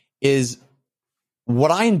 right? Is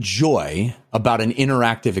what I enjoy about an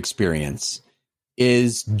interactive experience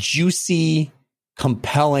is juicy,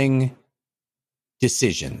 compelling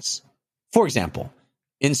decisions. For example,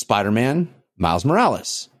 in Spider-Man, Miles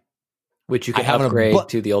Morales, which you can upgrade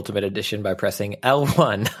to the Ultimate Edition by pressing L1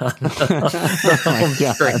 on the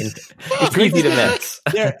home screen. It's easy to miss.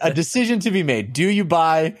 A decision to be made. Do you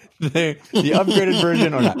buy the upgraded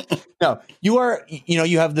version or not? No,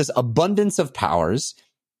 you have this abundance of powers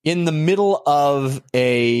in the middle of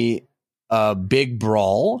a big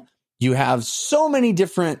brawl. You have so many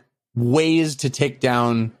different ways to take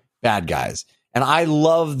down bad guys. And I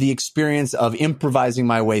love the experience of improvising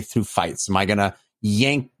my way through fights. Am I going to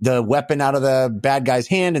yank the weapon out of the bad guy's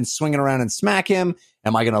hand and swing it around and smack him?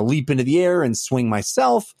 Am I going to leap into the air and swing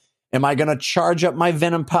myself? Am I going to charge up my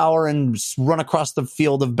venom power and run across the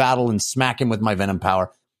field of battle and smack him with my venom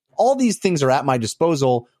power? All these things are at my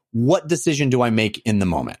disposal. What decision do I make in the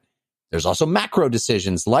moment? There's also macro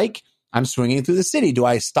decisions like I'm swinging through the city. Do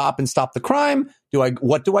I stop and stop the crime?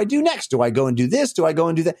 What do I do next? Do I go and do this? Do I go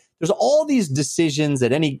and do that? There's all these decisions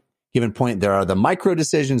at any given point. There are the micro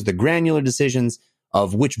decisions, the granular decisions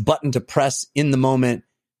of which button to press in the moment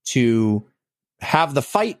to have the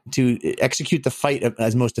fight, to execute the fight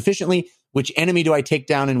as most efficiently. Which enemy do I take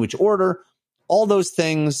down in which order? All those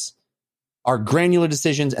things are granular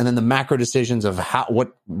decisions. And then the macro decisions of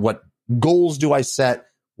what goals do I set?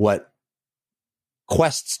 What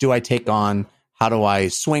quests do I take on? How do I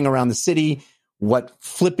swing around the city? What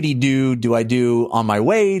flippity do I do on my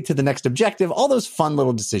way to the next objective? All those fun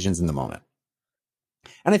little decisions in the moment.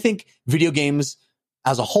 And I think video games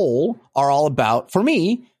as a whole are all about, for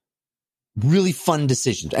me, really fun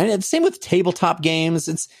decisions. And it's the same with tabletop games.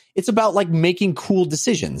 It's about like making cool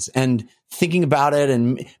decisions and thinking about it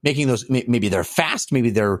and making those, maybe they're fast, maybe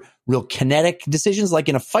they're real kinetic decisions like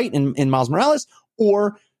in a fight in Miles Morales,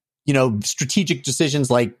 or strategic decisions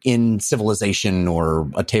like in Civilization or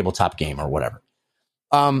a tabletop game or whatever.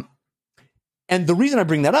 And the reason I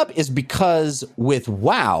bring that up is because with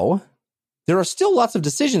WoW, there are still lots of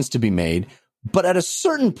decisions to be made, but at a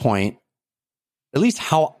certain point, at least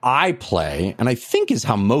how I play, and I think is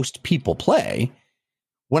how most people play,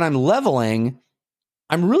 when I'm leveling,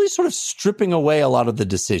 I'm really sort of stripping away a lot of the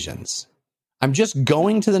decisions. I'm just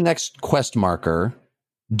going to the next quest marker,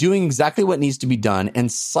 doing exactly what needs to be done,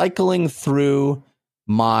 and cycling through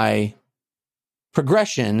my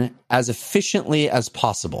progression as efficiently as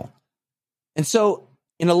possible. And so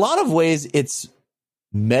in a lot of ways, it's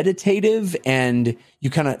meditative, and you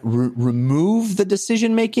kind of remove the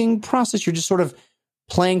decision-making process. You're just sort of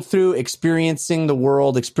playing through, experiencing the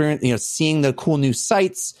world, seeing the cool new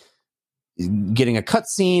sights, getting a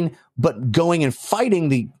cutscene, but going and fighting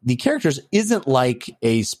the characters isn't like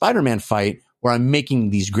a Spider-Man fight where I'm making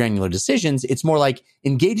these granular decisions. It's more like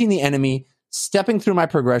engaging the enemy, stepping through my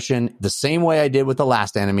progression the same way I did with the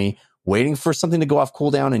last enemy, waiting for something to go off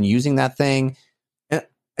cooldown and using that thing. And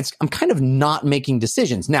I'm kind of not making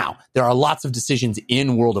decisions. Now, there are lots of decisions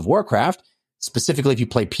in World of Warcraft. Specifically, if you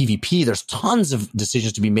play PvP, there's tons of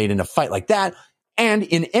decisions to be made in a fight like that. And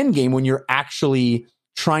in Endgame, when you're actually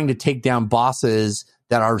trying to take down bosses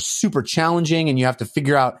that are super challenging and you have to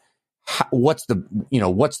figure out what's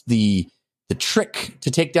the trick to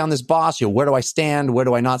take down this boss, where do I stand? Where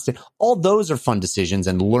do I not stand? All those are fun decisions,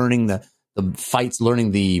 and learning the fights,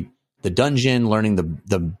 learning the dungeon, learning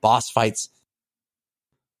the boss fights.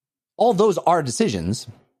 All those are decisions.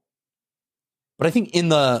 But I think in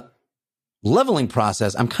the leveling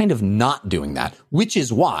process, I'm kind of not doing that, which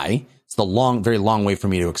is why it's the very long way for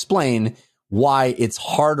me to explain why it's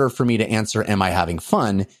harder for me to answer, am I having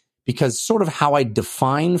fun? Because sort of how I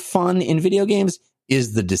define fun in video games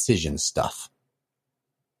is the decision stuff.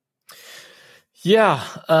 Yeah.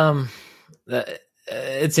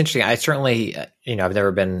 It's interesting. I certainly, I've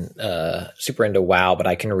never been super into WoW, but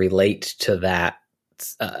I can relate to that.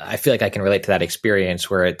 I feel like I can relate to that experience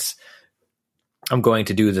where I'm going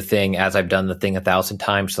to do the thing as I've done the thing 1,000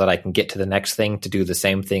 times so that I can get to the next thing to do the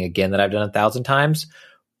same thing again that I've done 1,000 times.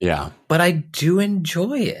 Yeah. But I do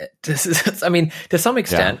enjoy it. I mean, to some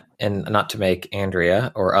extent, and not to make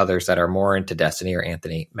Andrea or others that are more into Destiny or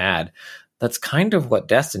Anthony mad, that's kind of what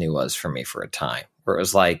Destiny was for me for a time, where it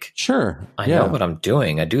was like, sure, I know what I'm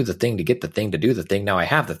doing. I do the thing to get the thing to do the thing. Now I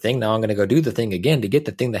have the thing. Now I'm going to go do the thing again to get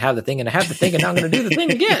the thing to have the thing, and I have the thing, and now I'm going to do the thing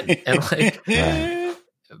again. And like,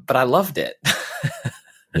 but I loved it.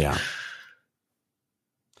 Yeah.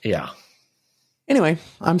 Yeah. Anyway,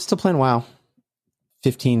 I'm still playing WoW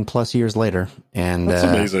 15 plus years later. And that's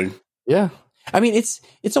amazing. Yeah. I mean, it's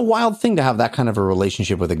a wild thing to have that kind of a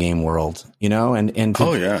relationship with the game world, and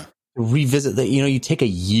to revisit that, you take a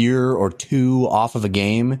year or two off of a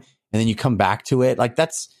game and then you come back to it. Like,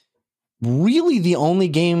 that's really the only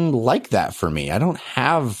game like that for me. I don't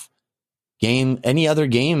have any other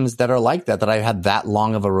games that are like that I've had that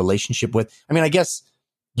long of a relationship with. I mean, I guess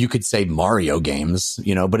you could say Mario games,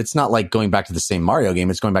 but it's not like going back to the same Mario game.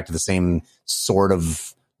 It's going back to the same sort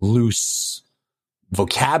of loose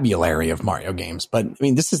vocabulary of Mario games. But I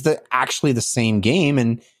mean, this is actually the same game,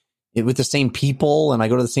 and with the same people, and I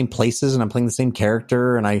go to the same places, and I'm playing the same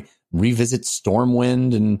character, and I revisit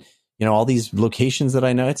Stormwind and, all these locations that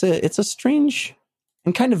I know. It's a strange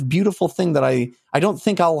and kind of beautiful thing that I don't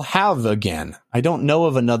think I'll have again. I don't know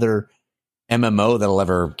of another MMO that'll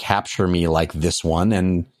ever capture me like this one.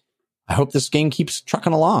 And I hope this game keeps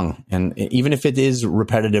trucking along. And even if it is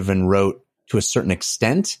repetitive and rote to a certain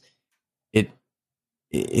extent,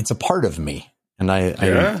 it's a part of me, and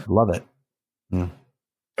I love it. Mm.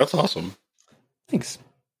 That's awesome. Thanks.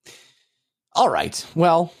 All right.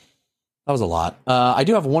 Well, that was a lot. I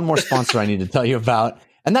do have one more sponsor I need to tell you about,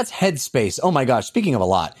 and that's Headspace. Oh my gosh. Speaking of a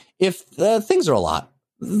lot, if things are a lot,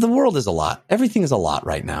 the world is a lot. Everything is a lot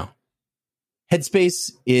right now.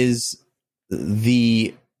 Headspace is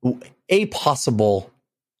a possible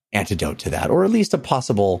antidote to that, or at least a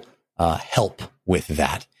possible help with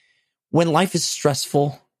that. When life is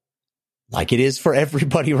stressful, like it is for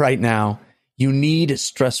everybody right now, you need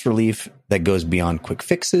stress relief that goes beyond quick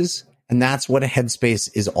fixes, and that's what a Headspace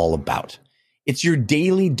is all about. It's your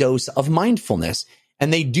daily dose of mindfulness,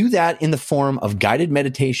 and they do that in the form of guided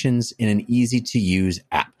meditations in an easy-to-use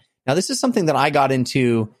app. Now, this is something that I got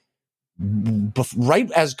into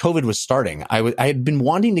right as COVID was starting. I had been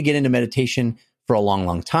wanting to get into meditation for a long,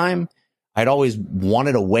 long time. I'd always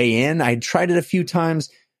wanted a way in. I'd tried it a few times,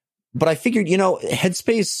 but I figured,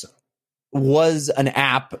 Headspace was an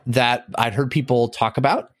app that I'd heard people talk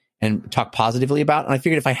about and talk positively about. And I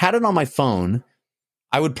figured if I had it on my phone,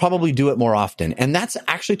 I would probably do it more often. And that's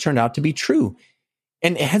actually turned out to be true.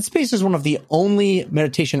 And Headspace is one of the only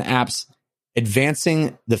meditation apps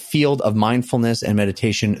advancing the field of mindfulness and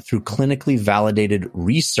meditation through clinically validated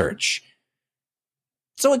research.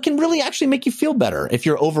 So it can really actually make you feel better. If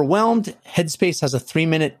you're overwhelmed, Headspace has a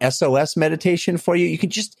 3-minute SOS meditation for you. It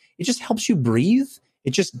just helps you breathe.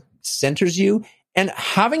 It just centers you. And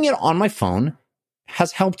having it on my phone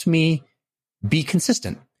has helped me be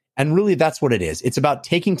consistent. And really, that's what it is. It's about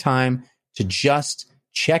taking time to just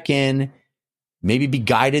check in, maybe be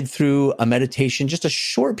guided through a meditation, just a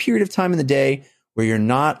short period of time in the day where you're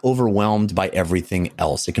not overwhelmed by everything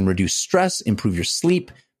else. It can reduce stress, improve your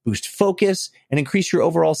sleep, boost focus, and increase your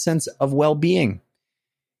overall sense of well-being.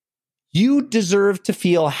 You deserve to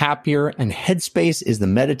feel happier, and Headspace is the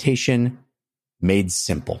meditation made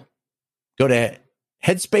simple. Go to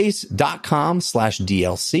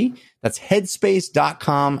headspace.com/DLC. That's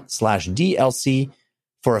headspace.com/DLC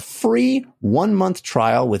for a free 1-month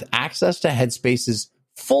trial with access to Headspace's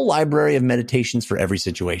full library of meditations for every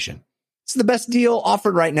situation. It's the best deal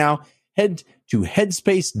offered right now. Head to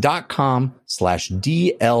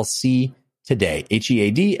headspace.com/DLC today.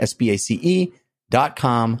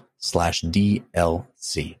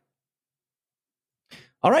 headspace.com/DLC.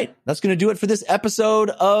 All right, that's going to do it for this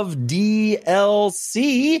episode of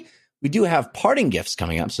DLC. We do have parting gifts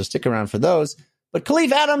coming up, so stick around for those. But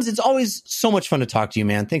Kahlief Adams, it's always so much fun to talk to you,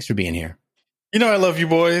 man. Thanks for being here. You know I love you,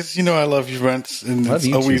 boys. You know I love you, Brent. And Love it's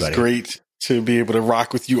you always too, great to be able to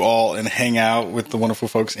rock with you all and hang out with the wonderful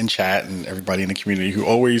folks in chat and everybody in the community who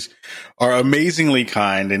always are amazingly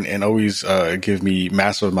kind and always give me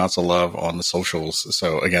massive amounts of love on the socials.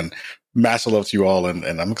 So again, massive love to you all, and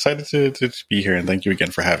I'm excited to be here, and thank you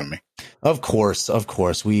again for having me. Of course.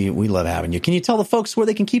 We love having you. Can you tell the folks where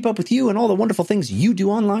they can keep up with you and all the wonderful things you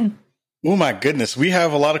do online? Oh my goodness. We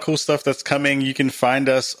have a lot of cool stuff that's coming. You can find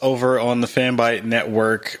us over on the Fanbyte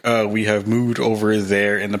Network. We have moved over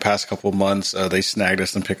there in the past couple of months. They snagged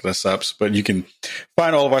us and picked us up, but you can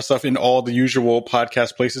find all of our stuff in all the usual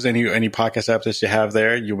podcast places. Any podcast apps that you have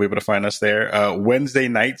there, you'll be able to find us there. Wednesday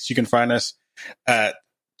nights, you can find us at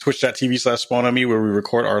twitch.tv/SpawnOnMe, where we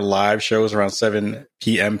record our live shows around 7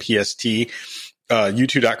 p.m. PST.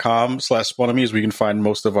 youtube.com/SpawnOnMe is where you can find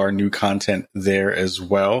most of our new content there as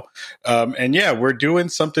well. And yeah, we're doing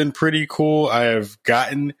something pretty cool. I have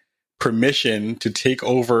gotten permission to take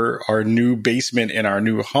over our new basement in our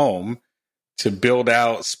new home to build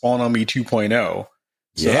out SpawnOnMe 2.0.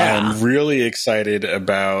 So I'm really excited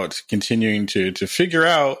about continuing to figure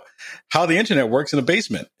out how the internet works in a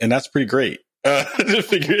basement. And that's pretty great. To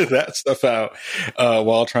figure that stuff out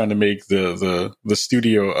while trying to make the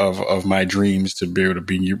studio of my dreams to be able to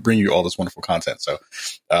bring you all this wonderful content. So,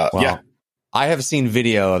 yeah. I have seen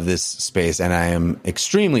video of this space, and I am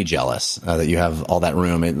extremely jealous that you have all that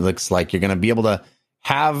room. It looks like you're going to be able to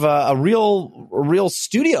have a real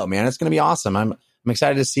studio, man. It's going to be awesome. I'm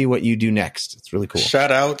excited to see what you do next. It's really cool.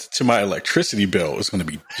 Shout out to my electricity bill. It's going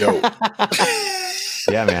to be dope.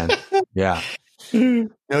 Yeah, man. Yeah.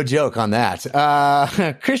 No joke on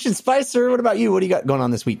that. Christian Spicer, what about you? What do you got going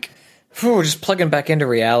on this week? Just plugging back into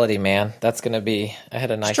reality, man. That's going to be... I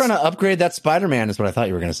had a nice... Just trying to upgrade that Spider-Man is what I thought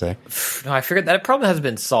you were going to say. No, I figured that problem has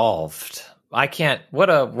been solved. I can't... What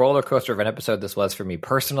a roller coaster of an episode this was for me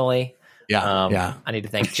personally. Yeah. I need to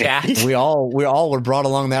thank chat. We all were brought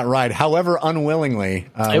along that ride, however unwillingly.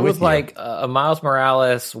 It was like a Miles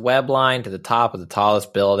Morales web line to the top of the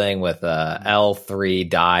tallest building with a L3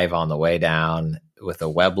 dive on the way down with a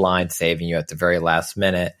web line saving you at the very last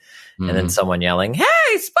minute. And then someone yelling, "Hey,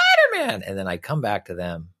 Spider-Man!" And then I come back to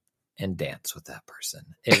them and dance with that person.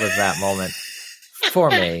 It was that moment for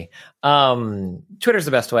me. Twitter's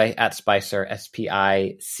the best way, at Spicer,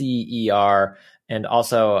 SPICER. And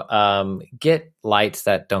also get lights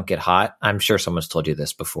that don't get hot. I'm sure someone's told you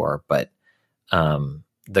this before, but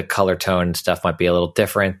the color tone stuff might be a little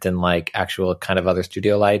different than like actual kind of other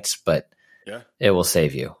studio lights, but it will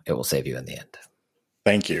save you. It will save you in the end.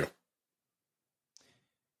 Thank you.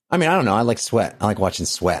 I mean, I don't know. I like sweat. I like watching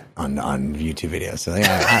sweat on YouTube videos. So you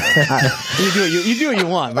do what you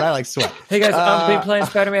want, but I like sweat. Hey guys, I'm big playing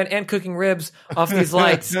Spider-Man and cooking ribs off these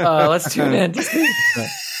lights. Let's tune in.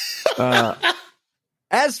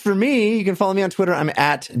 As for me, you can follow me on Twitter. I'm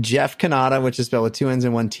at Jeff Kanata, which is spelled with 2 N's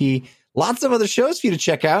and 1 T. Lots of other shows for you to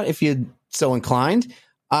check out if you're so inclined.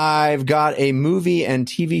 I've got a movie and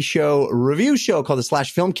TV show review show called the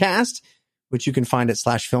Slash Filmcast, which you can find at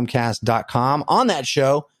slashfilmcast.com. On that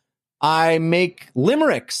show, I make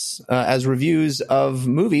limericks as reviews of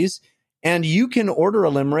movies, and you can order a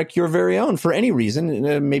limerick your very own for any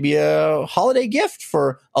reason, maybe a holiday gift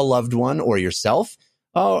for a loved one or yourself,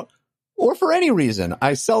 or for any reason.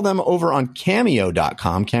 I sell them over on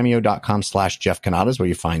cameo.com, cameo.com/Jeff Kanata is where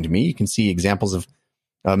you find me. You can see examples of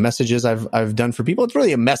messages I've done for people. It's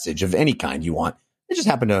really a message of any kind you want. I just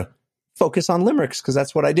happen to focus on limericks because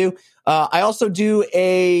that's what I do. I also do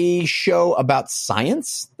a show about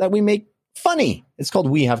science that we make funny. It's called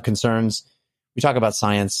We Have Concerns. We talk about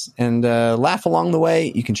science and laugh along the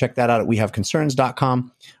way. You can check that out at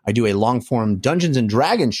wehaveconcerns.com. I do a long-form Dungeons &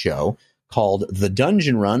 Dragons show called The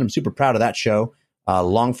Dungeon Run. I'm super proud of that show.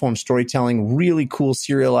 Long-form storytelling, really cool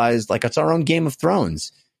serialized, like it's our own Game of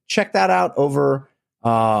Thrones. Check that out over...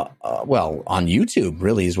 on YouTube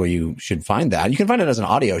really is where you should find that. You can find it as an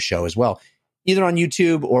audio show as well, either on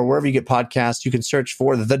YouTube or wherever you get podcasts. You can search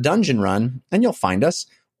for The Dungeon Run and you'll find us,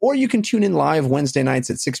 or you can tune in live Wednesday nights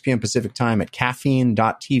at 6 p.m. Pacific time at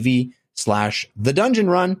caffeine.tv/The Dungeon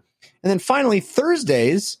Run. And then finally,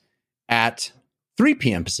 Thursdays at 3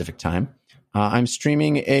 p.m. Pacific time, I'm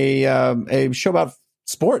streaming a show about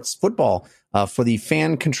sports, football, for the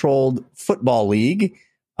fan-controlled football league.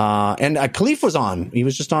 And Kahlief was on. He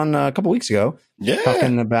was just on a couple weeks ago,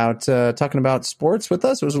 talking about sports with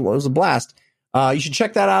us. It was a blast. You should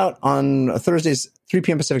check that out on Thursdays, 3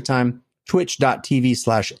 p.m. Pacific time,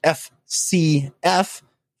 twitch.tv/FCF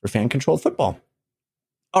for fan-controlled football.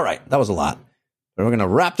 All right, that was a lot. But we're going to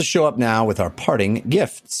wrap the show up now with our parting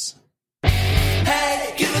gifts.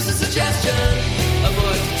 Hey, give us a suggestion of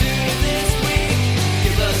what to do this week.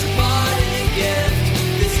 Give us a party gift.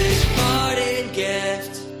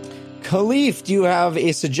 Kahlief, do you have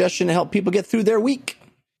a suggestion to help people get through their week?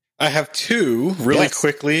 I have two really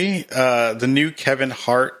quickly. The new Kevin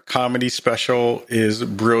Hart comedy special is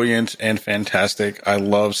brilliant and fantastic. I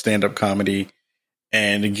love stand-up comedy,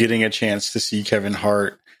 and getting a chance to see Kevin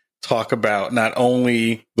Hart talk about not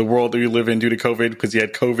only the world that we live in due to COVID, because he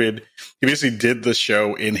had COVID. He basically did the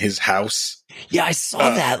show in his house. Yeah, I saw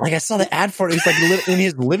that. Like, I saw the ad for it. It was like in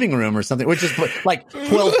his living room or something, which is like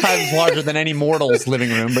 12 times larger than any mortal's living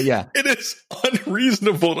room. But yeah, it is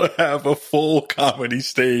unreasonable to have a full comedy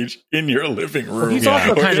stage in your living room. He's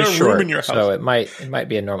also kind of short, in your house. So it might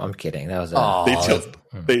be a normal. I'm kidding. That was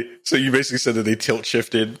so you basically said that they tilt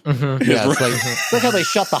shifted. Mm-hmm. Yeah, it's like how they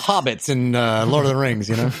shot the hobbits in Lord of the Rings,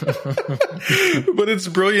 you know. But it's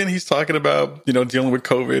brilliant. He's talking about dealing with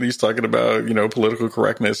COVID. He's talking about political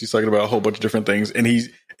correctness. He's talking about a whole bunch of different things, and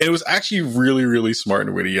it was actually really, really smart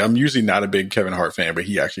and witty. I'm usually not a big Kevin Hart fan, but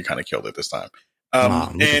he actually kind of killed it this time.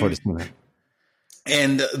 And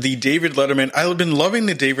the David Letterman, I've been loving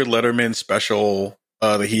the David Letterman special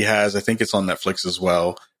that he has. I think it's on Netflix as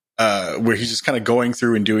well, where he's just kind of going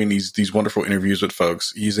through and doing these wonderful interviews with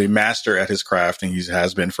folks. He's a master at his craft, and he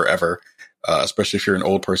has been forever, especially if you're an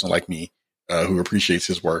old person like me who appreciates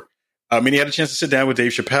his work. And he had a chance to sit down with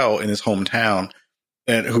Dave Chappelle in his hometown,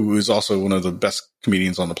 and who is also one of the best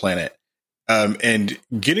comedians on the planet. And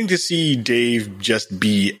getting to see Dave just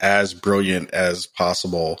be as brilliant as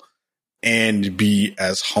possible and be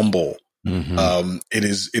as humble. Mm-hmm. It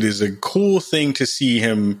is a cool thing to see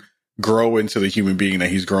him grow into the human being that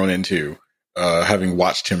he's grown into, having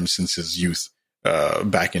watched him since his youth,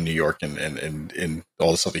 back in New York and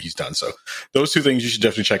all the stuff that he's done. So those two things you should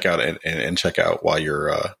definitely check out and check out while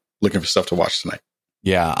you're looking for stuff to watch tonight.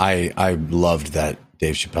 Yeah, I loved that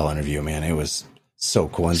Dave Chappelle interview, man. It was so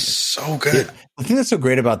cool and so good. The thing that's so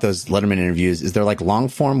great about those Letterman interviews is they're like long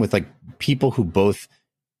form with like people who both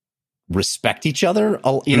respect each other,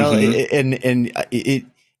 and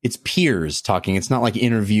it's peers talking. It's not like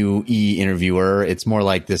interviewer. It's more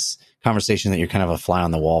like this conversation that you're kind of a fly on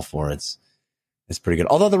the wall for. It's pretty good.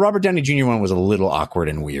 Although the Robert Downey Jr. one was a little awkward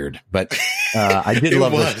and weird, but I did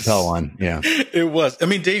love the Chappelle one. Yeah, it was. I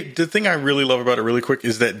mean, Dave, the thing I really love about it really quick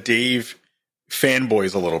is that Dave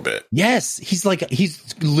fanboys a little bit. Yes. He's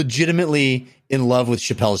legitimately in love with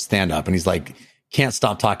Chappelle's stand up, and he's like, can't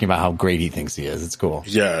stop talking about how great he thinks he is. It's cool.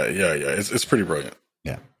 Yeah. It's pretty brilliant.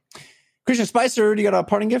 Yeah. Christian Spicer, do you got a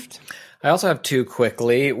parting gift? I also have two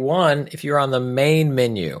quickly. One, if you're on the main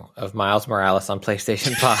menu of Miles Morales on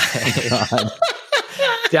PlayStation 5,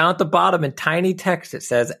 down at the bottom in tiny text, it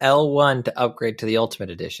says L1 to upgrade to the Ultimate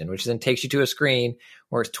Edition, which then takes you to a screen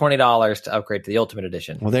where it's $20 to upgrade to the Ultimate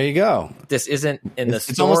Edition. Well, there you go. This isn't in the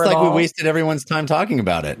store. It's almost like we wasted everyone's time talking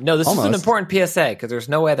about it. No, this is an important PSA because there's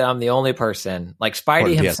no way that I'm the only person. Like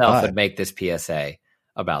Spidey himself would make this PSA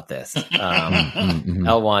about this.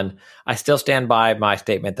 L1. I still stand by my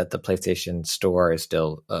statement that the PlayStation Store is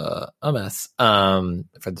still a mess for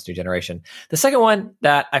this new generation. The second one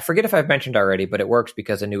that I forget if I've mentioned already, but it works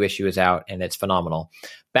because a new issue is out and it's phenomenal.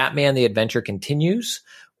 Batman: The Adventure Continues,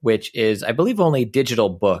 which is, I believe, only digital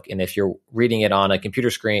book. And if you're reading it on a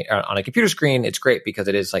computer screen, it's great because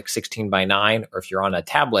it is like 16:9. Or if you're on a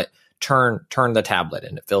tablet, turn the tablet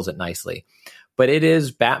and it fills it nicely. But it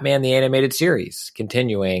is Batman the Animated Series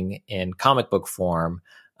continuing in comic book form.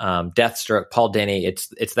 Deathstroke, Paul Dini,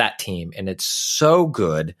 it's that team, and it's so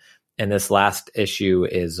good. And this last issue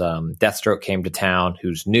is Deathstroke came to town,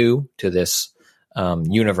 who's new to this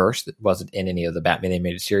universe that wasn't in any of the Batman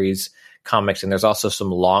Animated Series comics. And there's also some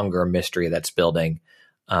longer mystery that's building.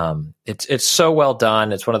 It's so well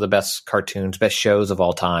done. It's one of the best cartoons, best shows of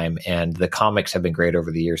all time, and the comics have been great over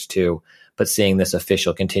the years too. But seeing this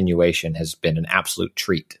official continuation has been an absolute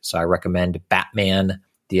treat. So I recommend Batman: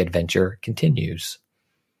 The Adventure Continues.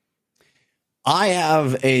 I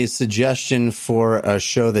have a suggestion for a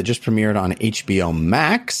show that just premiered on HBO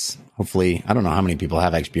Max. Hopefully, I don't know how many people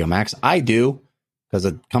have HBO Max. I do, because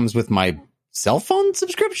it comes with my cell phone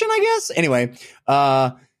subscription, I guess. Anyway,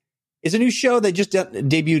 it's a new show that just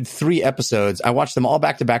debuted 3 episodes. I watched them all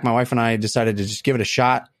back to back. My wife and I decided to just give it a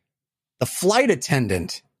shot. The Flight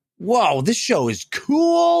Attendant. Whoa, this show is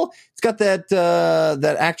cool. It's got that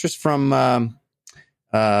actress from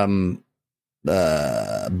Bazinga.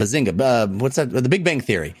 What's that? The Big Bang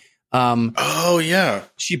Theory. Oh yeah,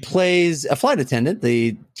 she plays a flight attendant,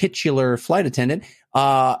 the titular flight attendant,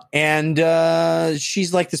 and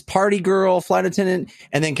she's like this party girl flight attendant,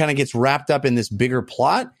 and then kind of gets wrapped up in this bigger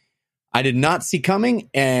plot I did not see coming.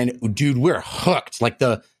 And dude, we're hooked. Like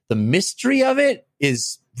the mystery of it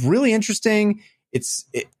is really interesting.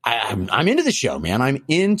 I'm into the show, man. I'm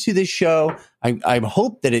into the show. I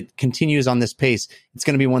hope that it continues on this pace. It's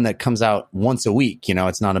going to be one that comes out once a week. You know,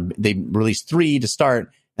 it's not they release 3 to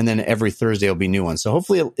start, and then every Thursday will be new ones. So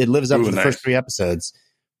hopefully it lives up to the first 3 episodes.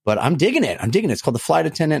 But I'm digging it. It's called The Flight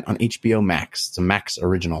Attendant on HBO Max. It's a Max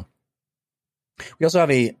original. We also have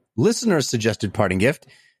a listener suggested parting gift.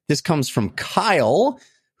 This comes from Kyle,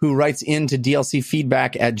 who writes into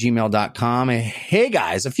dlcfeedback@gmail.com. Hey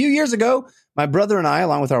guys, a few years ago, my brother and I,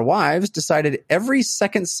 along with our wives, decided every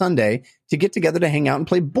second Sunday to get together to hang out and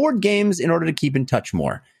play board games in order to keep in touch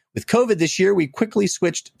more. With COVID this year, we quickly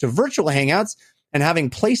switched to virtual hangouts, and having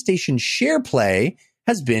PlayStation Share Play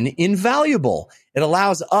has been invaluable. It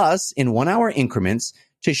allows us, in 1-hour increments,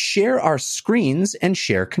 to share our screens and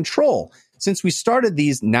share control. Since we started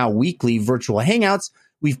these now weekly virtual hangouts,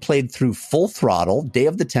 we've played through Full Throttle, Day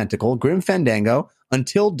of the Tentacle, Grim Fandango,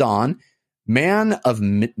 Until Dawn, Man of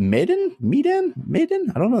Maiden?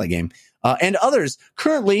 I don't know that game. And others.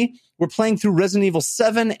 Currently, we're playing through Resident Evil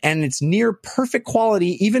 7, and it's near perfect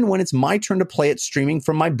quality, even when it's my turn to play it streaming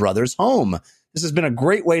from my brother's home. This has been a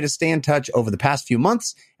great way to stay in touch over the past few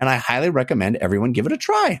months, and I highly recommend everyone give it a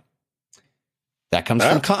try. That comes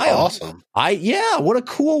from Kyle. Awesome. What a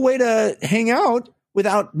cool way to hang out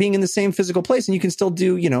without being in the same physical place. And you can still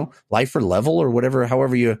do, life or level or whatever,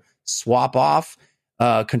 however you swap off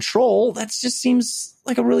control. That just seems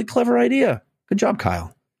like a really clever idea. Good job,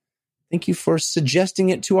 Kyle. Thank you for suggesting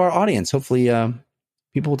it to our audience. Hopefully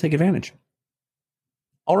people will take advantage.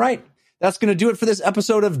 All right. That's going to do it for this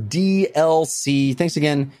episode of DLC. Thanks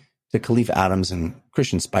again to Kahlief Adams and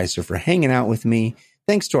Christian Spicer for hanging out with me.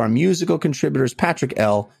 Thanks to our musical contributors, Patrick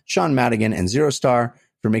L., Sean Madigan, and Zero Star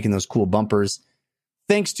for making those cool bumpers.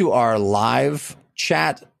 Thanks to our live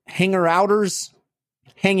chat hanger-outers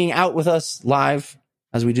hanging out with us live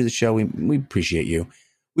as we do the show. We appreciate you.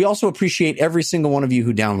 We also appreciate every single one of you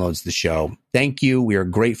who downloads the show. Thank you. We are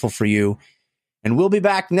grateful for you. And we'll be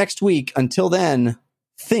back next week. Until then,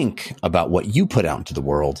 think about what you put out into the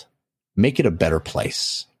world. Make it a better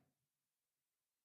place.